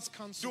to God's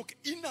counsel. Donc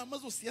inama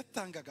zose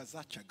yatangaga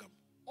zacagamo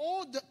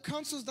All the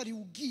counsels that he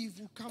would give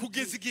would come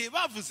kugeza true, igihe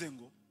bavuze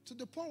ngo to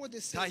the point where they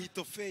nta say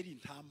ahitofeli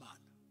nta mana.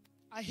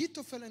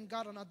 Ahithophel and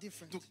God are not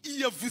different. Donc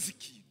iyo avuze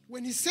ikintu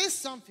When he says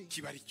something,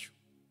 kiba ari cyo.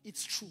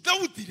 it's true.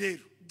 dawudi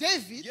rero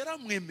David,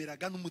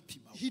 yaramwemeraga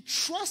n'umutima we. he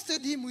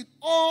trusted him with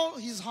all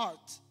his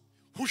heart.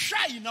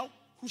 hushayi nawe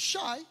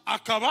Hushai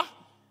akaba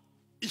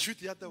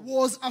inshuti ya dawudi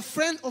was a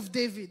friend of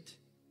David.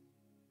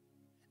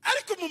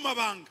 ariko mu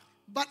mabanga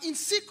But in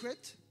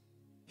secret,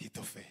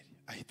 ahitofeli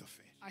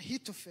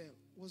Ahithophel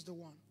was the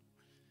one.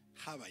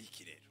 habaye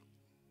iki rero?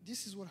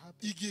 This is what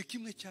happened. igihe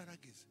kimwe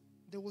cyarageze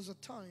There was a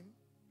time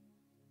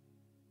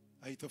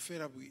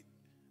ahitofeli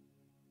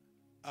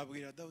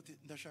abwira dawudi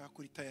ndashaka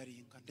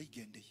kuritayaringa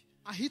ndayigendeye.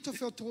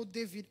 Ahithophel told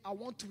David, I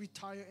want to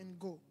retire and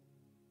go.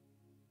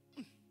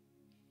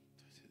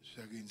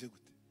 byagenze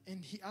gute?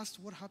 And he asked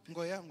what happened.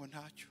 ngo ya ngo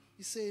ntacyo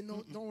He said,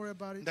 no, don't worry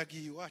about it.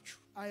 ndagiye iwacu.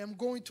 I am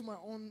going to my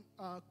own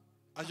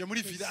ajya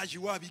muri place. village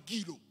iwabo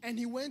igiro And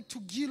he went to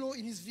Gilo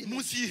in his village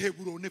munsi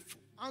y'iheburo nepfo.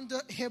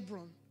 under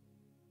Hebron.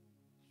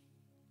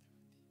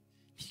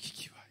 iki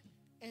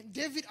kibaye And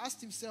David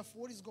asked himself,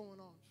 what is going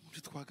on?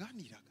 umuntu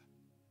twaganiraga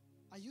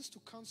I used to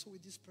counsel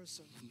with this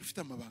person, umuntu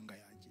ufite amabanga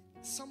yanjye.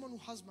 someone who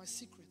has my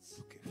secrets.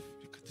 Okay,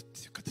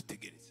 reka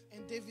dutegereze.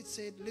 And David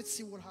said, let's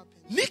see what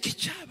happens. niki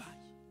cyabaye?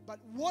 But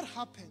what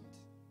happened?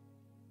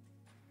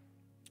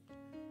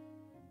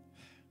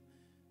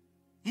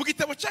 mu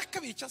gitabo cya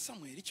kabiri cya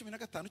samweli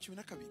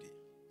 15:12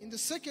 In the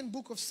second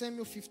book of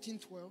Samuel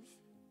 15:12,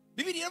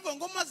 bibiri iravuga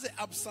ngo maze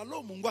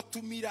abusalomu ngo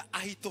atumira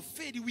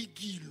ahitofeli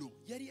w'igilo.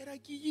 yari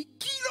yaragiye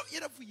igilo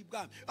yaravuye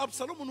ibwami.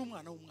 abusalomu ni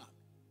umwana w'umwami.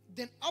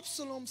 then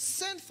Absalom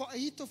sent for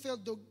Ahithophel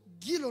the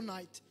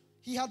Gilonite.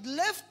 He had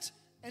left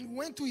and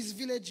went to his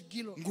village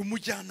Gilo, ngo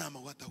umujyanama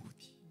wa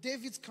dawudi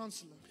David's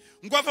counselor.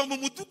 ngo ava mu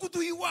mudugudu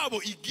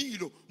w'iwabo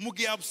igilo mu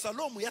gihe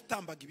abusalomu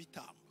yatambaga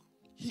ibitambo.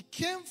 He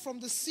came from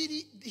his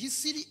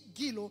city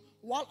Gilo,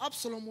 while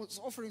Absalom was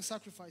offering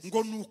sacrifices.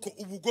 ngo nuko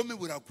ubugome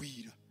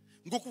buragwira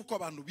ngo kuko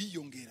abantu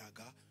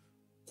biyongeraga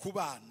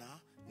kubana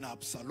na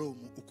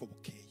abusalomu uko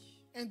bukeye.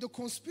 And the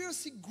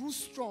conspiracy grew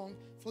strong,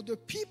 for the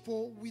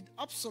people with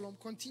Absalom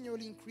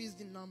continually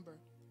increased in number.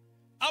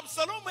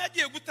 abusalomu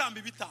yagiye gutamba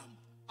ibitambo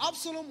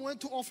Absalom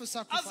went to offer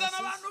azana sacrifices,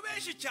 abantu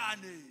benshi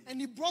cyane. and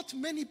he brought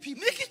many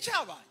people. niki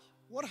cyabaye?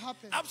 What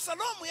happened?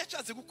 abusalomu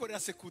yashatse gukorera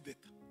se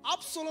kudeta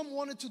Absalom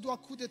wanted to do a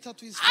coup d'etat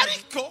to his family.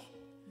 ariko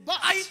But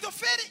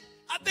ahitofeli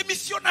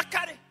ademisiyona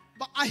kare.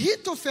 But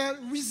Ahithophel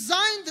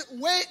resigned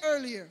way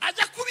earlier.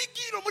 ajya kuba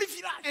igiro muri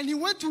village. And he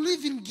went to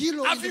live in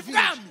Gilo in the Ava village.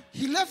 ibwami.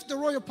 He left the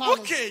royal palace.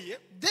 bukeye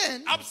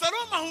Then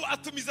abusalomu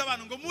atumiza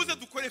abantu ngo muze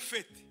dukore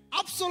fete.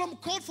 Absalom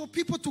called for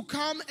people to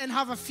come and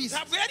have a feast.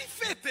 ntabwo yari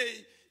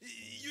fete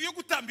yo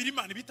gutambira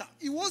imana ibitambo.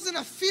 It wasn't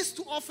a feast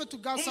to offer to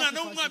God umwana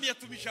sacrifices. w'umwami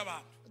yatumije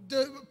abantu.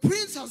 The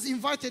prince has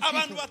invited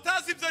abantu people.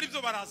 batazi ibyo ari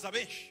byo baraza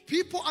benshi.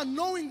 People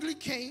unknowingly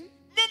came.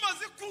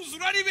 bamaze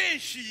kuzura ari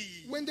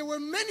benshi. When there were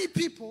many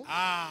people,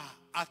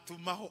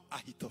 atumaho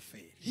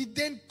Ahitofeli. he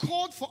then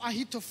called for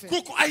Ahithophel.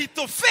 kuko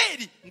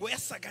Ahitofeli ngo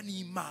yasaga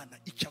n'Imana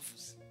icyo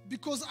avuze.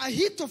 Because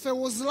Ahithophel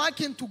was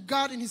likened to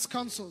God in his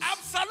counsels.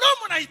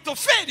 Absalomu na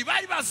Ahitofeli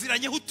bari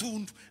baziranyeho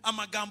utuntu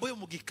amagambo yo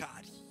mu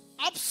gikari.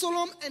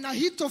 Absalom and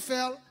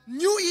Ahithophel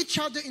knew each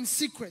other in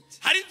secret.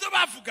 hari ibyo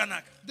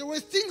bavuganaga. There were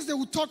things they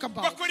would talk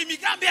about. bakora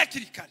imigambi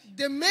hakiri kare.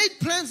 They made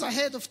plans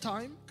ahead of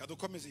time.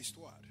 kadukomeze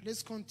histoire.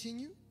 Let's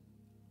continue.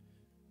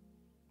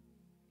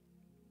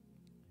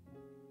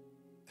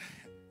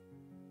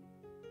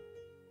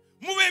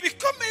 mu bihe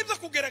bikomeye byo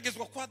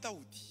kugeragezwa kwa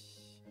Dawudi,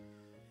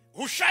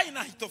 Hushayi na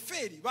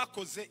Ahitofeli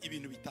bakoze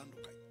ibintu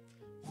bitandukanye.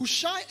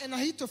 Hushai and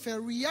Ahithophel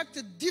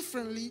reacted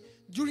differently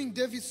during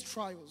David's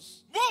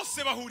trials.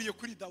 bose bahuriye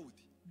kuri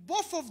Dawudi.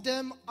 Both of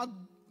them are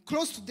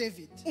close to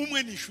David.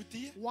 umwe ni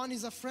inshuti ye, One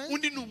is a friend,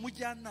 undi ni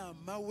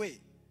umujyanama we,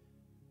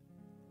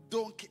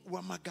 donc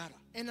w'amagara.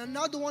 and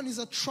another one is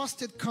a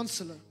trusted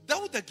counselor.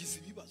 Dawudi agize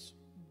ibibazo.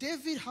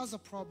 David has a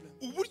problem.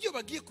 uburyo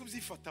bagiye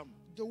kubyifatamo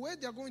The way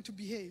they are going to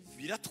behave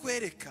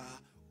biratwereka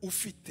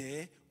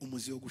ufite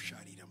umuzi wo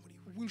gusharira muri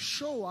we. will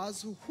show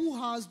us who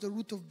has the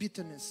root of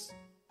bitterness.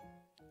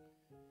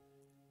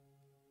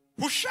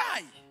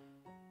 Hushayi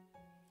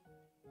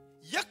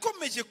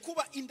yakomeje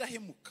kuba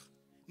indahemuka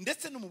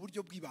ndetse no mu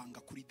buryo bw'ibanga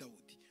kuri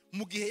Dawudi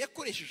mu gihe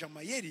yakoresheje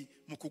amayeri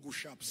mu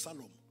kugusha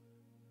Absalomu,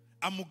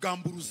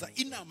 amugamburuza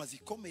inama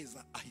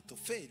zikomeza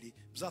Ahitofeli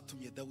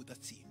byatumye Dawudi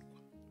atsindwa.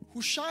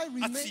 Hushai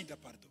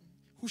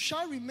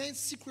remained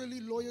secretly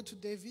loyal to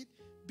David,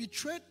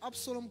 betrayed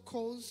Absalom's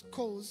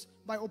cause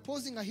by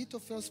opposing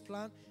Ahithophel's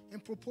plan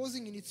and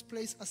proposing in its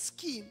place a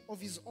scheme of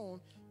his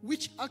own,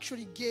 which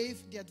actually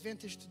gave the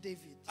advantage to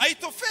David.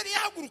 Ahitofeli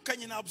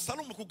yahagurukanye na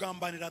Absalomu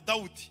kugambanira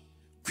Dawudi.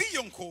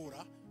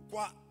 Kwiyonkora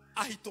kwa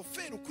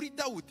Ahitofeli kuri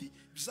Dawudi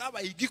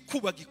byabaye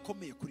igikuba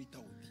gikomeye kuri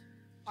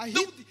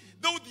Dawudi.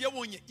 Dawudi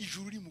yabonye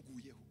ijuru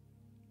rimuguyeho.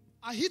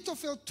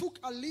 Ahithophel took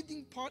a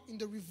leading part in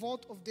the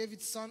revolt of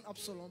David's son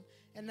Absalom,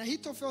 and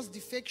Ahithophel's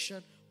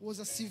defection was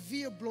a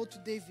severe blow to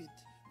David.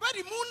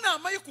 Bari mu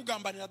nama yo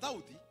kugambanira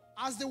Dawudi,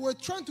 as they were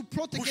trying to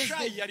plot against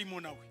Hushayi David,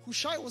 yarimo nawe.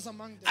 Hushai was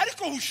among them.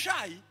 Ariko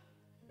Hushayi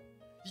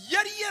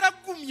yari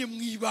yaragumye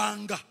mu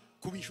ibanga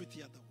kuba inshuti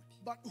ya Dawudi.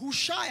 But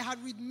Hushai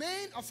had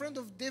remained a friend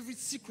of David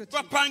secretly.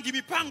 Bapanga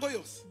imipango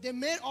yose. They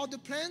made all the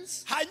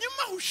plans.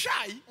 Hanyuma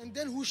Hushayi And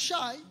then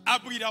Hushai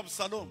abwira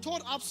Absalomu,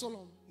 told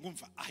Absalom,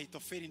 ngumva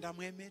Ahitofeli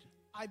ndamwemera.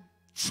 I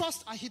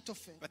trust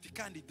Ahithophel. Bati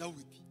kandi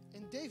Dawudi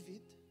And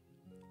David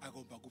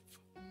agomba gupfa.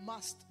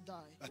 must die.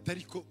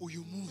 Atariko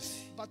uyu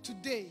munsi But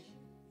today,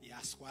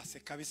 yaswase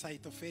kabisa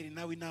Ahitofeli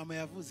nawe inama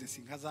yavuze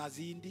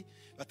sinkazazindi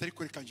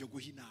batariko reka nje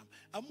guha inama.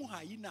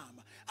 Amuhaye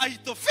inama.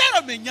 Ahitofeli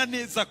amenya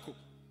neza ko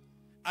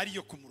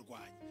ariyo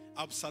kumurwanya.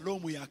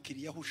 Absalomu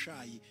yakiriye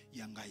Hushayi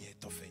yangaye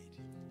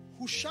Ahitofeli.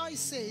 Hushai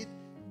said,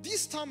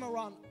 this time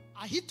around,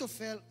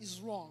 Ahithophel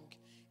is wrong.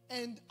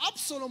 And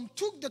Absalom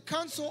took the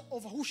counsel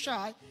of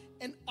Hushai,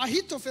 and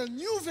Ahithophel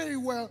knew very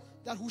well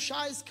that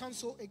Hushai's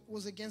counsel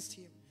was against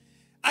him.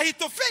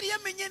 Ahitofeli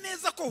yamenye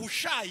neza ko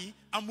Hushayi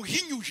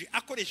amuhinyuje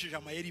akoresheje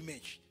amayeri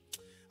menshi.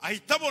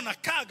 Ahitabona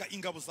kaga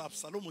ingabo za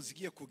Absalomu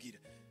zigiye kugira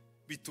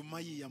bituma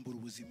yiyambura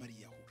ubuzima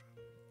riyahura.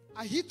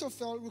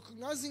 Ahithophel,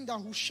 recognizing that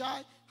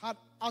Hushai had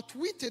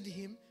outwitted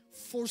him,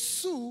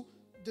 foresaw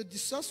the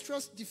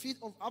disastrous defeat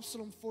of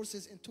Absalom's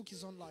forces and took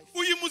his own life.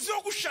 Uyu muzi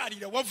wo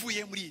gusharira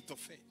wavuye muri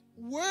Ahitofeli.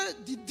 Where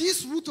did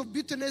this root of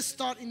bitterness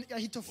start in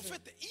Ahithophel?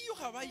 Ufite iyo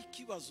habaye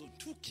ikibazo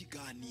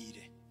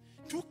ntukiganire,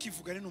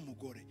 ntukivugane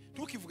n'umugore,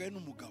 ntukivugane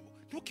n'umugabo,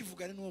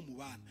 ntukivugane n'uwo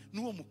mubana,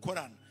 n'uwo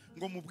mukorana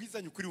ngo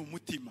mubwizanye ukuri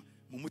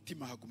mu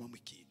mutima hagumamo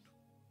ikintu.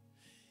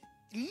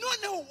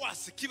 Noneho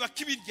wase kiba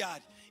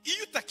kibiryari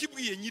iyo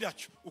utakibwiye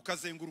nyiracyo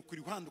ukazenguruka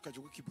iruhande ukaje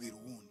kukibwira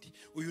uwundi,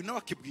 uyu nawe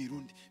akibwira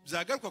undi,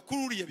 byagaruka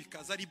kuri uriya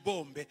bikaza ari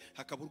bombe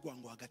hakaburwa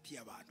ngo hagati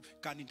y'abantu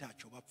kandi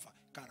ntacyo bapfa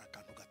kara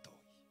kantu gato.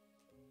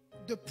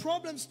 The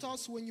problem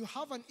starts when you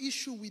have an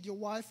issue with your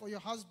wife or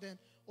your husband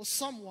or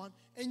someone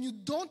and you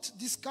don't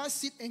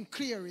discuss it and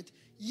clear it,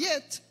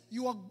 yet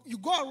you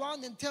go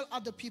around and tell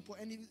other people,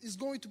 and it is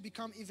going to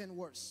become even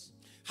worse.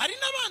 Hari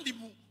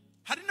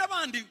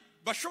n'abandi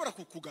bashobora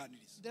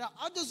kukuganiriza. There are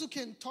others who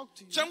can talk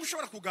to you, cyangwa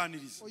ushobora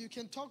kuganiriza, or you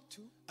can talk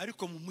to,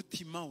 ariko mu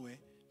mutima we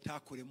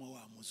ntakuremo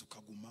wa muzi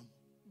ukagumamo.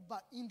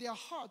 but in their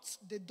hearts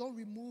they don't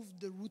remove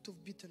the root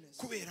of bitterness.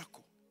 Kubera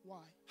ko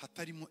Why?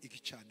 hatarimo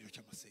igicaniro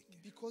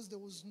cy'amasenge. Because there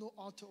was no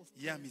altar of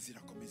prayer. Ya mizira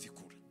komeza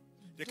ikura.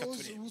 Reka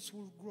Those turebe. roots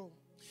will grow.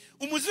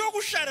 Umuzi wo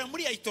gushara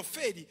muri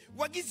Ahitofeli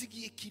wagize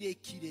igihe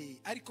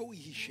kirekire ariko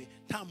wihishe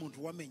nta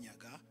muntu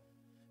wamenyaga,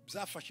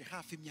 byafashe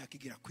hafi imyaka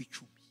igera ku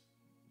 10.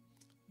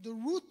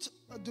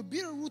 the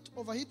bitter root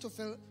of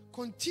Ahithophel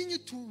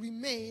continued to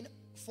remain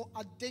for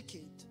a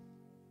decade.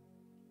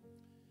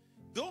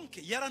 donc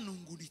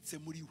yaranunguritse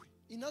muri we.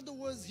 In other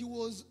words, he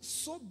was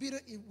so bitter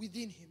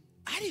within him.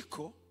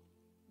 Ariko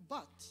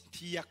But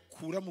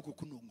ntiyakuramo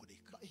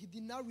kukunungurika, he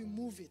did not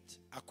remove it.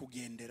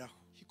 akugenderaho,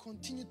 He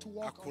continued to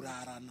walk on it.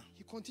 akurarana.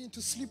 He continued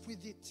to sleep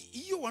with it.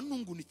 Iyo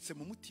wanungunitse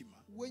mu mutima,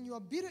 When you are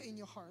bitter in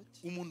your heart,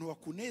 umuntu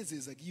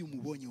wakunezezaga iyo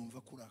umubonye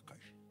wumva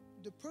kurakaje.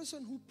 the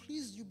person who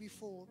pleased you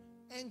before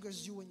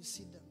angers you when you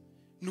see them.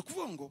 Ni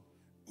ukuvuga ngo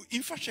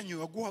imfashanyo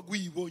yaguhaga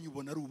uyibonye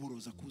ubona ari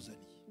uburoza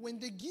kuzaniye. When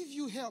they give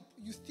you help,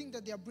 you think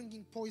that they are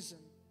bringing poison.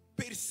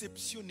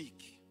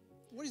 Perceptionique.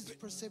 What is the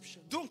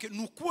perception? Donc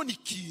ni ukubona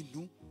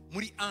ikintu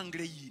muri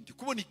angle yindi,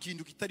 kubona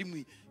ikintu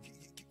kitari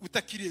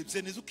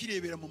utakirebye neza,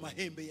 ukirebera mu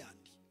mahembe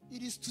yandi.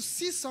 It is to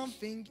see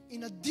something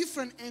in a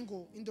different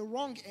angle, in the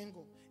wrong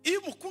angle.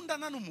 Iyo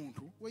mukundana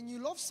n'umuntu When you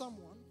love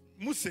someone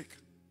museka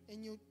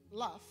and you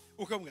laugh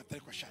ukamubwira ati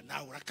ariko sha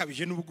nawe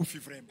urakabije n'ubugufi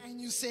vraiment, and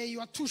you say you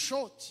are too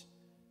short,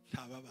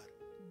 ntababara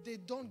they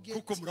don't get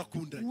kuko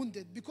murakundana.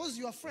 wounded because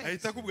you are friends.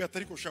 Ahita akubwira ati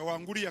ariko sha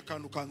wanguriye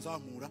akantu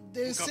kanzamura,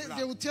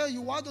 They will tell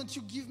you, why don't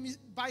you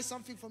buy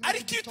something for me? to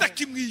ariko be iyo tall?"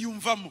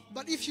 utakimwiyumvamo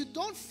But if you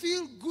don't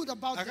feel good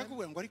about them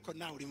akakubwira ngo ariko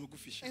nawe uri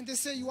mugufi sha, and they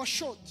say you are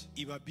short,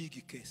 iba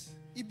big case.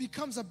 it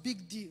becomes a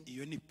big deal.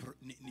 Iyo ni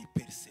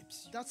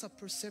perception. That's a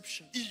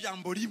perception.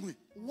 Ijambo rimwe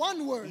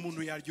One word,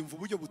 umuntu yaryumva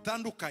uburyo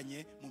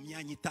butandukanye mu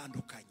myanya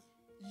itandukanye.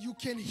 you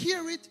can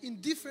hear it in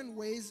different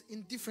ways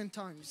in different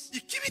times.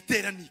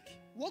 Ikibitera niki?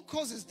 What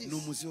causes Ni this?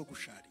 umuzi wo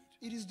gusharira.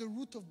 It is the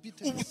root of Ubu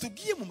bitterness.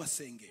 tugiye mu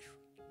masengesho,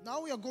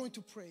 Now we are going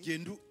to pray.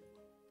 genda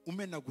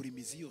umenagura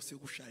imizi yose yo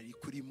gusharira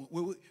ikurimo,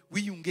 wewe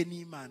wiyunge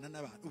n'Imana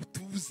n'abantu,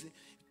 utuze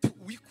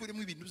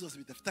wikuremo ibintu byose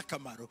bidafite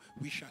akamaro,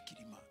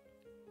 wishakira Imana.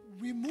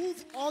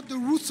 Remove all the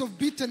roots of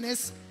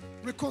bitterness,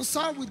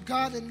 reconcile with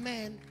God and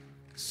man,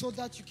 so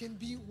that you can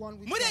be one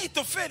with Muri God.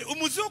 Ahitofeli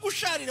umuzi wo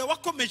gusharira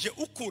wakomeje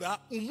ukura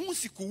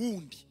umunsi ku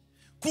wundi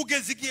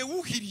kugeza igihe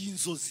wuhiriye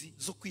inzozi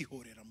zo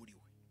kwihorera muri we.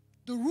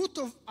 The root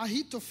of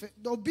Ahithophel,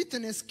 the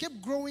bitterness,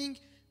 kept growing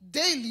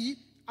daily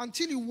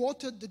until he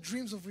watered the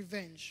dreams of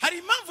revenge. Hari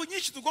impamvu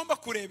nyinshi tugomba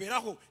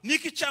kureberaho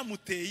niki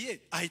cyamuteye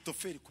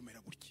Ahitofeli kumera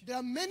gutya. There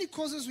are many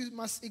causes we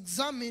must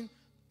examine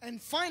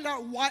and find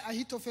out why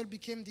Ahithophel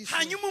became this way.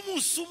 Hanyuma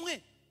umunsi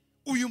umwe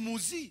uyu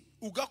muzi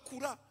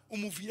ugakura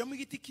umuviramo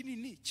igiti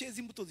kinini cyeza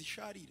imbuto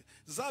zisharira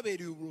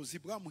zabereye uburozi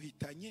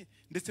bwamuhitanye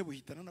ndetse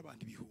buhitana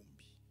n'abandi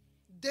bihumbi.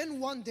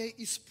 Then one day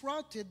it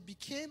sprouted,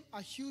 became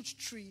a huge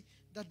tree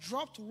that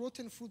dropped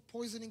rotten fruit,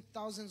 poisoning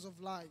thousands of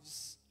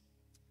lives.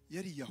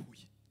 Yari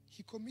yahuye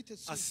He committed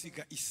suicide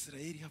asiga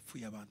Isirayeli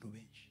hapfuye abantu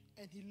benshi.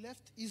 and he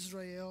left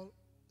Israel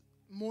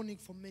mourning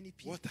for many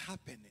people. What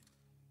happened?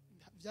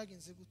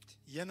 Byagenze gute?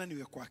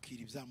 Yananiwe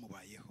kwakira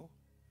ibyamubayeho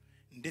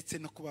ndetse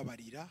no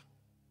kubabarira.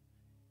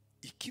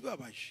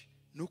 Ikibabaje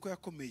nuko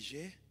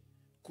yakomeje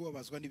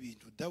kubabazwa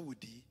n'ibintu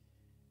Dawudi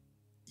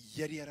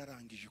yari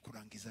yararangije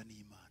kurangiza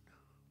n'Imana.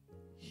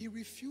 He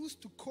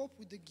refused to cope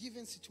with the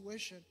given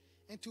situation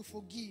and to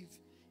forgive,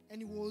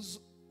 and it was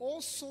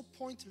also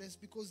pointless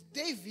because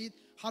David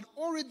had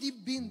already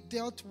been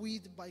dealt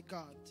with by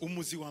God.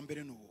 Umuzi wa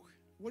mbere ni uwuhe?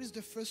 What is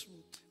the first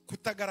root?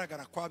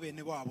 Kutagaragara kwa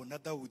bene wabo na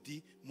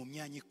Dawudi mu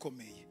myanya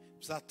ikomeye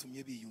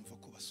byatumye biyumva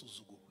ko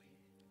basuzuguwe.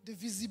 The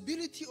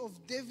visibility of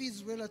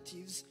David's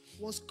relatives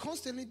was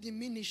constantly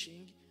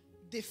diminishing.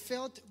 They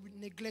felt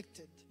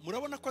neglected.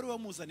 Murabona ko ari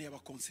wamuzaniye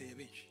abakonseye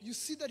benshi. You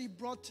see that he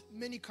brought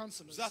many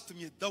counselors,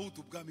 Byatumye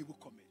Dawudi ubwami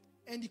bukomera.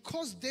 and he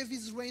caused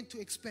David's reign to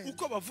expand.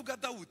 Uko bavuga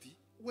Dawudi,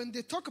 When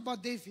they talk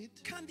about David,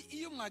 kandi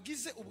iyo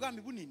mwagize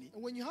ubwami bunini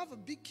and when you have a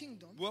big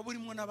kingdom, buba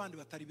burimo n'abandi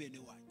batari bene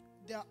wanyu.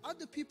 there are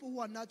other people who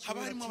are not your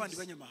Haba harimo abandi relatives.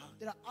 banyamahanga.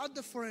 There are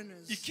other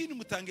foreigners. Ikindi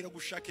mutangira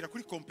gushakira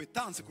kuri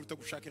competence kuruta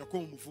gushakira ko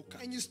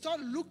mumuvuka. And you start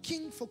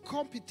looking for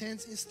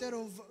competence instead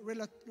of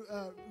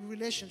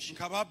relationship.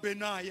 Nkaba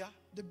Benaya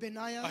The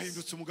Benaiahs,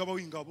 ahindutse umugaba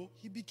w'ingabo.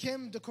 he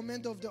became the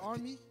commander of the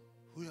army.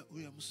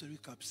 Uriya musore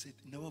w'ikapset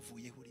nawe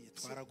avuye huriye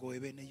twaragowe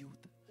bene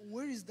Yuda.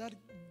 Where is that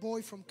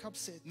boy from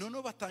Capset?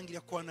 Noneho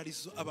batangira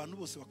kuanaliza abantu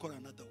bose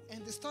bakorana na Dawudi.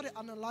 And they started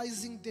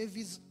analyzing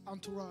David's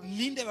entourage.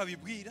 Ninde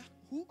babibwira?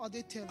 Who are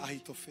they telling?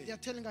 Ahitofeli. They are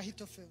telling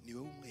Ahithophel.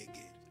 Niwe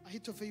umwegera.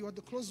 Ahithophel, you are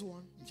the close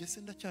one. Nje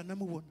se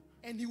ndacyanamubona.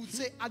 And he would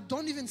say, I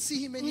don't even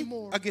see him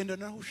anymore. Agenda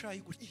na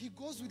Hushayi gutya. He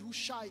goes with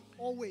Hushai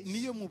always.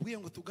 Niyo mubwiye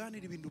ngo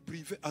tuganire ibintu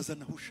prive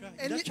azana Hushayi.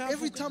 And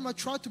every time I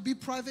try to be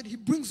private, he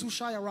brings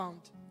Hushai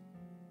around.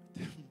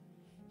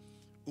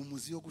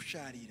 Umuzi wo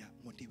gusharira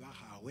ngo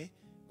ntibahawe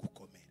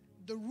gukomera.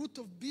 The root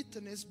of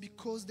bitterness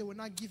because they were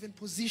not given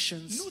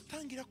positions.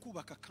 Nutangira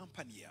kubaka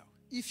company yawe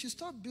If you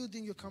start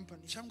building your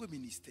company cyangwa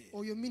ministeri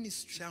or your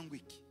ministry, cyangwa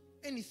iki,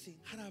 anything,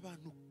 hari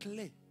abantu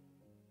clé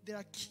there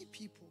are key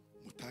people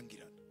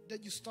mutangirana.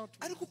 that you start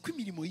with. Ariko uko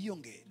imirimo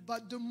yiyongera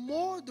But the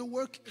more the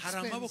work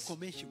hari expands, amaboko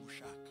menshi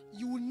mushaka.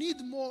 you will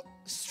need more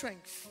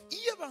strength.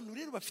 Iyo abantu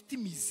rero bafite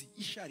imizi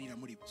isharira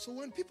muri bo So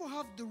when people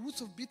have the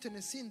roots of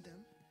bitterness in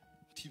them,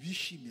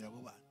 ntibishimira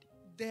abo bandi.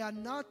 they are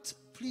not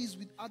pleased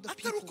with other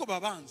Atari uko people.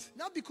 babanze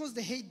Not because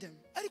they hate them,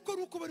 ariko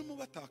ari uko barimo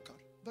batakara.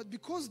 But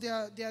because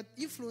their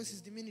influence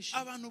is diminishing,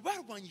 abantu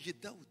barwanyije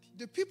Dawudi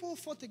the people who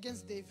fought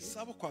against David,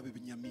 sabo kwa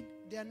Benyamini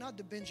they are not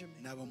the Benjamin.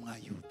 n'abo mwa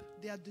Yuda,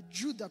 They are the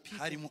Judah people.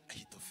 harimo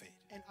Ahitofeli.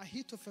 And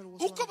Ahithophel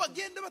was Uko one of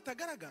them. bagenda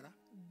batagaragara,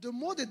 The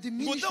more they ngo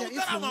diminished their Dawudi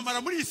influence,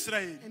 aramamara muri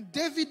Isirayeli, and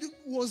David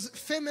was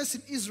famous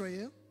in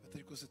Israel,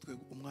 batari kose twe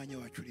umwanya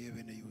wacu uriye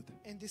bene Yuda.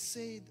 and they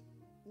said,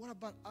 what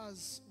about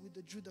us with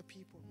the Judah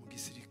people? Mu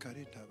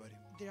gisirikare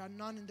ntabarimo, There are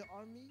none in the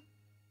army.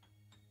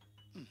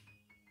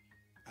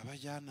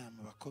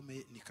 abajyanama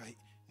bakomeye ni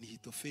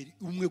Ahitofeli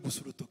umwe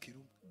gusa urutoki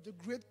rumwe. The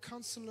great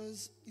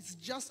counselors, it's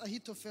just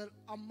Ahithophel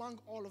among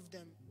all of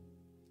them.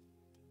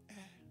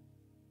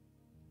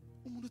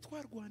 Umuntu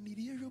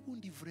twarwaniriye ejo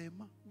bundi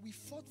vrema, We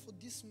fought for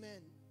this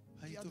man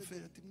the other Ahitofeli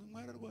day. ati mwe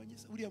mwararwanye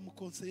se, uriya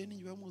mukonseye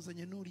ni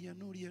bamuzanye n'uriya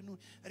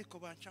ariko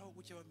bancaho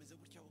guke bameze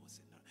gutya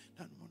bose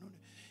nta muntu none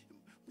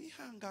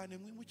mwihangane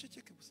mwe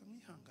muceceke gusa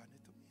mwihangane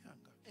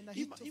And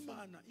Ahithophel-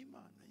 imana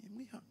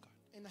mwihangane.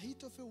 And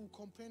Ahithophel will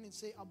complain and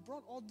say, I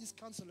brought all these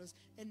counselors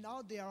and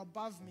now they are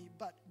above me,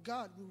 but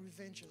God will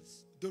revenge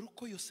us. Dore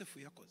uko Yosefu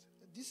yakoze.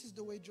 This is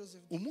the way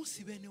Joseph did.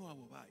 Umunsi bene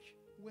wabo baje,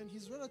 When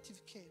his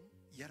relative came,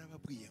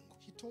 yarababwiye ngo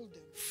he told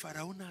them,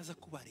 Farawo naza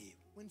kubareba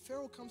when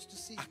Pharaoh comes to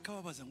see you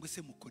akababaza ngo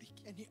ese mukora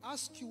iki, and he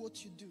asks you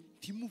what you do,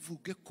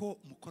 ntimuvuge ko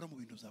mukora mu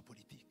bintu bya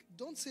politiki,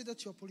 don't say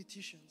that you're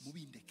politicians.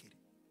 mubindekere,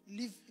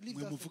 Leave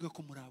mwe that. muvuge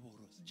ko muri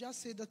aborozi.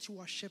 Just say that you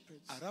are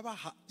shepherds.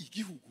 Arabaha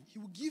igihugu, He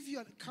will give you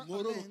a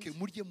mwororoke land,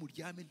 murye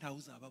muryame ntawe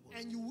uzababona.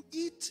 and you will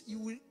eat, you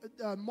will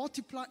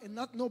multiply, and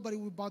nobody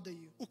will bother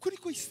you. Ukuri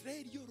ko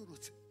Isirayeli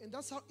yororotse, And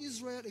that's how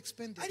Israel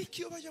expanded. ariko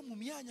iyo bajya mu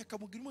myanya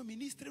akamugiramo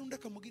minisitiri n'undi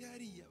akamugira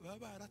hariya, baba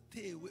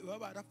baratewe, baba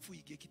barapfuye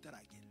igihe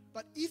kitaragera.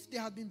 But if they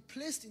had been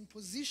placed in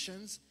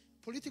positions,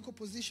 political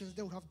positions,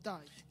 they would have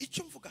died.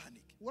 Icyo mvuga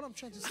hanike, What I'm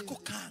trying to say ako is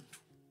this. kantu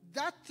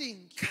That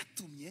thing,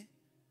 katumye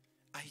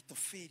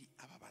Ahitofeli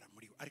ababara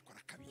muri we, ariko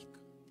arakabika.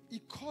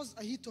 it caused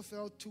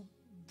Ahithophel to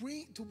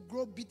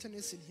grow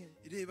bitterness in him.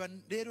 Reba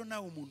rero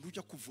nawe umuntu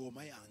ujya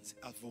kuvoma yanze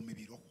avoma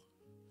ibirohwa.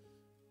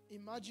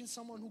 Imagine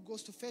someone who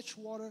goes to fetch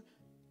water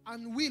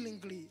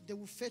unwillingly, they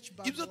will fetch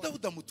bad Ibyo water.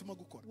 Dawudi amutuma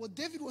gukora What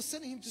David was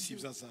sending him to si do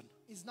ibyo azana,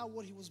 is not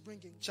what he was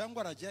bringing.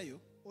 cyangwa arajyayo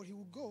Or he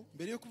will go,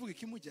 mbere yo kuvuga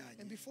ikimujyanye.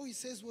 and before he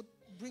says what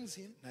brings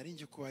him,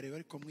 Narinje kubareba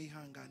ariko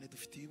mwihangane,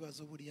 dufite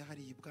ibibazo buriya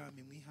hari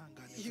ibwami,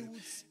 mwihangane. he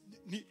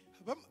would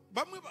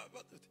Bamwe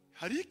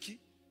hari iki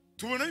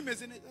tubona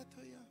bimeze neza,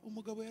 atoya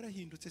umugabo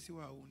yarahindutse, si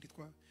wa wundi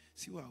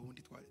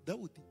twari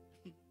Dawudi.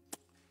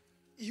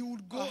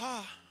 go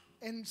Aha,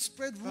 and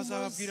spread rumors.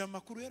 bazababwira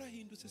amakuru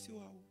yarahindutse, si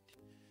wa wundi.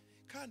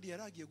 Kandi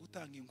yaragiye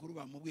gutanga inkuru,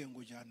 bamubwiye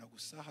ngo jyana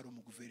gusa hari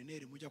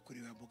umuguverineri mujya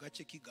kureba mu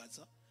gace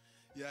k'igaza,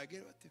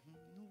 yagera bati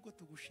nubwo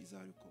tugushize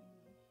ariko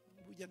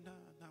burya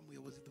nta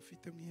muyobozi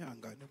dufite,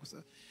 mwihangane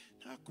gusa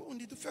nta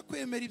kundi dupfe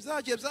kwemera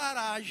ibyagiye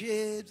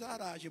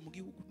byaraje mu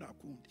gihugu, nta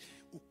kundi.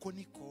 Uko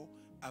niko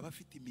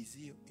abafite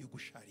imizi yo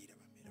gusharira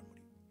bamera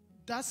muri.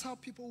 That's how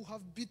people who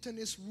have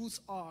bitterness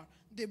roots are.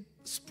 They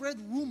spread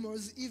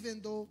rumors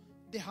even though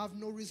they have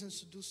no reasons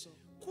to do so.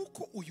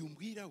 Kuko uyu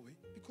mbwira we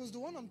Because the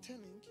one I'm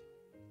telling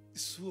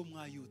si uwo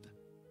mwa Yuda,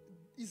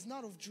 is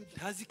not of Judah.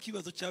 ntazi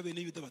ikibazo cya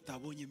bene Yuda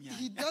batabonye He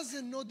imyanya,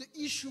 doesn't know the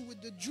issue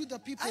with the Judah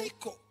people.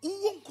 ariko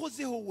uwo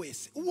nkozeho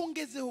wese, uwo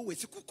ngezeho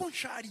wese, kuko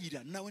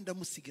nsharira nawe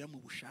ndamusigira mu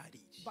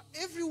busharire. But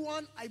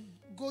everyone I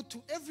go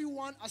to,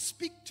 everyone I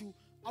speak to,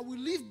 I will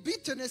leave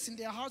bitterness in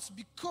their hearts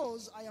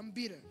because I am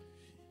bitter.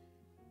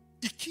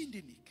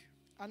 Ikindi nike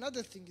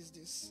Another thing is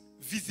this: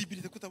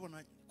 visibility,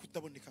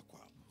 kutaboneka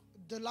kwabo.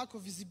 the lack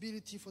of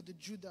visibility for the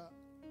Judah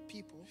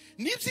people.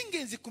 Ni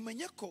iby'ingenzi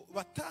kumenya ko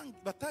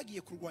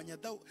batagiye kurwanya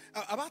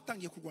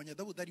abatangiye kurwanya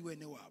Dawudi ari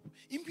wene wabo.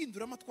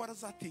 Impinduramatwara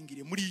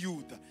zatengiriye muri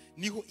Yuda,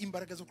 niho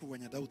imbaraga zo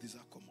kurwanya Dawudi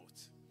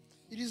zakomotse.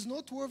 It is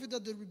noteworthy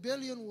that the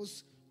rebellion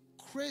was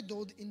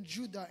cradled in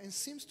Judah and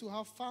seems to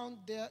have found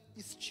there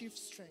its chief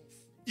strength.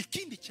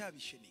 Ikindi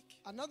cyabishe niki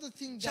Another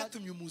thing that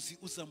cyatumye umuzi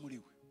uza muri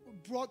we,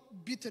 brought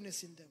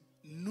bitterness in them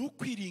ni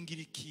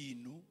ukwiringira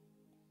ikintu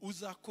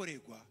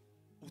uzakorerwa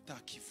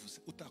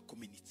utakivuze,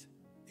 utakominitse.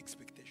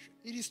 Expectation.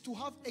 it is to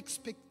have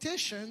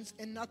expectations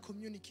and not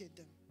communicate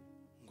them.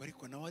 Ngo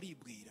ariko nawe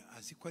aribwira,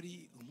 azi ko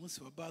ari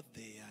umunsi wa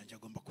birthday yanjye,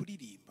 agomba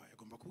kuririmba,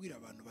 agomba kubwira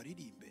abantu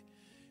baririmbe.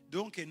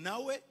 Donc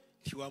nawe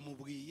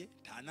ntiwamubwiye,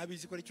 nta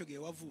nabizi ko aricyo gihe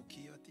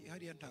wavukiye, ati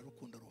hariya nta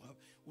rukundo ruhaba,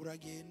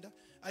 uragenda.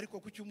 Ariko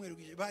ku cyumweru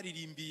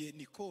baririmbiye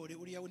Nicole,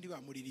 uriya wundi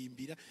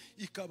bamuririmbira,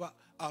 ikaba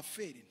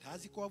afere,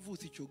 ntazi ko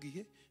wavutse icyo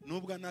gihe,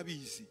 nubwo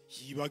anabizi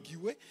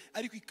yibagiwe,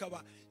 ariko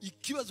ikaba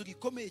ikibazo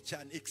gikomeye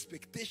cyane.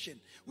 Expectation,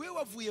 we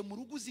wavuye mu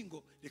rugo uzi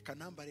ngo reka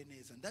nambare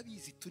neza,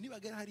 ndabizi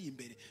tunibagera hari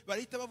imbere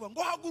barahita bavuga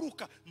ngo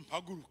haguruka,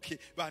 mpaguruke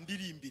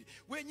bandirimbire,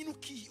 wenyine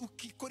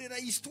ukikorera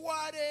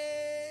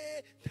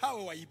histoire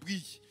ntawe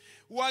wayibwiye,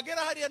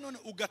 wagera hariya none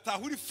ugataha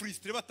uri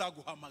frustré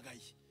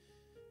bataguhamagaye.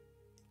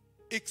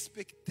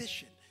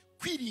 Expectation,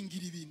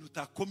 kwiringira ibintu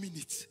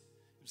utakominitse,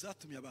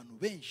 byatumye abantu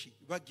benshi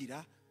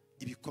bagira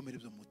ibikomere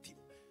byo mutima.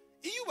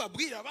 Iyo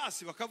babwira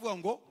basi bakavuga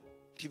ngo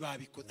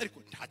ntibabikoze, ariko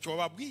ntacyo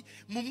bababwiye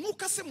mu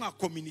mwuka se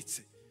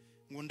mwakominitse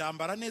ngo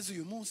ndambara neza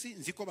uyu munsi,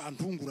 nzi ko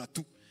bantungura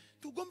tu,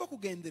 tugomba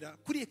kugendera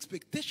kuri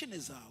expectation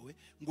zawe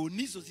ngo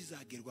nizo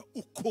zizagerwa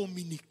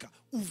ukominika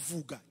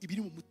uvuga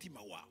ibiri mu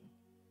mutima wawe.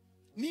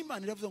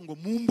 N'Imana iravuga ngo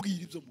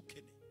mumbwire ibyo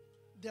mukene.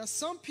 There are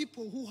some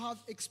people who have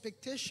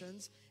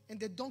expectations and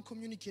they don't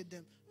communicate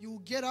them.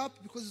 You get up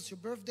because it's your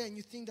birthday and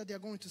you think that they are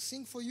going to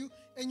sing for you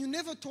and you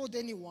never told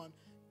anyone.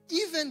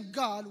 Even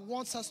God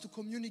wants us to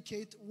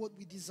communicate what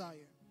we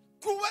desire.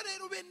 Kuba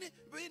rero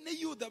bene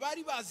Yuda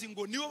bari bazi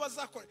ngo nibo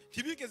bazakora,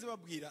 ntibigeze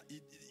babwira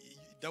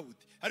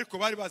Dawudi, ariko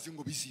bari bazi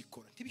ngo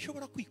bizikora,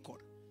 ntibishobora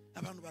kwikora.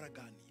 Abantu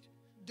baraganira.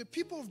 The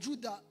people of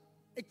Judah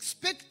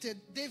expected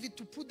David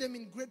to put them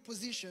in great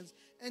positions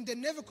and they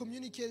never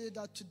communicated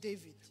that to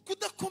David.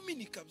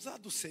 Kudakominika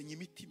bzadusenya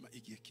imitima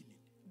igihe kinini.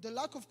 The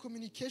lack of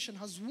communication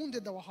has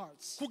wounded our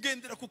hearts.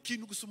 Kugendera ku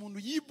kintu gusa umuntu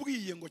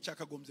yibwiye ngo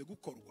cyakagombye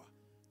gukorwa.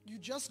 You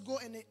just go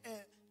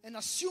and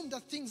assume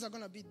that things are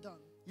going to be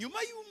done. Nyuma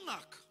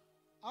y'umwaka,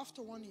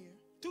 after 1 year,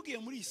 tugiye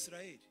muri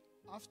Israel,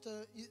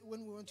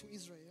 when we went to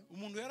Israel,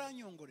 umuntu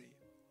yaranyongoreye.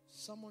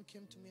 Someone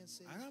came to me and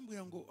said,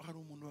 arambwira ngo hari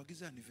umuntu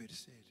wagize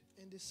anniversaire.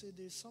 And they said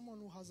there is someone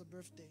who has a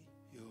birthday.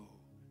 Yo,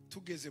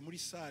 tugeze muri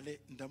salle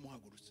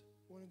ndamuhagurutsa.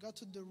 When we got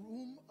to the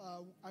room,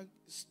 I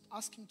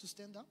asked him to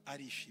stand up.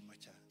 Arishima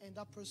cyane. And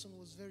that person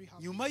was very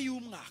happy. Nyuma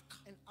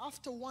y'umwaka, and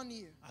after 1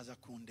 year, aza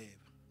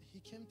kundeba. He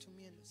came to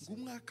me and said,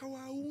 umwaka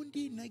wa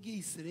wundi nagiye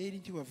Israel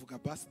nti bavuga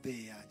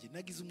birthday yanjye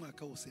nagize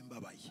umwaka wose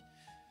mbabaye.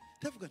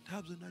 Ndavuga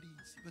ntabyo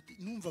narinzi,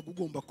 numva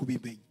ugomba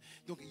kubimenya.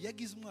 Donc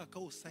yagize umwaka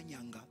wose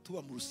anyanga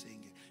tuba mu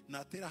rusengero.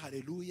 Natera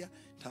haleluya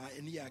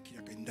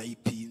ntiyakiraga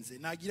ndayipinze.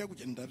 Nagira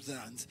gutya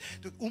ndabyanze.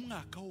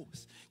 Umwaka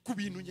wose ku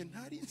bintu nge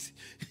ntarinzi.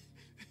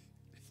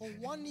 For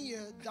 1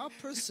 year, that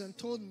person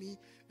told me,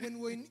 when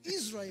we're in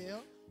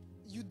Israel,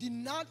 you did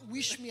not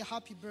wish me a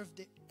happy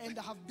birthday. And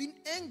I have been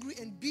angry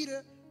and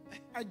bitter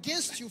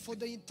against you for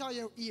the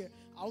entire year.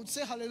 I would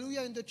say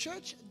hallelujah in the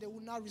church, they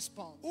would not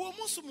respond. Uwo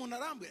munsi umuntu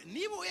arambwira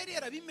niba yari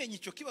yarabimenye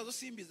icyo kibazo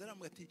simbiza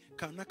arambwira ati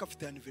kanaka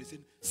afite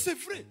anniversaire. C'est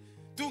vrai.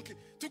 Donc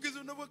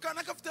tugeze no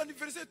kanaka afite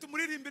anniversaire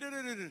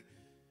tumuririmbire.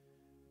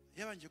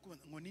 Yabanje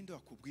kubona ngo ninde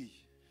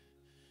wakubwiye.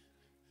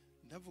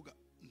 Ndavuga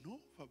no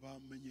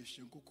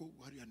babamenyeshe kuko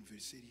hari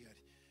anniversaire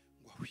yari.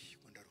 Ngo awi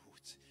ngo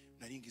ndaruhutse.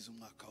 Naringize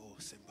umwaka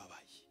wose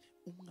mbabaye.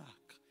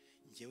 Umwaka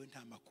ngewe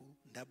nta makuru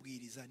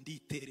ndabwiriza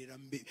nditerera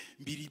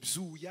mbiri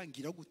byuya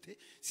ngira gute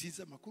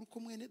siza makuru ko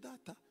mwene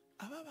data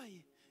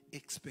ababaye.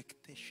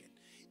 Expectation,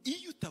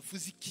 iyo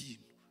utavuze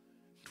ikintu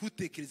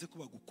ntutekereze ko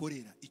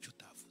bagukorera icyo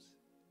utavuze.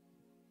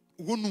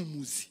 Uwo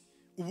numuzi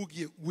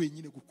ubugiye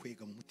wenyine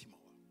gukwega mu mutima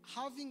wawe.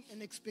 Having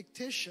an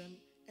expectation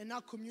and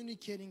not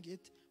communicating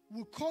it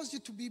will cause you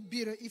to be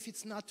bitter if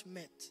it's not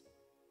met.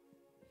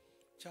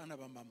 Cyana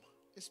ba mama,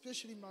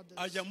 especially mothers.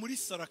 Ajya muri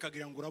sara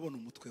akagira ngo urabona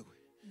umutwe we.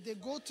 They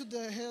go to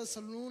the hair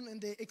salon and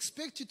they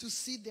expect you to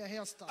see their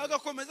hairstyle.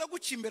 Agakomeza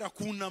gucimbera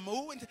kunama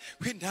wowe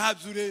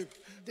ntabyo ureba.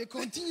 They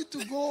continue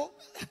to go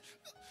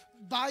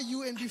by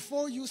you and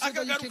before you so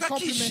that you can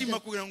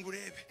compliment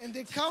them. And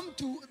they come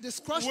to the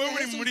scratch their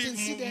head so you can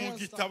see the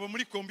hairstyle.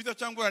 Muri computer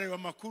cyangwa areba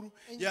makuru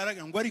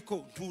yaraga ngo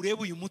ariko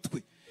ntureba uyu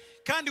mutwe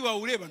kandi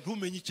wawureba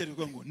ntumenye icyo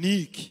ngo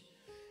niki.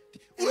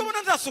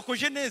 Urabona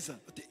ndasokoje neza.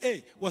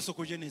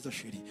 Wasokoje neza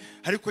sheri.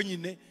 Ariko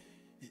nyine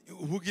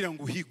ubugira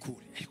ngo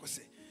uhikure. Ariko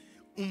se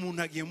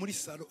umuntu agiye muri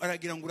salo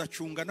aragira ngo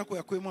uracungana ko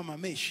yakuyemo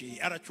amameshe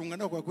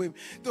aracungana ko yakuyemo.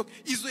 Donc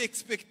izo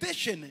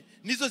expectation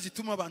nizo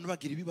zituma abantu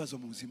bagira ibibazo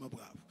mu buzima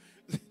bwabo.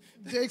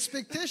 The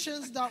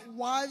expectations that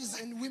wives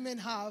and women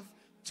have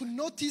to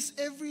notice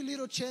every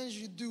little change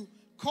you do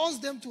cause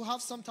them to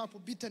have some type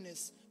of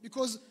bitterness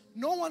because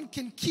no one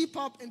can keep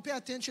up and pay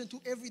attention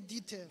to every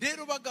detail.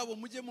 Rero bagabo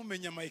mujye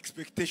mumenya ma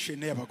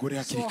expectation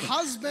y'abagore So hakiri.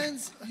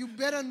 husbands, you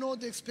better know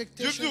the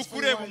expectations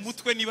for your wives.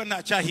 Umutwe niba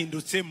nta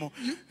cyahindutsemo.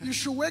 You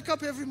should wake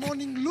up every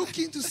morning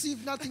looking to see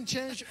if nothing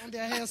changed on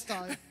their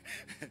hairstyle.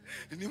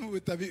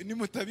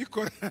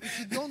 Nimutabikora. If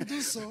you don't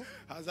do so,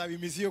 hazaba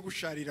imizi yo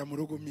gusharira mu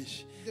rugo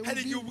mishi.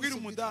 Hari igihe ubwira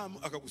umudamu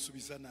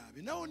akagusubiza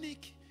nabi. Naho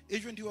niki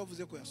ejo ndi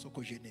wavuze ko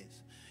yasokoje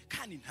neza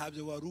kandi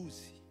ntabyo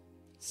waruzi.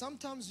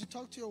 Sometimes you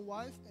talk to your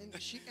wife and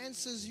she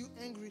answers you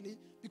angrily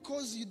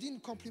because you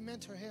didn't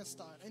compliment her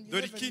hairstyle. And you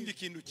never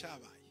knew.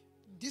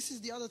 This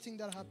is the other thing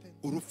that happened.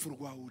 Urupfu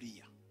rwa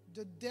Uriya.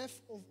 The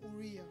death of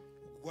Uriah.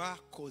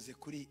 Rwakoze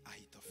kuri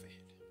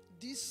Ahitofeli.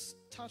 This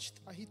touched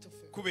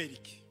Ahitofel. Kubera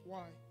iki?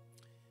 Why?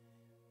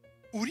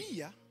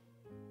 Uriya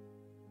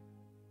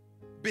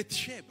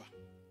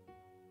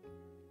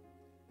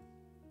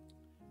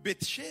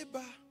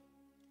Betsheba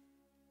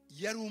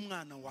yari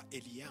umwana wa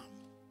Eliamu.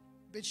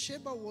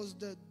 Bathsheba was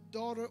the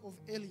daughter of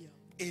Eliam.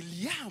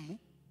 Eliam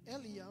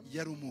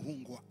yari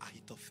umuhungu wa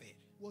Ahitofeli.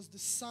 Was the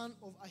son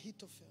of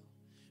Ahithophel.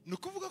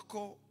 Nukuvuga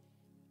ko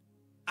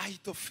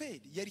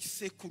Ahitofeli yari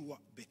sekuru wa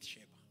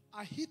Betsheba.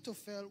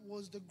 Ahithophel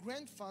was the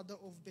grandfather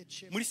of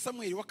Bathsheba. Muri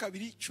Samuel wa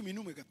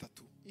 2:13.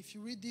 If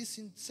you read this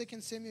in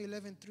 2 Samuel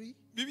 11:3,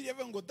 Bibiliya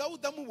ivuga ngo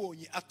Dawudi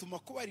amubonye atuma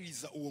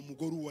kubaririza uwo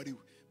mugore uwo ari we.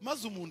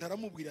 Maze umuntu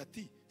aramubwira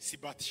ati si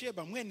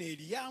Bathsheba mwene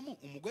Eliamu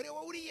umugore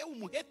wa Uriya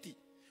w'umuheti.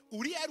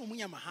 Uriya ari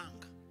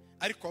umunyamahanga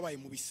ariko abaye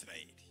mu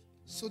Bisirayeli.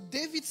 So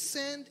David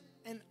sent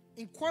and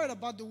inquired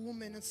about the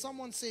woman, and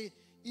someone said,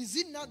 "Is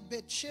it not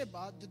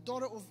Bathsheba, the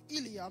daughter of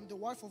Eliam, the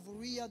wife of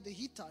Uriah the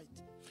Hittite?"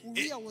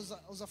 Uriah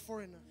was a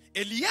foreigner.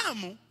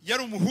 Eliamu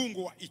yari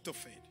umuhungu wa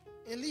Itofeli.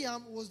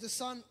 Eliam was the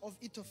son of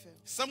Itophel.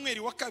 Samweli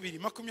wa kabiri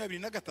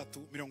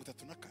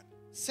 23:34.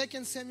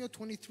 2 Samuel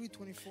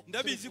 23:24.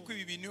 Ndabizi ko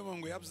ibi bintu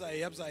ngo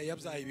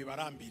yabyaye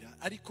bibarambira,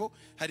 ariko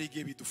hari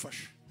igihe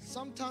bidufasha.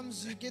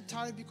 Sometimes you get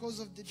tired because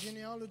of the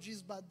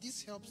genealogies, but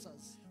this helps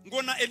us.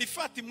 Ngo na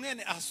Elifati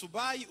mwene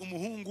Ahasubayi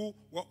umuhungu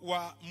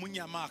wa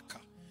Munyamaka,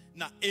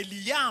 na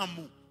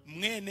Eliamu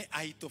mwene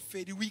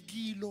Ahitofeli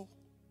w'Igilo.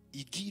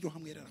 Igilo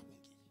hamwe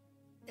yarahungiye.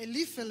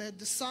 Eliphalet,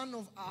 the son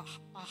of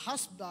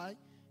Ahasbai,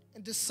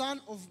 and the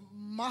son of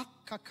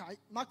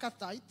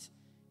Makathite.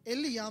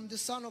 Eliam, the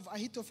son of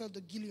Ahithophel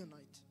the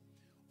Gileonite.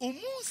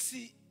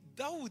 Umunsi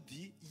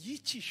Daudi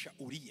yicisha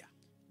Uriya.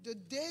 The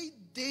day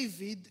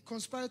David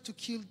conspired to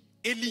kill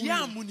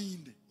Eliamu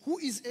ninde? Who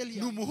is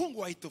Eliam? N'umuhungu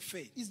wa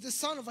Ahitofeli. Is the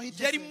son of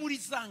Ahithophel. Yari muri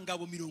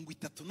zangabo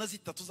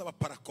 33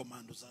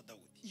 z'abaparakomando za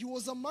Daudi. He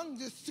was among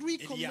the 3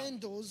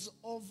 commandos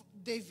of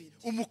David.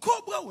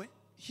 Umukobwa we,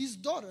 his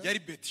daughter yari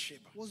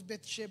Bathsheba. Was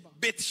Bathsheba.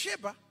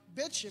 Bathsheba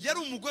Bathsheba yari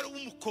umugore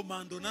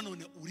w'umukomando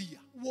nanone Uriya.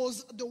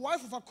 Was the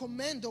wife of a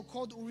commando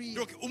called Uriah.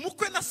 Donc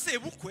umukwe na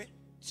sebukwe,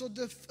 so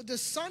the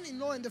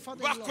son-in-law and the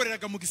father-in-law,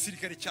 bakoreraga mu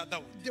gisirikare cya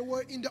Dawudi. they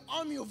were in the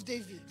army of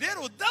David.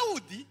 Rero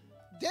Dawudi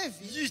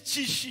David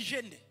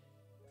yicishije nde?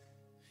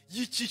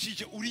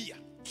 Yicishije Uriya.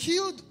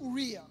 Killed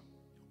Uriah,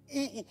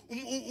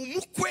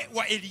 umukwe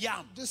wa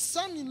Eliamu. the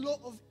son-in-law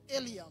of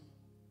Eliam.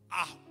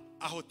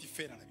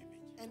 Ahitofeli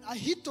arabimenya. And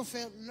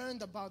Ahithophel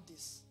learned about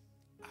this.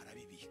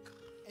 Arabibika.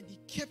 And he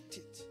kept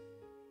it.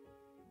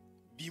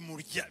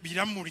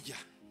 Biramurya.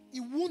 He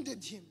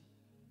wounded him.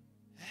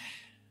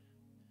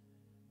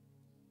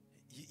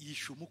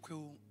 Yishe umukwe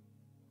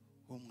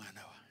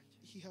w'umwana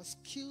wanjye. He has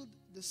killed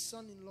the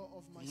son-in-law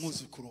of my son.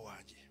 Umwuzukuru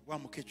wanjye. Wa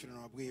mukecuru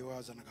nababwiye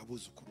wazanaga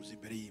abuzukuruza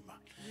imbere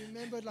y'Imana.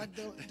 Remember, like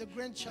the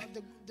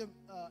grandchild, the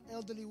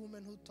elderly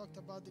woman who talked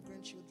about the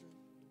grandchildren.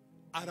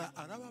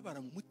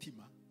 Arababara mu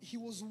mutima. He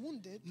was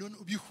wounded. None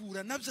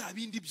bihura na bya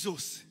bindi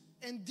byose.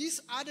 And this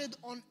added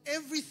on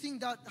everything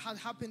that had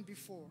happened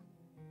before.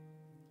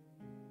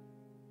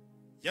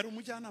 Yari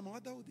umujyanama wa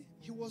Dawudi.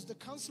 He was the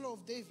counselor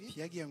of David.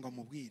 Yagiye ngo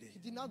amubwire. He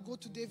did not go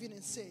to David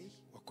and say,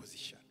 wakoze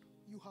ishyano.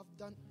 You have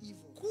done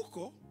evil.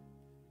 Kuko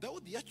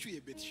Dawudi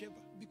yacyuye Bathsheba.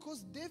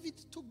 Because David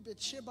took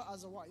Bathsheba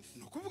as a wife.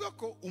 No kuvuga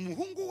ko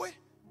umuhungu we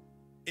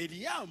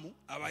Eliamu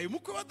abaye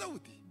umukwe wa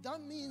Dawudi.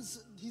 That means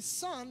his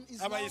son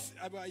is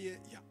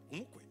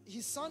umukwe.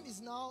 His son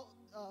is now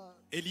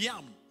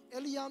Eliamu.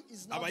 Eliam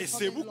is now abaye the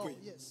father-in-law. sebukwe.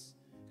 Yes.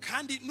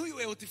 Kandi n'uyu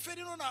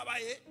Ahitofeli none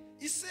abaye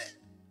ise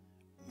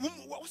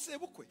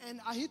sebukwe.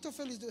 And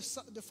Ahithophel is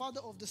the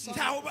father of the son.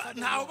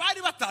 Ntaho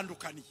bari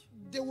batandukaniye.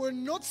 They were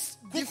not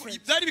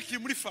different. Byari bikiri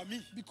muri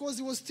famille. Because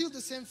it was still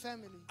the same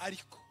family.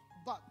 Ariko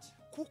but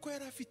kuko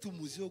yari afite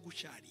umuzi wo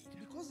gusharira.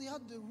 Because he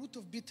had the root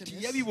of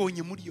bitterness.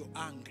 Yabibonye muri yo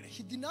angle.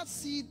 He did not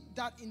see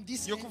that in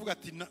this. Yo kuvuga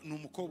ati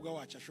n'umukobwa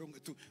wacu ashonga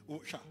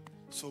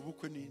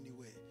sobukwe ni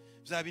we.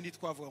 Bya bindi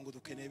twavuga ngo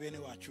dukeneye bene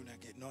wacu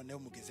none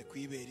umugeze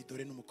kwibera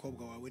dore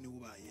n'umukobwa wawe ni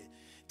ubaye.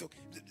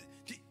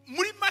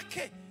 Muri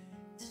make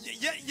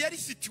yari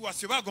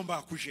situation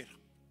bagomba kujera.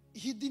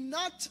 He did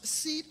not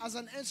see it as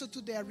an answer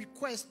to their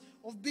request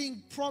of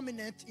being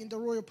prominent in the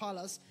royal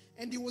palace,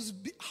 and it was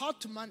hard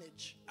to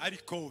manage.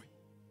 Ariko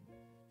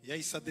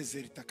yahise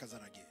deserta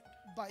akazaragenda.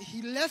 But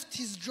he left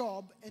his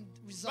job and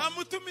resigned.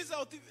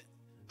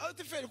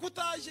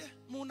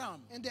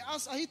 And they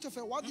asked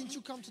Ahithophel, why didn't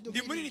you come to the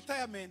meeting?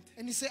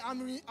 And he said,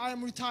 I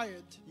am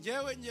retired.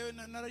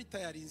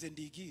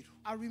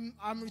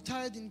 I'm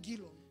retired in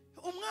Gilo.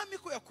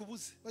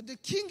 But the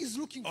king is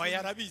looking for me.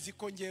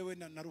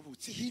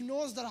 He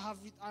knows that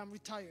I am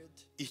retired.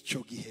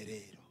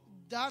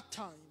 That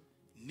time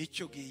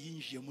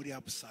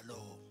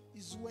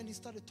is when he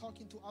started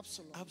talking to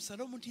Absalom.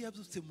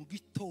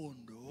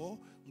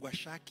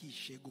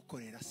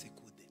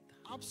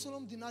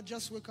 Absalom did not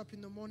just wake up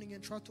in the morning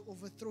and try to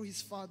overthrow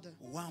his father.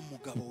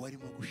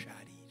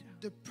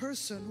 The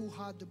person who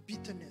had the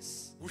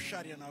bitterness.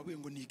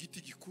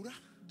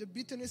 The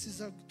bitterness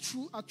is a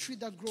tree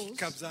that grows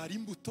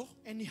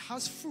and it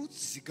has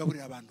fruits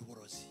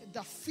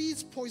that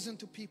feeds poison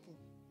to people.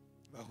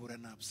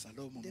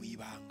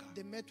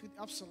 They met with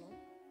Absalom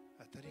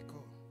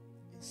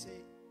and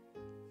say,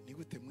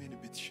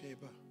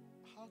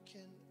 how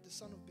can the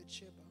son of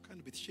Bathsheba,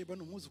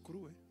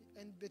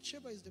 and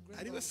Bathsheba is the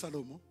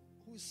granddaughter,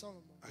 who is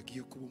Solomon,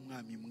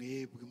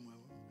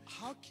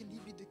 how can he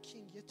be the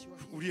king yet you are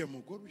here?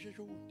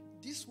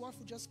 This wife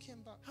who just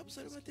came back.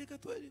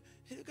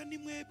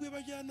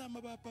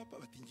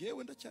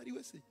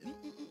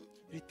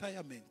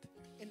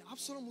 And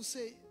Absalom will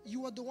say,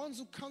 you are the ones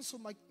who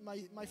counseled my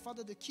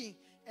father the king.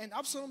 And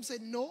Absalom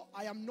said, no,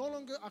 I am no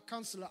longer a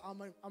counselor,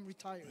 I'm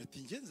retired.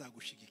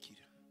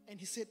 And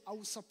he said, I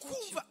will support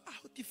you.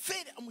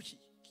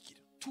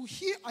 To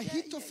hear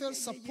Ahithophel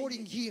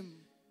supporting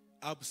him,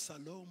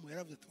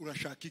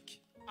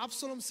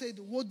 Absalom said,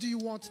 what do you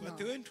want now?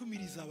 batewe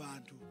ntumiriza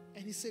abantu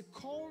And he said,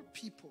 call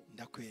people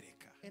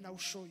ndakwereka. and I'll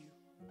show you.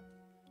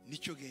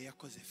 Nicyo gihe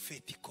yakoze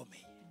fete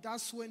ikomeye.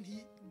 That's when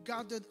he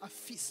gathered a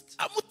feast.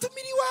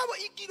 Amutumira iwabo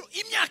igiro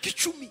imyaka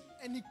 10.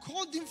 And he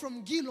called him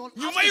from Gilon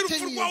Nyuma after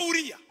y'urupfu 10 rwa years.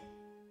 Uriya.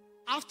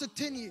 After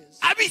 10 years.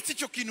 Abitse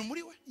icyo kintu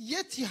muri we.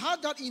 Yet he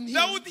had that in him.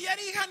 Dawudi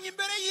yari ihanye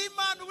imbere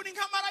y'Imana, ubu ni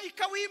nka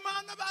marayika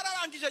w'Imana,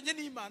 bararangijanye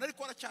n'Imana,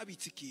 ariko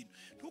aracyabitse ikintu.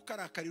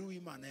 Ntukarakarire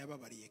uw'Imana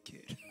yababariye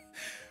kera.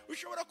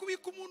 Ushobora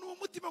kubika umuntu mu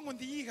mutima ngo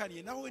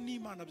ndiyihaniye, naho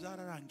n'Imana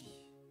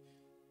byararangiye.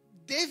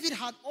 David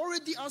had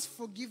already asked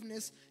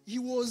forgiveness. He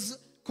was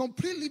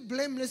completely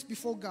blameless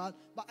before God,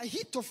 but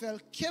Ahithophel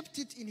kept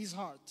it in his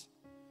heart.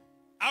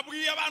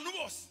 Abwiye abantu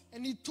bose.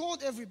 And he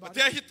told everybody,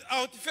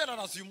 Ahitofeli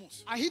arazi uyu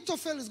munsi.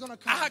 Ahithophel is going to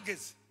come.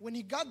 Ahageze. When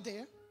he got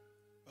there,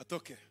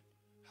 Batoke.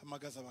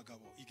 Hamagaza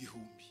abagabo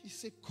igihumbi. he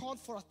said, called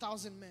for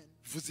 1,000 men.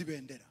 Vuza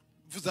ibendera.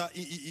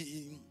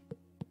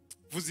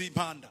 Vuza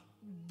impanda.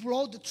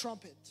 Blow the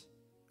trumpet.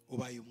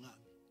 Ubaye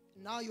umwami.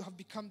 Now you have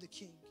become the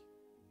king.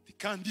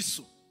 Kandi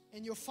so.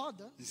 And your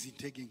father,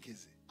 Nzintege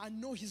nkeze. I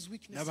know his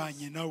weaknesses.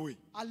 Nabanye nawe.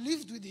 I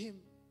lived with him.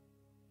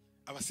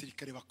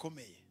 Abasirikare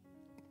bakomeye.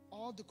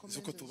 All the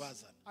Zuko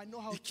commanders. tubazana. I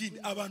know how to Ikindi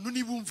win. abantu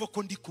nibumva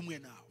ko ndi kumwe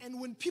nawe. And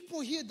when people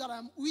hear that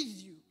I'm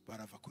with you,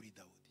 Barava kuri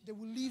Dawudi. they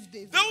will leave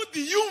David.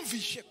 Dawudi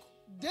yumvishe ko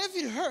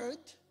David heard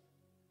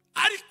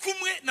ari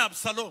kumwe na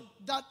Absalom.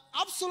 that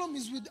Absalom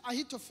is with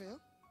Ahithophel.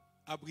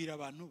 Abwira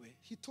abantu be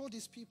He told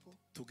his people,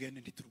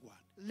 tugende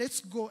ntiturwane. let's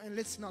go and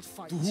let's not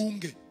fight.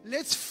 Duhunge.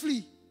 Let's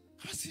flee.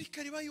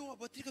 Abasirikare bayo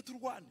batirika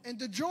turwane. And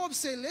the Joab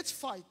said, let's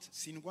fight.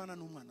 Sindwana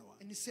n'umwana wanjye.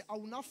 And he said, I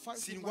will not fight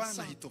with my Sindwana na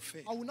son.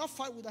 Ahitofeli. I will not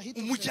fight with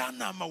Ahithophel.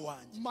 Umujyanama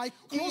wanjye. My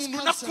close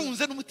Umuntu counselor,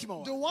 nakunze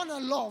n'umutima the wanjye. one I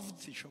loved,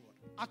 Sinshobora.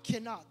 I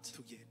cannot.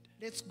 Tugende.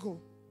 Let's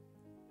go.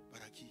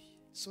 Baragiye.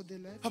 So they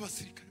left.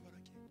 Abasirikare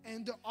baragiye.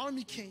 And the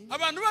army came.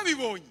 Abantu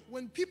babibonye.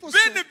 When people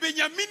Bene saw,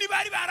 Benyamini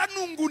bari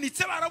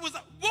baranungunitse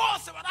barabuza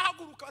bose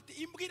barahaguruka bati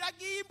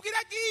imbwiragiye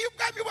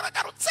ubwami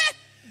buragarutse.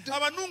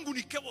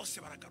 Abanungunike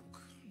bose baragaruka.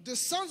 the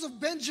sons of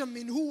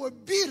Benjamin who were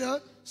bitter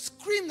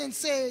screamed and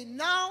said,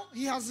 now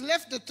he has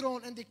left the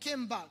throne, and they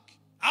came back.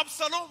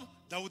 Absalom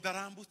Dawudi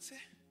arambutse.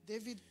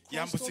 David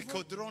crossed Yambutse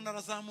over. Kidron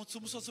arazamutse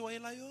umusozi wa He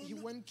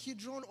Elayono. went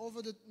Kidron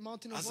over the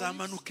mountain of Olives.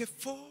 Azamanuka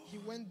epfo. He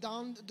went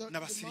down the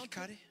mountain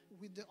N'abasirikare.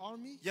 with the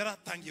army.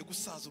 Yaratangiye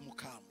gusaza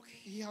umukambwe.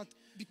 He had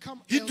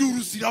become Induru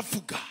elderly.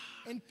 ziravuga.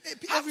 And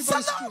everybody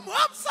Absalom, screamed.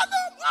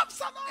 Absalom,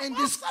 Absalom. And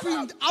they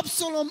screamed,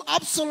 Absalom,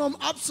 Absalom,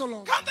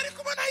 Absalom. Kandi ari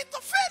kumwe na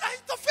Ahitofeli,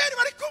 Ahitofeli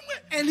bari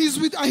kumwe. And he's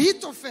with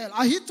Ahithophel,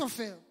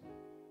 Ahithophel.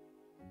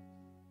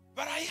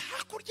 Baraye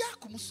hakurya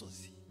ku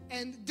musozi.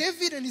 And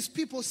David and his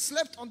people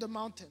slept on the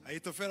mountain.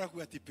 Ahitofeli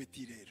akubwira ati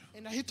peti rero.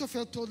 And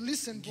Ahithophel told,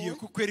 listen, Ngiye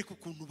boy, kukwereka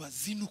ukuntu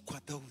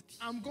bazinukwa Dawudi.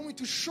 I'm going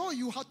to show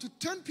you how to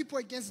turn people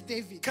against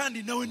David.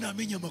 Kandi nawe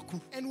namenye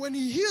amakuru. And when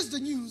he hears the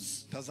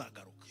news,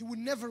 Tazagaruka. he will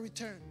never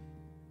return.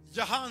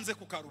 Jya hanze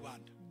ku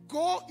karubanda.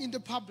 Go in the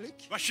public,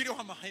 Bashireho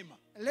amahema.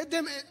 let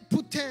them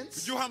put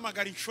tents, Ujye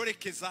uhamagara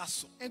inshoreke za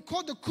so. and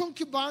call the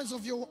concubines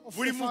of your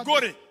Buri father.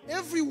 mugore.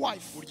 Every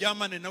wife.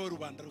 Uryamane nawe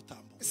rubanda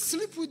rutambuka.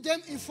 Sleep with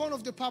them in front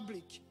of the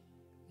public.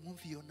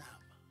 Mwumva iyo nama.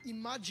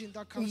 Imagine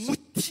that counsel.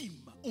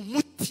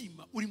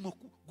 Umutima urimo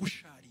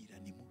gusharira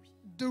ni mubi.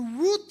 The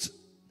root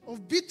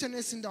of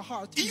bitterness in the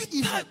heart Iyo is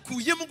evil.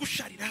 utakuyemo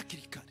gusharira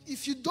hakiri kare.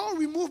 If you don't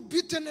remove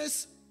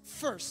bitterness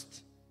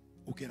first,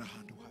 Ugera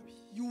ahantu habi.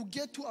 you will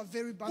get to a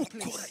very bad Ukora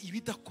place.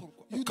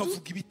 ibidakorwa. You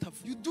Ukavuga do,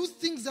 ibitavuga. you do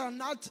things that are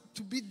not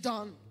to be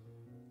done.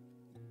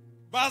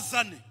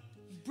 Bazane.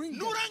 Bring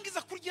them.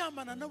 Nurangiza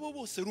kuryamana nabo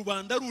bose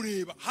rubanda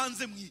rureba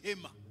hanze mu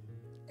ihema.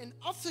 And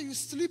after you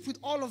sleep with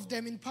all of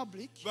them in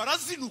public,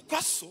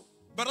 Barazinukwa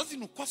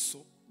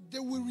so. they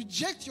will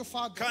reject your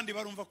father, Kandi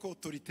barumva ko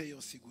autorite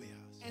yose iguye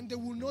hasi. and they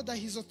will know that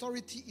his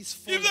authority is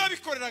Ibyo fallen.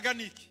 yabikoreraga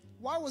niki?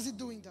 Why was he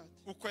doing that?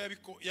 Uko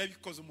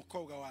yabikoze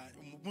umukobwa wa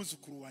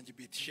umuzukuru wanjye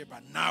Betisheba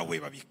nawe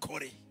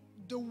babikore.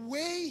 The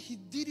way he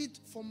did it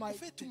for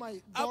to my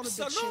daughter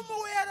Absalom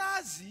Bathsheba. we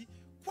yarazi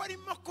ko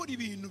arimo akora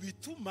ibintu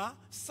bituma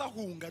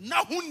sahunga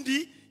naho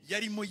undi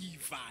yarimo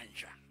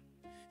yivanja.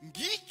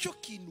 Ngicyo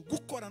kintu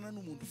gukorana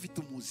n'umuntu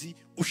ufite umuzi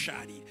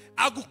usharira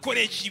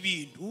agukoresha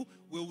ibintu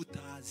we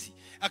utazi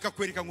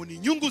akakwereka ngo ni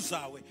inyungu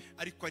zawe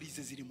ariko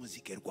arize zirimo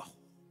zigerwaho.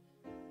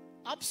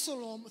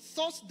 Absalom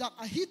thought that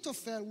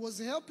Ahithophel was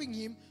helping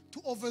him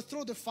to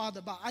overthrow the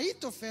father, but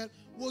Ahithophel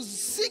was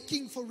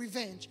seeking for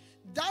revenge.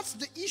 That's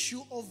the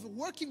issue of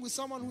working with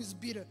someone who is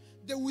bitter.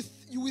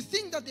 You will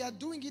think that they are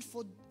doing it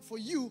for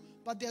you,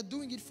 but they are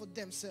doing it for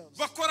themselves.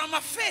 Bakora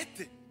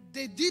amafete.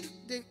 They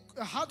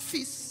had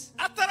feasts.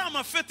 Atari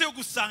amafete yo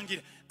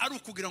gusangira ari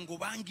ukugira ngo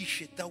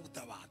bangishe Dawudi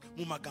abantu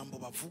mu magambo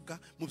bavuga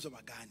mu byo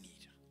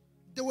baganira.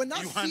 They were not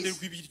Iruhande feasts.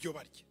 rw'ibiryo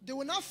barya. They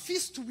were not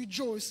feasts to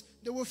rejoice.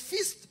 They were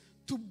feasts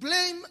to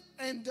blame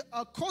and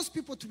cause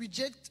people to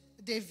reject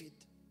David.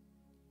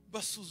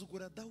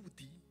 Basuzugura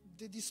Dawudi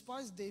They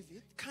despised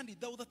David, kandi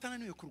Dawudi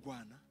atananiwe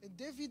kurwana. and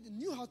David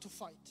knew how to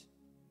fight.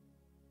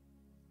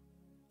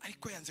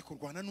 ariko yanze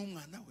kurwana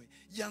n'umwana we,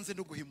 yanze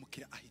no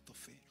guhemukira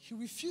Ahitofeli. He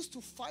refused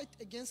to fight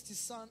against his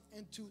son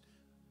and to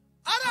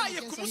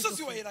Araye ku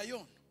musozi wa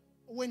Elayono.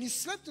 when he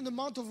slept on the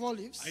Mount of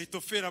Olives,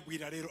 Ahitofeli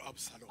abwira rero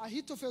Absalom,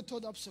 Ahithophel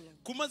told Absalom,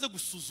 kumaze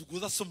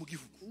gusuzuguza so mu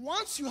gihugu,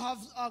 once you have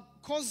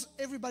caused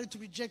everybody to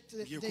reject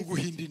ngiye David,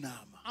 kuguhinda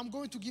inama. I'm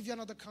going to give you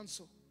another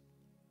counsel.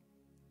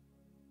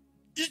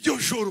 Iryo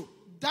joro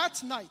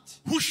That night,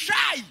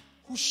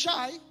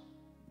 Hushai,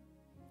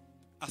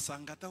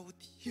 asanga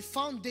Dawudi he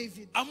found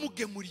David.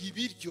 amugemuriye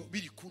ibiryo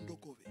biri ku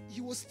ndogobe.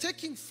 He was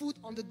taking food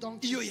on the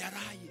donkey Iyo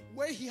yaraye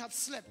where he had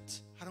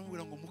slept.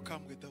 haramubwira ngo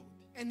mukambwe Dawudi,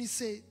 And he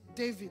said,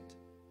 David,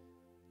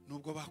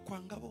 nubwo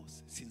bakwanga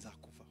bose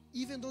sinzakuvaho,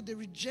 even though they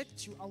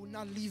reject you, I will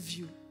not leave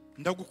you.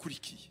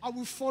 ndagukurikiye. I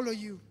will follow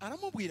you.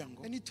 Aramubwira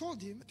ngo And he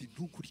told him, ati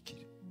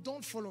ntukurikire,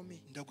 don't follow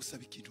me.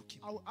 ndagusaba ikintu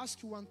kimwe. I will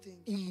ask you one thing.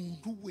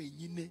 Umuntu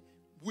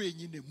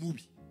wenyine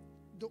mubi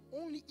The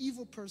only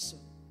evil person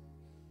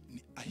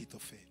ni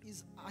Ahitofeli.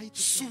 is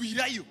Ahithophel.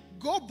 Subirayo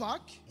Go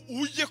back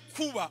uje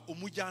kuba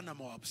umujyanama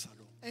wa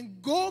Absalom.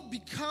 and go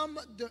become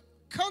the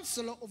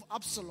counselor of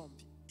Absalom.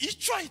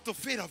 Icyo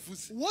Ahitofeli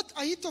avuze What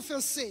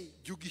Ahithophel say,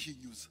 jya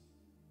ugihinyuza.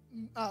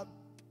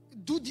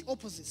 do the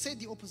opposite. Say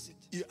the opposite.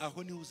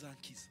 Aho niho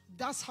uzankiza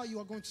That's how you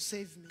are going to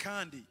save me.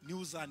 kandi niho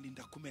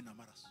uzandinda kumena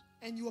amaraso.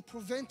 And you will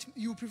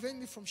prevent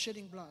me from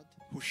shedding blood.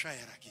 Hushai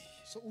yaragiye,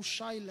 So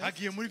Hushai left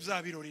agiye muri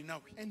bya birori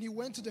nawe. and he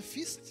went to the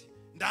feast.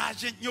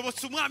 Ndaje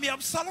nyobotse umwami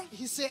Absalom,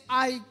 He said,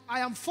 I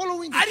am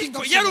following the king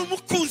ariko of yari Absalom.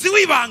 umukunzi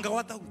w'ibanga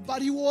wa Dawudi.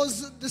 But he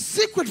was the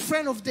secret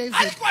friend of David.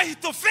 Ariko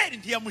Ahitofeli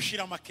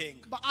ntiyamushira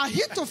amakenga. But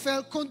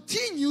Ahithophel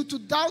continued to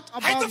doubt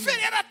about him.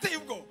 Ahitofeli yarateye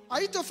ubwoba.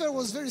 Ahithophel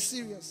was very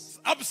serious.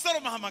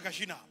 Absalom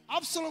ahamagaje inama,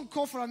 Absalom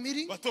called for a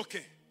meeting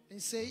batoke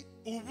and said,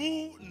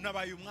 ubu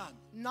nabaye umwami,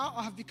 now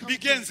I have become king.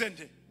 bigenze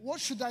nde? What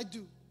should I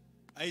do?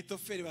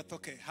 Ahitofeli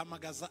batoke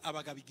hamagaza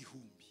abagabo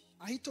 1,000.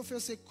 Ahithophel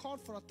said, call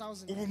for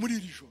 1,000. Ubu muri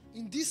iri joro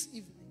In this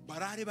evening,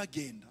 barare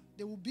bagenda,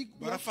 they will be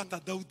walking. barafata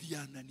Dawudi They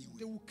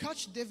yananiwe, will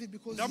catch David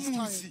because he's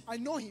Ndamuzi. tired. I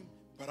know him.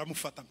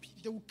 baramufata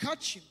mpiri They will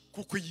catch him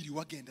kuko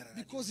yiriwe agenda araraniwe.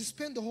 because he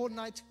spent the whole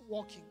night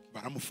walking.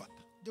 Baramufata,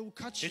 They will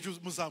catch him. ejo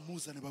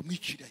muzamuzane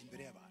bamwicira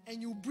imbere y'abantu,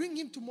 And you bring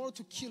him tomorrow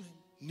to kill him.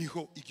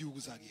 niho igihugu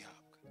uzagihabwa.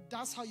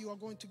 That's how you are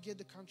going to get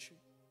the country.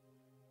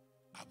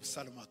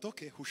 Absalom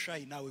atoke,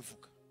 Hushai nawe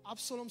vuga.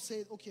 Absalom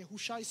said, okay,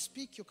 Hushai,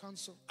 speak your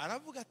counsel.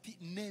 Aravuga ati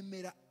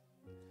nemera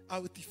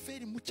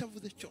Ahitofeli mucyo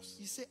avuze cyose.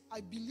 He said, I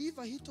believe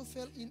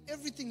Ahithophel in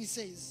everything he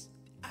says.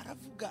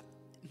 Aravuga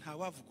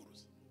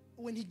ntawavuguruza.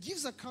 When he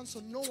gives a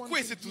counsel, no one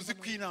Twese can give tuzi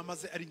ko an- inama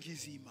ze ari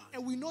nk'iz'Imana.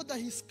 And we know that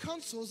his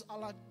counsels are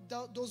like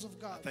those of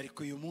God.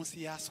 Ariko uyu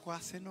munsi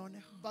yaswase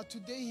noneho. But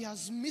today he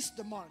has missed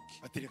the mark.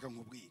 Atereka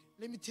nkubwire.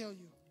 Let me tell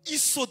you.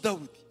 Iso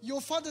Dawudi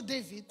Your father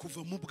David,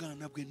 kuva mu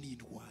bwana bwe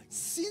n'indwanyi.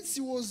 since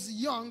he was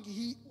young,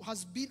 he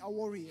has been a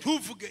warrior.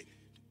 Ntuvuge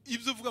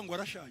ibyo uvuga ngo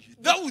arashaje.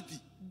 Dawudi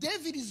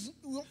David is,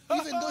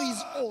 even though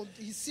he's old,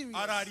 he's serious.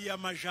 arariye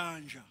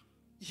amajanja.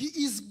 He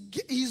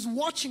is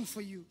watching for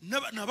you.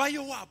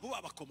 N'abayowabu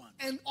abakomanda.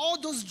 And all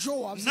those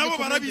Joabs, Nabo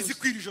the barabizi commanders,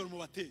 ko iri joro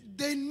mubateye.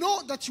 they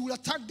know that you will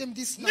attack them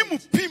this night.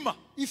 Nimupima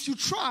If you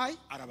try,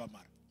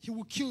 arabamara. he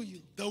will kill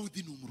you.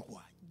 Dawudi ni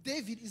umurwanyi.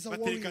 David is a Batereka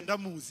warrior.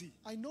 ndamuzi.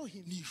 I know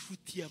him. Ni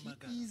inshuti He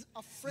y'amagara. is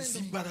a friend Izi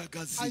of mine.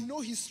 imbaraga ze. I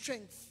know his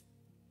strength.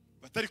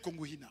 Batariko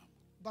nguha inama.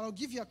 But I'll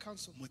give you a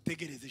counsel.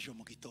 Mutegereze ejo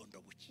mu gitondo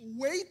buke.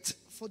 Wait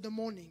for the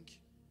morning.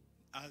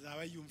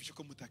 Azaba yumvise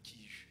ko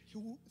mutakije. He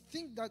will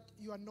think that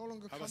you are no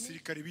longer coming.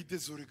 Abasirikare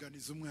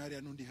bidezoreganiza umwe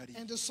hariya n'undi hariya.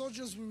 And the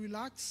soldiers will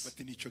relax.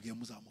 Bati nico gihe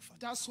muzamufata.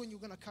 That's when you're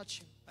going to catch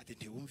him. Ati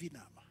ntiwumva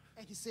inama.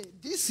 And he said,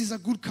 this is a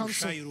good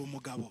counsel. Hushai uri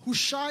umugabo.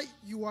 Hushai,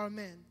 you are a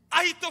man.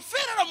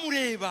 Ahitofeli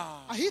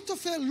aramureba.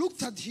 Ahithophel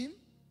looked at him.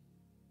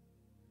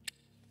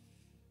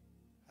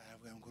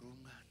 Aravuga ngo uri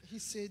umwana. He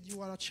said,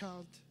 you are a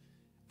child.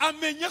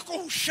 Amenya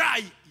ko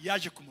Hushai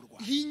yaje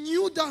kumurwanya. He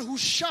knew that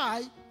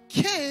Hushai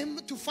came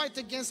to fight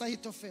against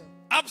Ahithophel.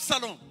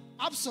 Absalom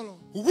Absalom,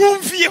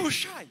 wumviye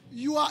Hushai.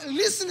 you are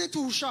listening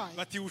to Hushai.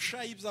 Bati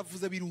Hushai ibyo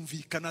avuze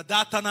birumvikana,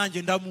 data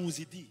nanjye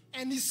ndamuzi di.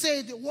 And he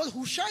said, what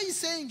Hushai is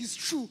saying is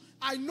true.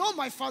 I know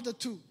my father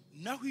too.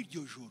 Naho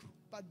iryo joro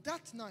But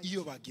that night,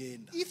 iyo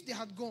bagenda if they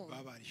had gone,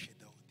 babarishe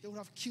Dawudi. they would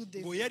have killed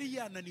Ngo David. yari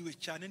yananiwe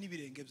cyane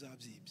n'ibirenge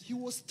byabyimbye. He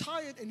was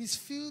tired and his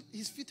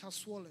feet had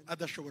swollen.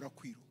 Adashobora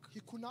kwiruka. He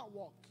could not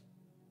walk.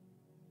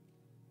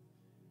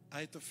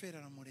 Ahitofeli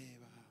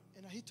aramureba.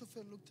 And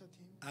Ahithophel looked at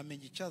him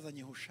Amenya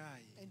icyazanye Hushai.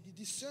 and he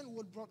discerned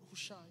what brought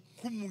Hushai.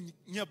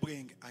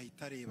 Nk'umunyabwenge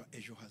ahita areba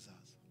ejo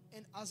hazaza.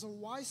 And as a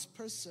wise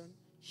person,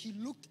 he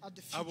looked at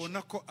the future.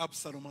 Abona ko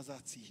Absalom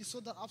azatsinda. He saw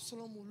that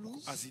Absalom will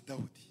lose Azi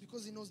Dawudi.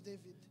 because he knows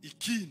David.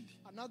 Ikindi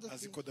Another azi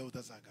thing, ko Dawudi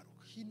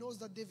azagaruka. he knows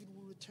that David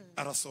will return.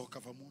 Arasohoka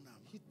ava mu nama.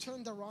 He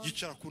turned around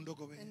Yicara ku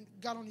ndogobe. and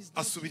got on his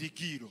Asubira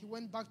donkey. igiro. He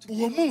went back to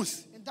Uwo Gitwaza.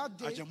 munsi And that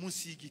day, ajya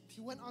munsi y'igiti.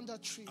 he went under a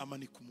tree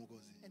Amanika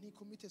umugozi. and he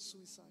committed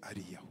suicide.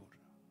 Ariyahura.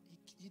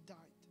 He died.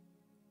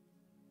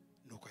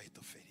 Nuko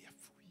Ahitofeli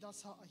yapfuye.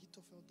 That's how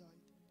Ahithophel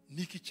died.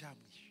 Niki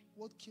cyamwishe?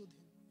 What killed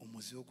him?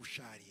 Umuzi wo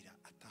gusharira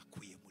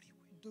atakuye muri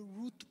we. the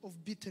root of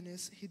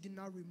bitterness he did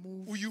not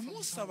remove uyu from his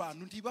munsi heart.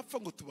 abantu ntibapfa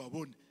ngo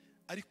tubabone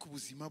ariko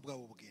ubuzima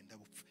bwabo bugenda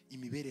bupfa,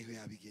 imibereho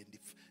yabo igenda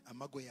ipfa,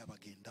 amago yabo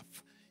agenda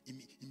apfa,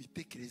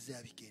 imitekerereze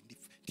yabo igenda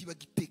ipfa,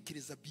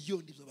 ntibagitekereza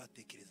beyond ibyo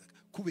batekerezaga.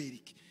 Kubera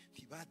iki?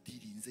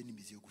 Ntibadirinze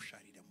n'imizi yo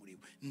gusharira muri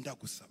bo.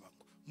 Ndagusaba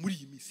ngo muri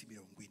iyi minsi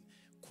 40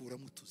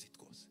 kuramo utuzi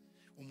twose.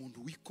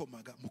 Umuntu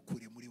wikomaga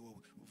mukure muri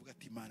wowe, uvuga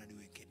ati Imana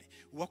niwe nkene.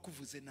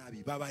 Uwakuvuze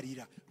nabi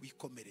babarira,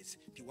 wikomereze,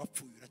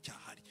 ntiwapfuye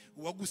uracyahari.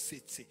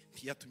 Uwagusetse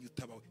ntiyatumye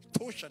utabawe,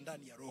 tosha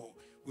ndani ya roho,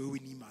 wewe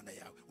ni Imana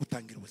yawe,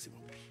 utangira ubuzima.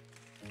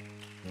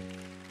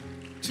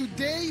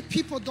 Today,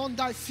 people don't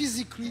die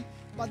physically,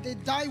 but they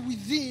die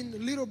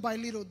within, little by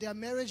little. Their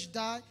marriage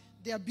die,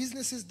 their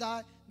businesses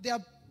die, their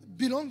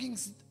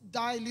belongings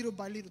die little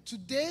by little.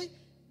 Today,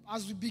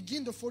 as we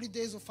begin the 40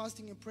 days of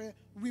fasting and prayer,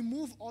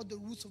 remove all the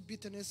roots of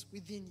bitterness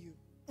within you.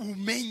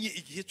 Umenye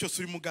igihe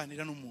cyose uri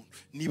muganira n'umuntu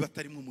niba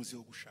atari mu muzi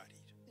wo gusharira.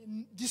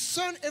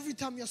 Discern every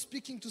time you're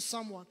speaking to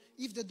someone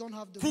if they don't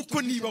have the root Kuko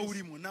of niba bitterness.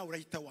 urimo nawe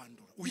urahita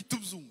wandura, uhita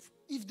ubyumva.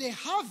 If they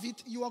have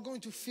it, you are going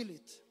to feel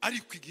it.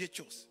 Ariko igihe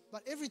cyose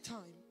But every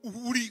time,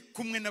 uri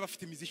kumwe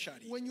n'abafite imizi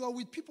isharira, when you are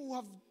with people who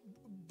have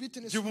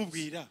bitterness, jya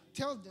umubwira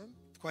tell them,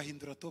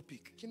 twahindura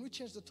topic, can we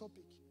change the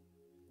topic?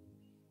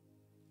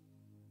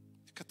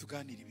 reka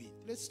tuganire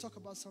ibindi, Let's talk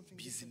about something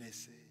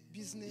different.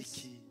 Business,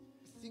 iki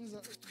things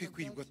that,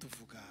 twikwirirwa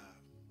tuvuga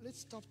let's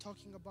stop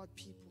talking about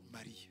people.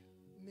 Mariya,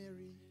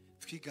 Mary,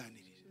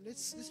 twiganirire.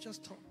 let's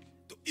just talk.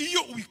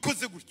 Iyo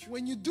ubikoze gutyo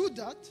When you do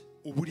that,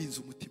 uba urinze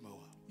umutima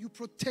wawe you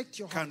protect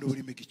your heart kandi uba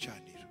urimo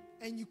igicaniro.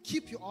 and you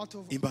keep your altar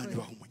of Imana prayer.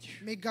 ibaha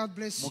umugisha. May God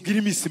bless Mugire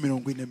you. iminsi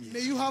 40 May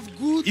myiza. you have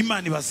good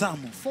Imana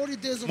ibazamu. 40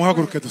 days of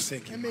Muhaguruke prayer.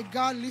 dusenge. And may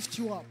God lift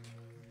you up.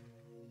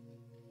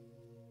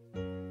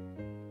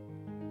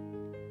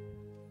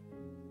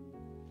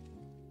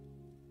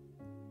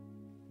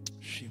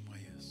 Shimwa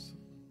Yesu.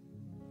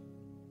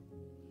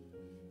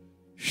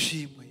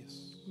 Shimwa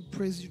Yesu. We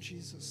praise you,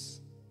 Jesus.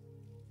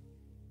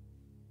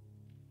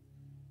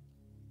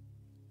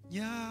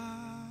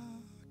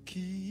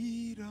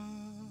 Nyakira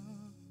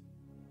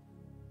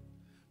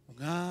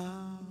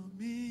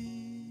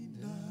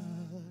Mwamina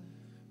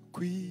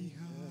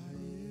kwihaye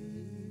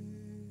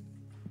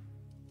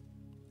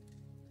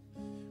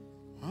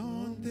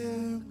Ande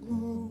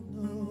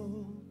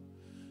nguno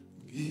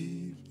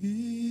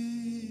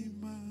Ibimazi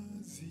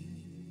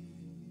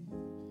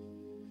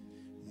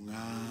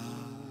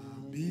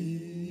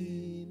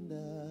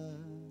Mwamina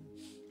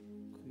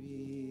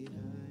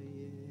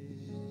kwihaye.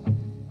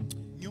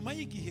 Nyuma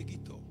y'igihe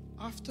gito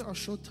After a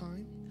short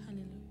time,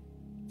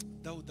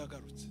 Dawudi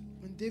agarutse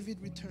when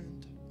David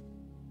returned,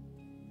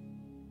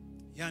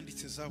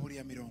 yanditse Zaburi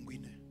ya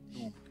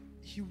 41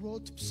 he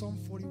wrote Psalm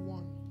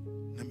 41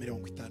 na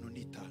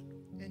 55.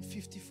 and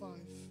 55.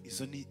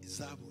 Izo ni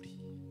Zaburi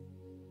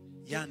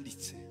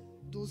yanditse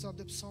Those are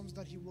the Psalms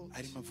that he wrote,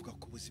 arimo avuga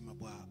ku buzima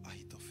bwa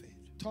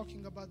Ahitofeli.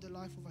 talking about the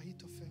life of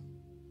Ahithophel.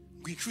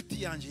 Ngo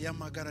inshuti yanjye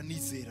y'amagara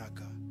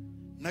nizeraga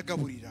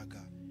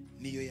nagaburiraga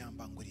niyo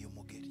yambanguriye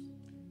umugeri.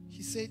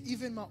 He said,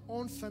 even my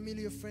own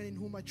familiar friend in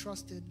whom I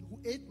trusted, who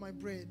ate my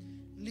bread,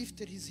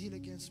 lifted his heel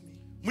against me.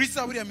 Muri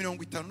Zaburi ya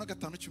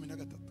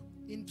 55:13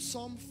 In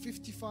Psalm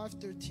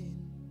 55:13,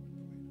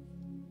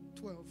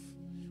 12.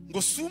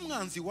 ngo si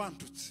umwanzi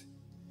wantutse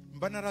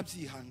mba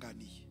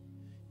narabyihanganiye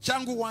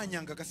cyangwa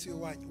uwanyangaga si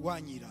we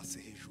wanyirase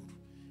hejuru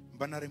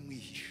mba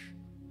naramwihisha,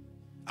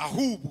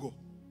 ahubwo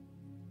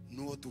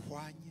nuwo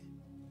duhwanye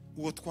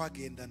uwo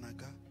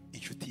twagendanaga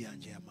inshuti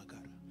yanjye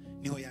y'amagara.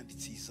 Niho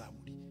yanditse iyi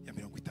Zaburi ya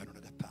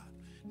 55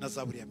 na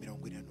Zaburi ya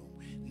 41.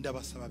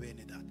 Ndabasaba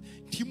bene data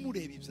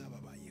ntimurebe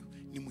ibyababayeho,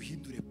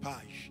 nimuhindure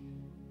page,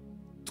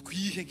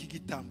 twihe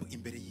nk'igitambo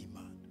imbere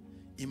y'Imana.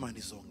 Imana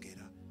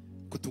izongera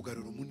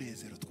kutugarura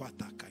umunezero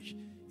twatakaje,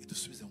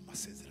 idusubize mu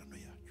masezerano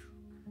yacu.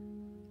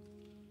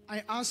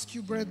 I ask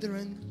you,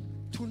 brethren,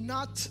 to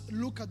not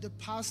look at the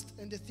past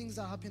and the things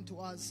that happened to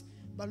us,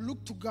 but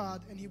look to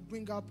God, and He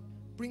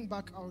bring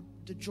back out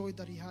the joy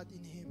that He had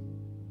in Him.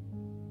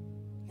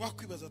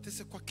 Wakwibaza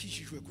ati ko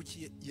akijijwe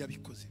kuki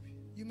yabikoze ibi?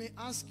 You may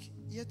ask,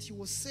 yet He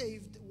was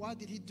saved, why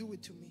did He do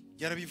it to me?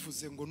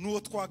 Yarabivuze ngo nuwo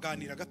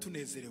twaganiraga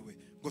tunezerewe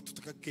ngo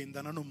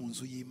tukagendana no mu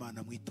nzu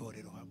y'Imana mu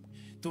itorero hamwe.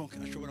 Donc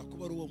ashobora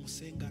kuba ari uwo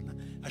musengana,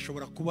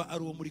 ashobora kuba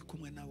ari uwo muri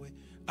kumwe nawe,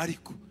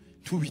 ariko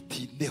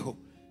ntubitindeho.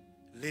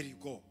 Let it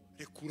go.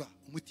 Rekura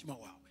umutima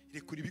wawe,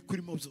 rekura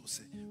ibikurimo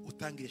byose,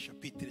 utangire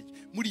chapitre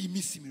muri iyi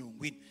minsi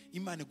 40.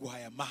 Imana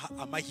guhaya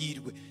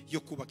amahirwe yo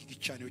kubaka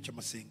igicaniro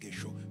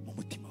cy'amasengesho mu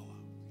mutima wawe.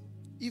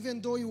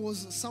 Even though it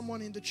was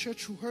someone in the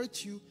church who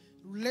hurt you,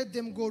 let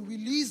them go,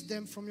 release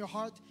them from your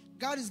heart.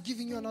 God is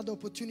giving you another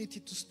opportunity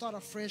to start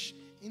afresh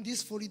in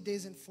these 40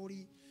 days and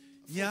 40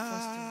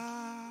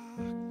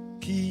 fasting.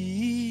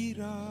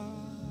 Kira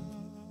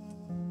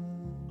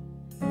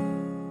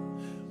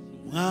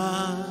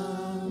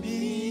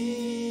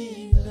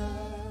Mwamina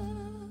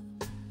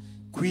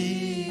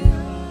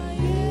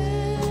kwihaye.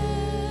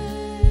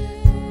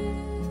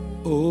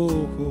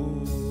 Oh,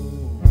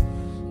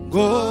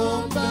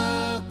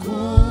 ngomba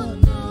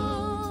kuno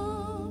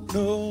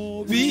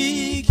no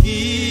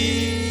bigina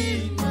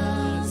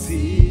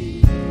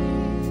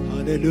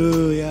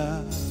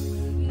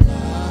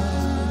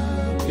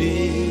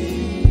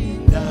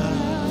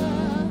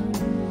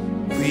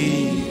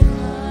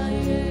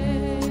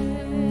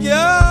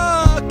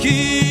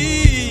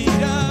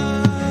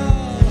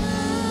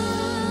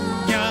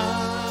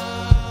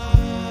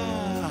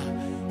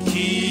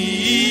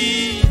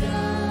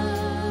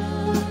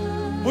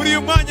muri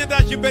uyu mwanya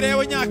ndaje imbere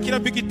yawe nyakira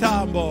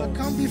igitambo. I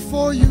come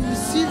before you,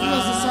 receive you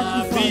as a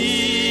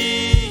sacrifice.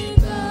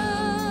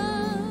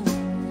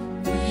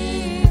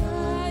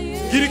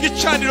 Gira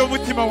igicaniro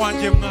umutima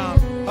wanjye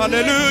mwami.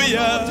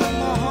 Hallelujah.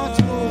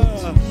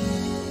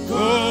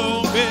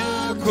 Kombe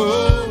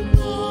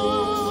kono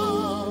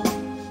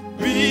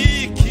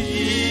bikimazi.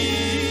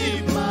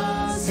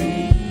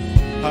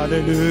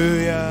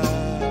 Hallelujah.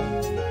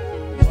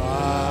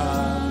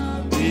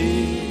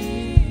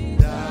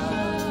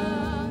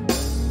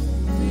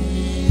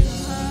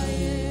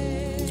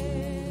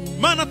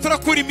 Mana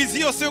turakura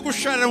imizi yose yo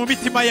gusharira mu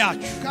mitima yacu.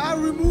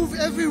 God, remove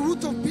every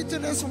root of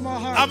bitterness from our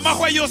hearts.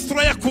 Amahwa yose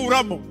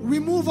turayakuramo.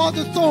 Remove all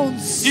the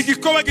thorns.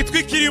 Igikoba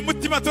gitwikiriye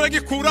umutima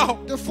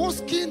turagikuraho. The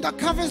foreskin that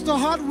covers the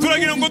heart,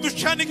 turagira ngo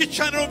ducane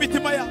igicaniro mu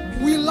mitima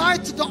yacu. we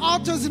light the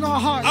altars in our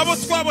hearts. Abo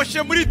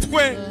twaboshe muri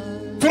twe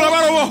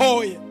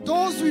turabarobohoye.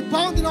 Those we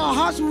bound in our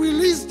hearts, we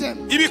release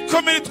them.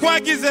 Ibikomere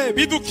twagize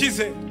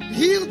bidukize.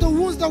 Heal the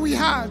wounds that we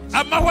had.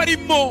 Amahwa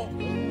arimo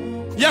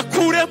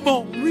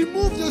yakuremo.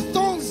 Remove the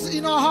thorns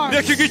in our hearts.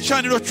 Reka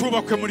igicaniro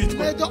cyubakwe muri twe.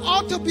 May the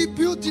altar be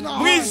built in our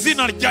Mu hearts.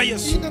 izina rya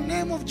Yesu. In the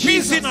name of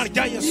Jesus. Mu izina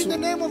rya Yesu. In the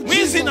name of Mu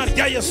Jesus. izina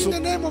rya Yesu. In the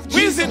name of Mu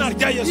Jesus. izina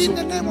rya Yesu. In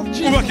the name of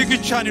Ubaka Jesus.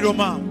 igicaniro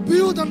ma.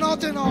 Build an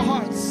altar in our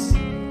hearts.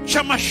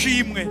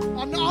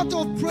 Cy'amashimwe. An altar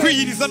of prayer.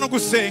 Kwiyiriza no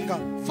gusenga.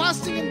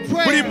 Fasting and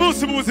Buri prayer.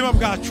 munsi mu buzima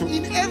bwacu.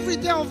 In every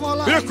day of our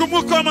life. Reka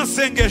umwuka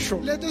w'amasengesho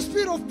Let the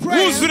spirit of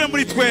prayer wuzure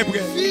muri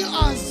twebwe. fill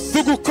us.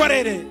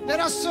 Tugukorere. Let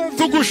us serve you.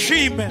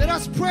 Tugushime. Let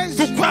us praise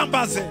you.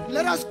 Tukwambaze.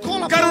 Let us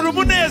call Garura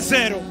upon you.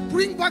 umunezero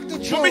Bring back the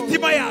mu joy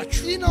mitima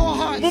yacu. in our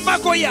hearts. Mu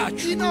mago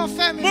yacu. In our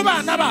families. Mu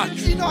bana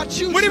bacu. In our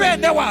children. Muri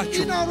bene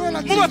wacu. In our Mu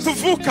relatives.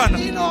 batuvukana.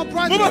 In our Mu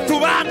brothers.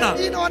 batubana.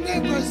 In our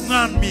neighbors.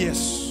 Mwami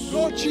Yesu.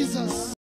 Lord Jesus.